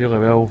really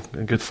well,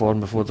 in good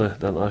form before the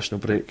international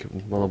break.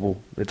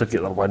 Motherwell, they did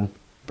get their win,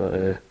 but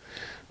they're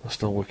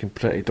still looking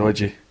pretty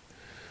dodgy.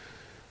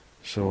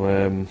 So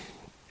I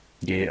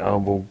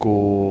will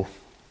go.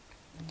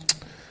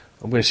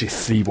 I'm going to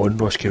say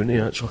 3-1 Ross County,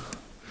 actually.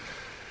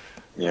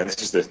 Yeah,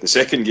 this is the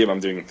second game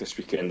I'm doing this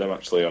weekend. I'm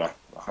actually on a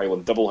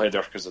Highland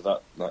doubleheader because of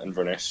that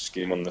Inverness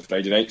game on the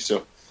Friday night,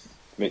 so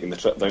making the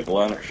trip down to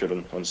Lanarkshire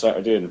on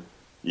Saturday. And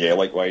yeah,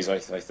 likewise, I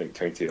think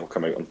County will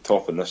come out on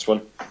top in this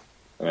one,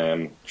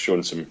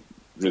 showing some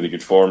really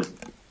good form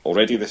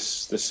already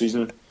this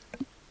season.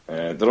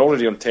 They're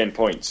already on 10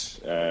 points,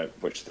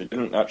 which they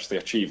didn't actually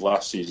achieve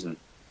last season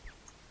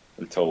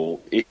until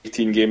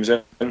 18 games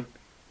in.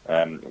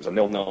 It was a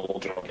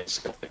 0-0 draw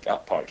against Celtic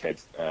at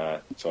Parkhead.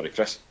 Sorry,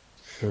 Chris.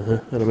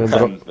 I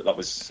remember. But that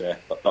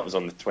was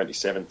on the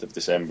 27th of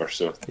December,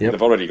 so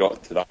They've already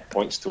got to that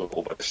points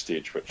total by this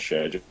stage, which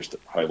just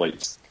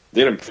highlights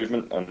their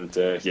improvement. And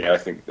I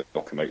think that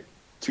they'll come out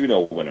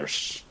 2-0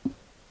 winners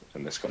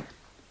in this one.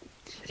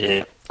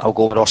 Yeah, I'll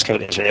go with Ross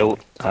County as well.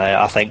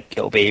 I think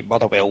it'll be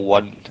Motherwell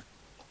 1,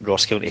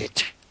 Ross County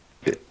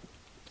 2,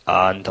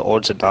 and the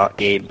odds in that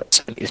game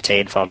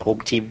 70-10 for the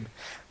home team,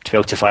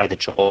 12-5 the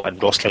draw,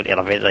 and Ross County are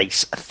a very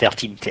nice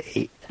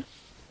 13-8.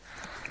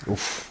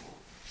 Oof.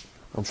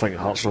 I'm thinking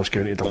Hearts Ross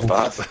County double.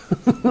 Not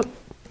bad.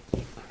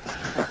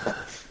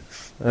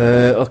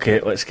 Okay,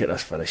 let's get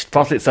this finished.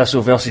 Partick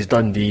Thistle versus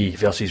Dundee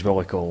versus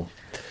Willicall.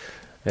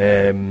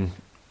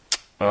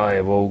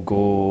 I will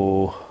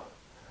go.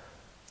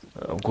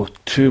 I'll go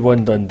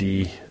 2-1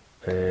 Dundee,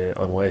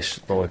 unless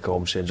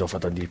Willicall sends off a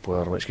Dundee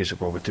player, in which case it'll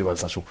probably 2-1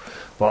 Thistle.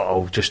 But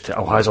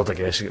I'll hazard a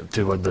guess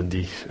 2-1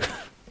 Dundee.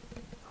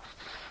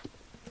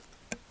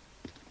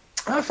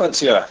 I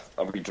fancy a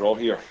wee draw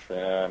here.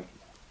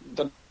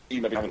 Dundee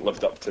maybe haven't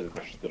lived up to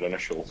their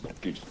initial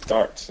good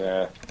start.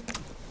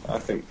 I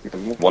think we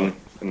can win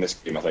in this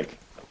game, I think.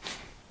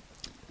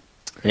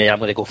 Yeah, I'm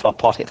going to go for a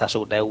Partick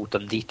Thistle 0,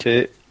 Dundee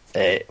 2.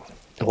 The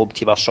home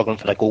team are struggling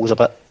for the goals a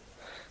bit.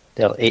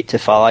 They're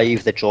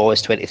 8-5, the draw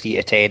is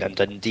 23-10, and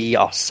Dundee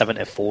are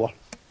 7-4.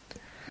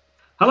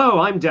 Hello,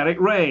 I'm Derek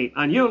Ray,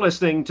 and you're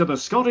listening to the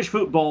Scottish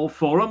Football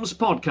Forums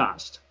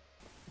podcast.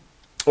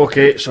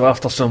 Okay, so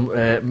after some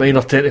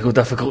minor technical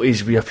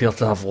difficulties, we appear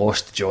to have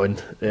lost John.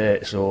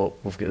 So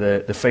we've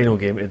got the final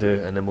game to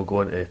do, and then we'll go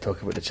on to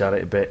talk about the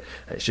charity bet.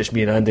 It's just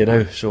me and Andy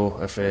now,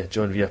 so if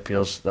John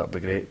reappears, that'd be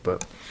great.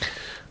 But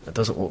it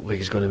doesn't look like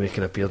he's going to make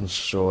an appearance.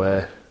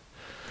 So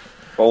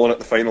falling at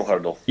the final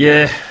hurdle.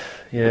 Yeah.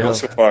 Not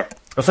so far.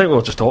 I think we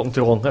were just talking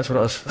too long. That's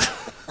what it is.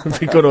 We've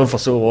been going on for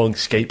so long.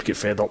 Skype get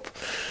fed up.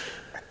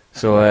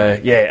 So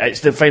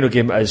it's the final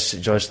game is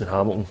Johnstone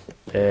Hamilton,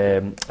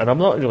 and I'm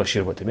not really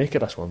sure what to make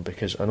of this one,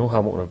 because I know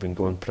Hamilton have been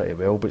going pretty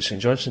well, but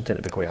St Johnstone tend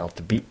to be quite hard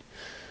to beat.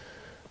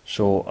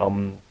 So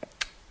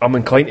I'm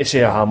inclined to say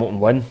a Hamilton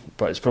win,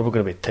 but it's probably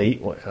going to be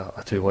tight, like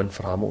a 2-1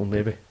 for Hamilton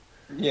maybe.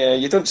 Yeah,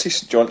 you don't see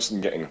St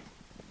Johnstone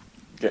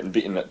getting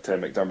beaten at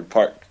McDiarmid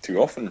Park too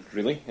often,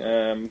 really.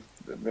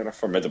 They're a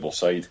formidable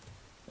side.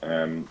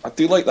 I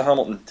do like the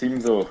Hamilton team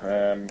though.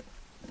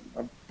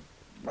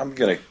 I'm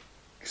going to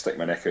stick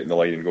my neck out in the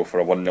line and go for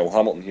a 1-0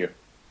 Hamilton here.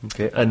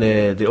 Okay, and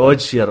the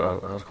odds here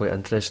are quite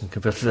interesting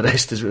compared to the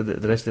rest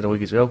of the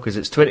league as well, because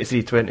it's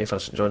 23-20 for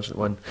St Johnstone at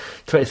 1,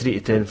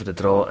 23-10 for the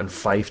draw, and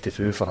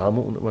 5-2 for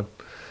Hamilton at 1.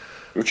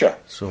 Ucha.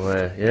 So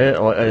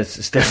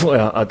it's definitely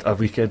a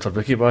weekend for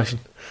bookie bashing.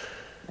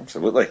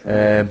 Absolutely.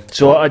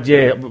 So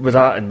with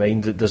that in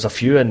mind, there's a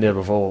few in there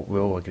we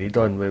all agreed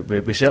on.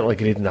 We certainly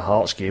agreed in the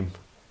Hearts game,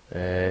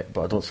 but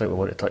I don't think we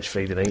want to touch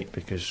Friday night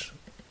because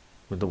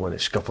we don't want to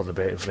scupper the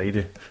bet on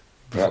Friday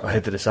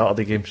ahead of the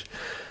Saturday games.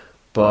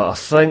 But I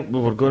think we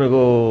were going to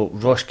go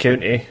Ross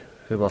County,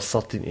 who were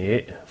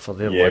 13-8 for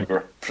their win. Yeah,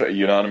 we're pretty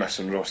unanimous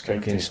in Ross County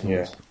against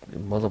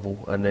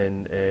Motherwell, and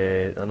then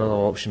another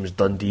option was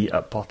Dundee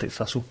at Partick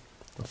Thistle.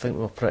 I think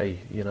we were pretty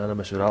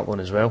unanimous with that one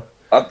as well.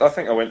 I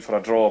think I went for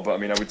a draw, but I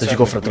mean, I would. Did you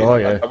go for a draw?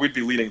 Yeah, I would be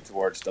leaning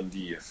towards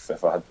Dundee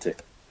if I had to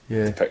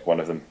pick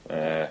one of them.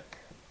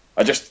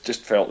 I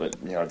just felt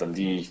that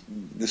Dundee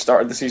they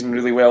started the season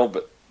really well,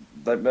 but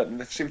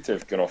they seem to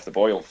have gone off the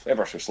boil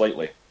ever so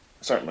slightly.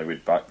 certainly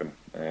would back them.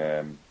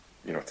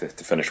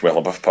 To finish well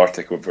above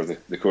Partick over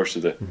the course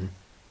of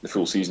the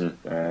full season.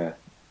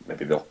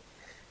 Maybe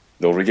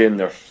they'll regain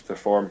their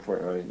form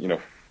for,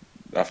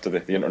 after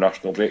the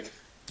international break.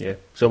 Yeah.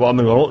 So we're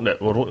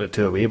looking at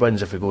 2 away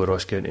wins if we go to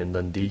Ross County and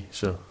Dundee.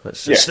 So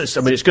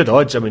it's good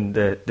odds. I mean,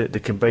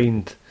 the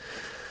combined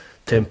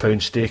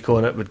 £10 stake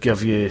on it would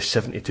give you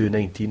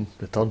 72.19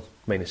 return,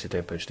 minus the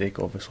 £10 stake,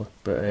 obviously.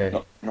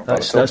 But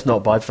that's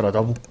not bad for a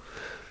double.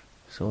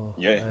 So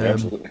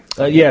absolutely.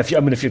 If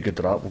you're good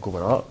at that, we'll go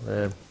with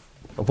that.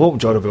 I'm hoping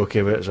John will be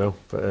okay with it as well,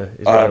 but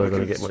he's not really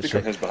going to get much say.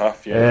 On his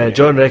behalf,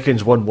 John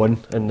reckons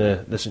 1-1 in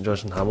the St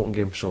Johnstone Hamilton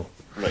game. So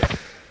right.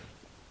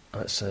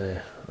 That's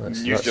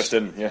news just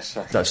in. Yes,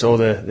 that's all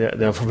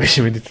the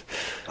information we need.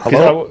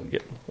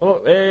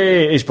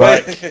 Hey, he's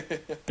back.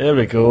 There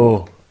we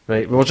go.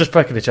 Right, we were just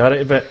picking the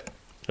charity bit.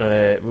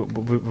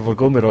 We're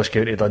going with Ross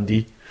County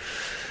Dundee.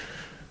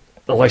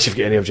 Unless you've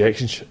got any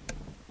objections.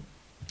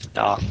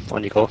 Nah,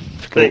 on you go.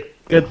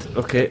 Great. Good.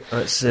 Okay,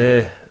 that's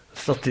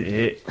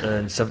 38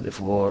 and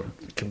 74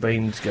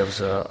 combined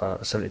gives a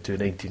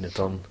 72.19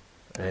 return.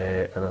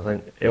 And I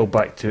think L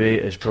back to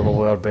 8 is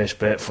probably our best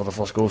bet for the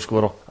first goal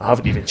scorer. I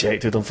haven't even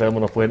checked who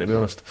Dunfermline are playing, to be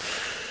honest.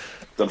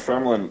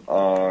 Dunfermline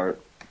are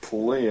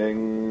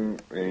playing.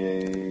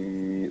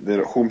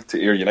 They're at home to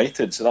Ayr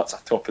United, so that's a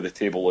top of the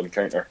table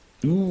encounter.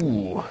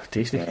 Ooh,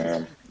 tasty.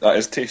 That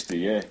is tasty,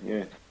 yeah.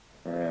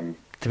 To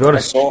be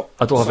honest,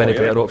 I don't have any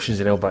better options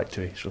than L back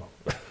to 8. So.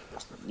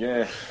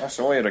 Yeah, I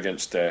saw Ayr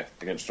against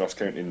Ross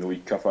County in the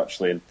League Cup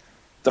actually, and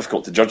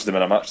difficult to judge them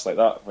in a match like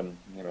that when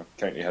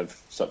County have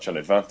such an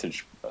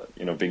advantage,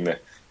 being the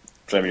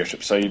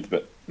Premiership side,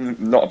 but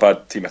not a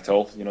bad team at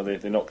all.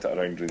 They knocked it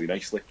around really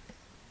nicely.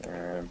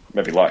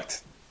 Maybe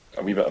lacked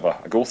a wee bit of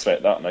a goal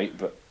threat that night,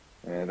 but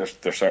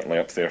they're certainly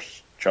up there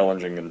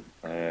challenging, and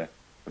I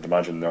would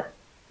imagine they're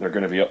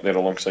going to be up there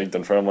alongside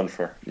Dunfermline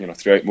for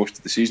throughout most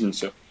of the season.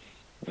 So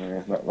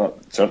that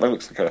certainly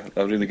looks like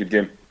a really good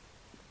game.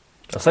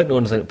 I think the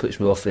only thing that puts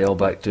me off the L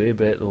back to 8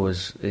 bet though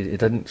is he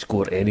didn't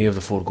score any of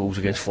the 4 goals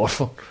against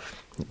Forfar.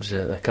 It was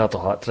a Carter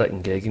hat-trick,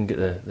 and Geoghegan got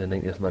the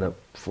 90th minute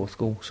 4th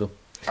goal. So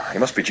he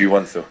must be due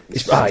one though.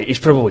 He's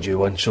probably due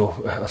one, so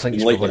I think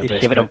he's probably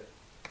the best.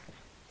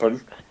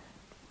 Pardon?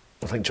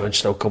 I think John's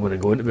still coming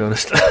and going, to be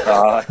honest.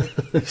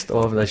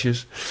 Still having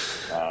issues.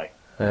 Aye.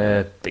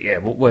 But yeah,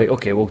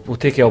 we'll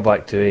take L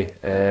back to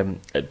 8.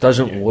 It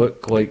doesn't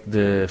look like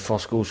the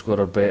first goal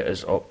scorer bet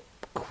is up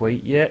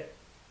quite yet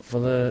for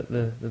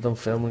the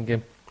Dunfermline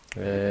game.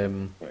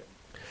 Right.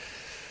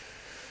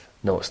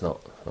 No, it's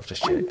not. I've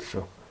just checked.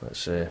 So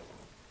that's. I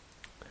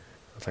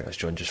think that's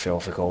John just fell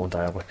off the call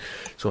entirely.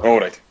 So. All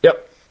right.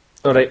 Yep.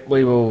 All right.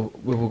 We will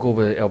go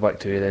with L back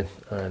to 8 then,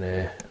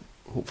 and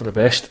hope for the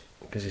best,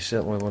 because he's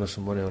certainly won us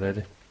some money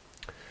already.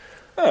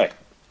 Aye.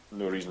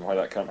 No reason why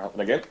that can't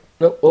happen again.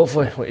 No,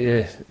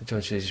 hopefully.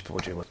 John says he's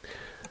probably due one.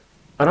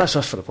 And that's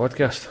us for the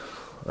podcast.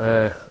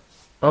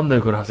 I'm now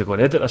going to have to go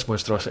and edit this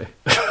monstrosity.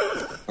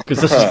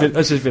 Because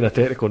this has been a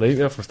technical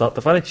nightmare from start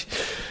to finish.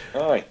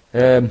 Aye.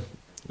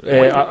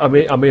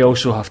 I may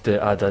also have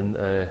to add in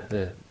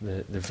the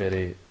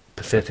very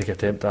pathetic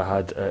attempt I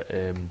had at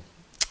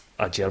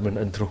a German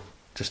intro,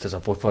 just as a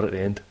blooper at the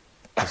end.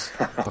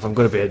 If I'm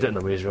going to be editing,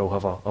 I may as well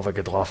have a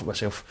good laugh at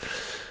myself.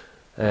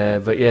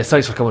 But yeah,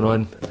 thanks for coming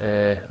on,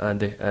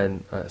 Andy,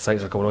 and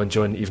thanks for coming on,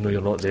 John, even though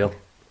you're not there.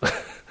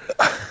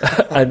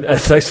 and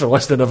thanks for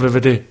listening,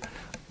 everybody.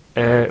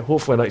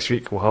 Hopefully next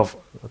week we'll have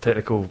a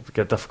technical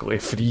difficulty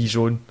free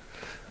zone,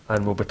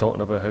 and we'll be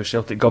talking about how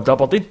Celtic gubbed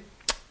Aberdeen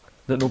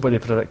that nobody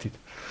predicted.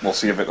 We'll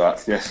see about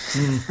that, yes.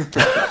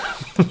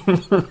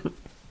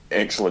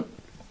 Excellent.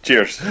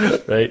 Cheers.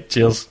 Right,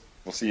 cheers.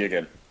 We'll see you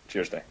again.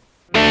 Cheers now.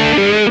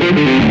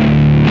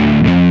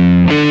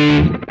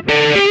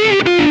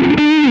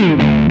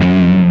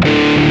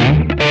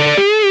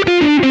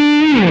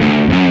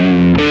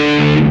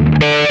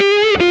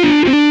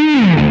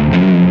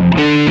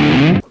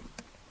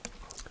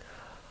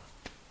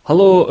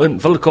 Hallo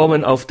und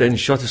willkommen auf den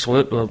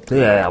Schotteslut.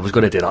 Yeah, I was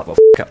going to do that, but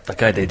I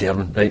can't do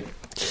German. Right.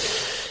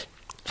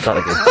 Start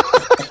again.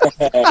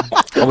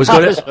 I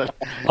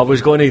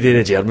was going to do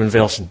the German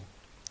version,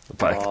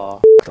 but I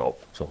up.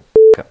 So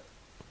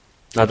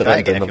Try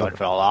again if you want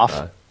for a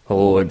laugh.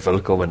 Hallo und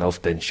willkommen auf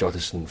den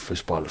schottesten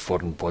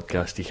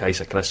Fußballforen-Podcast. Ich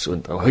heiße Chris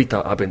und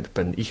heute Abend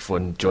bin ich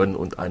von John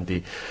und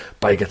Andy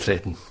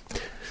beigetreten.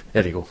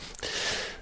 There you go.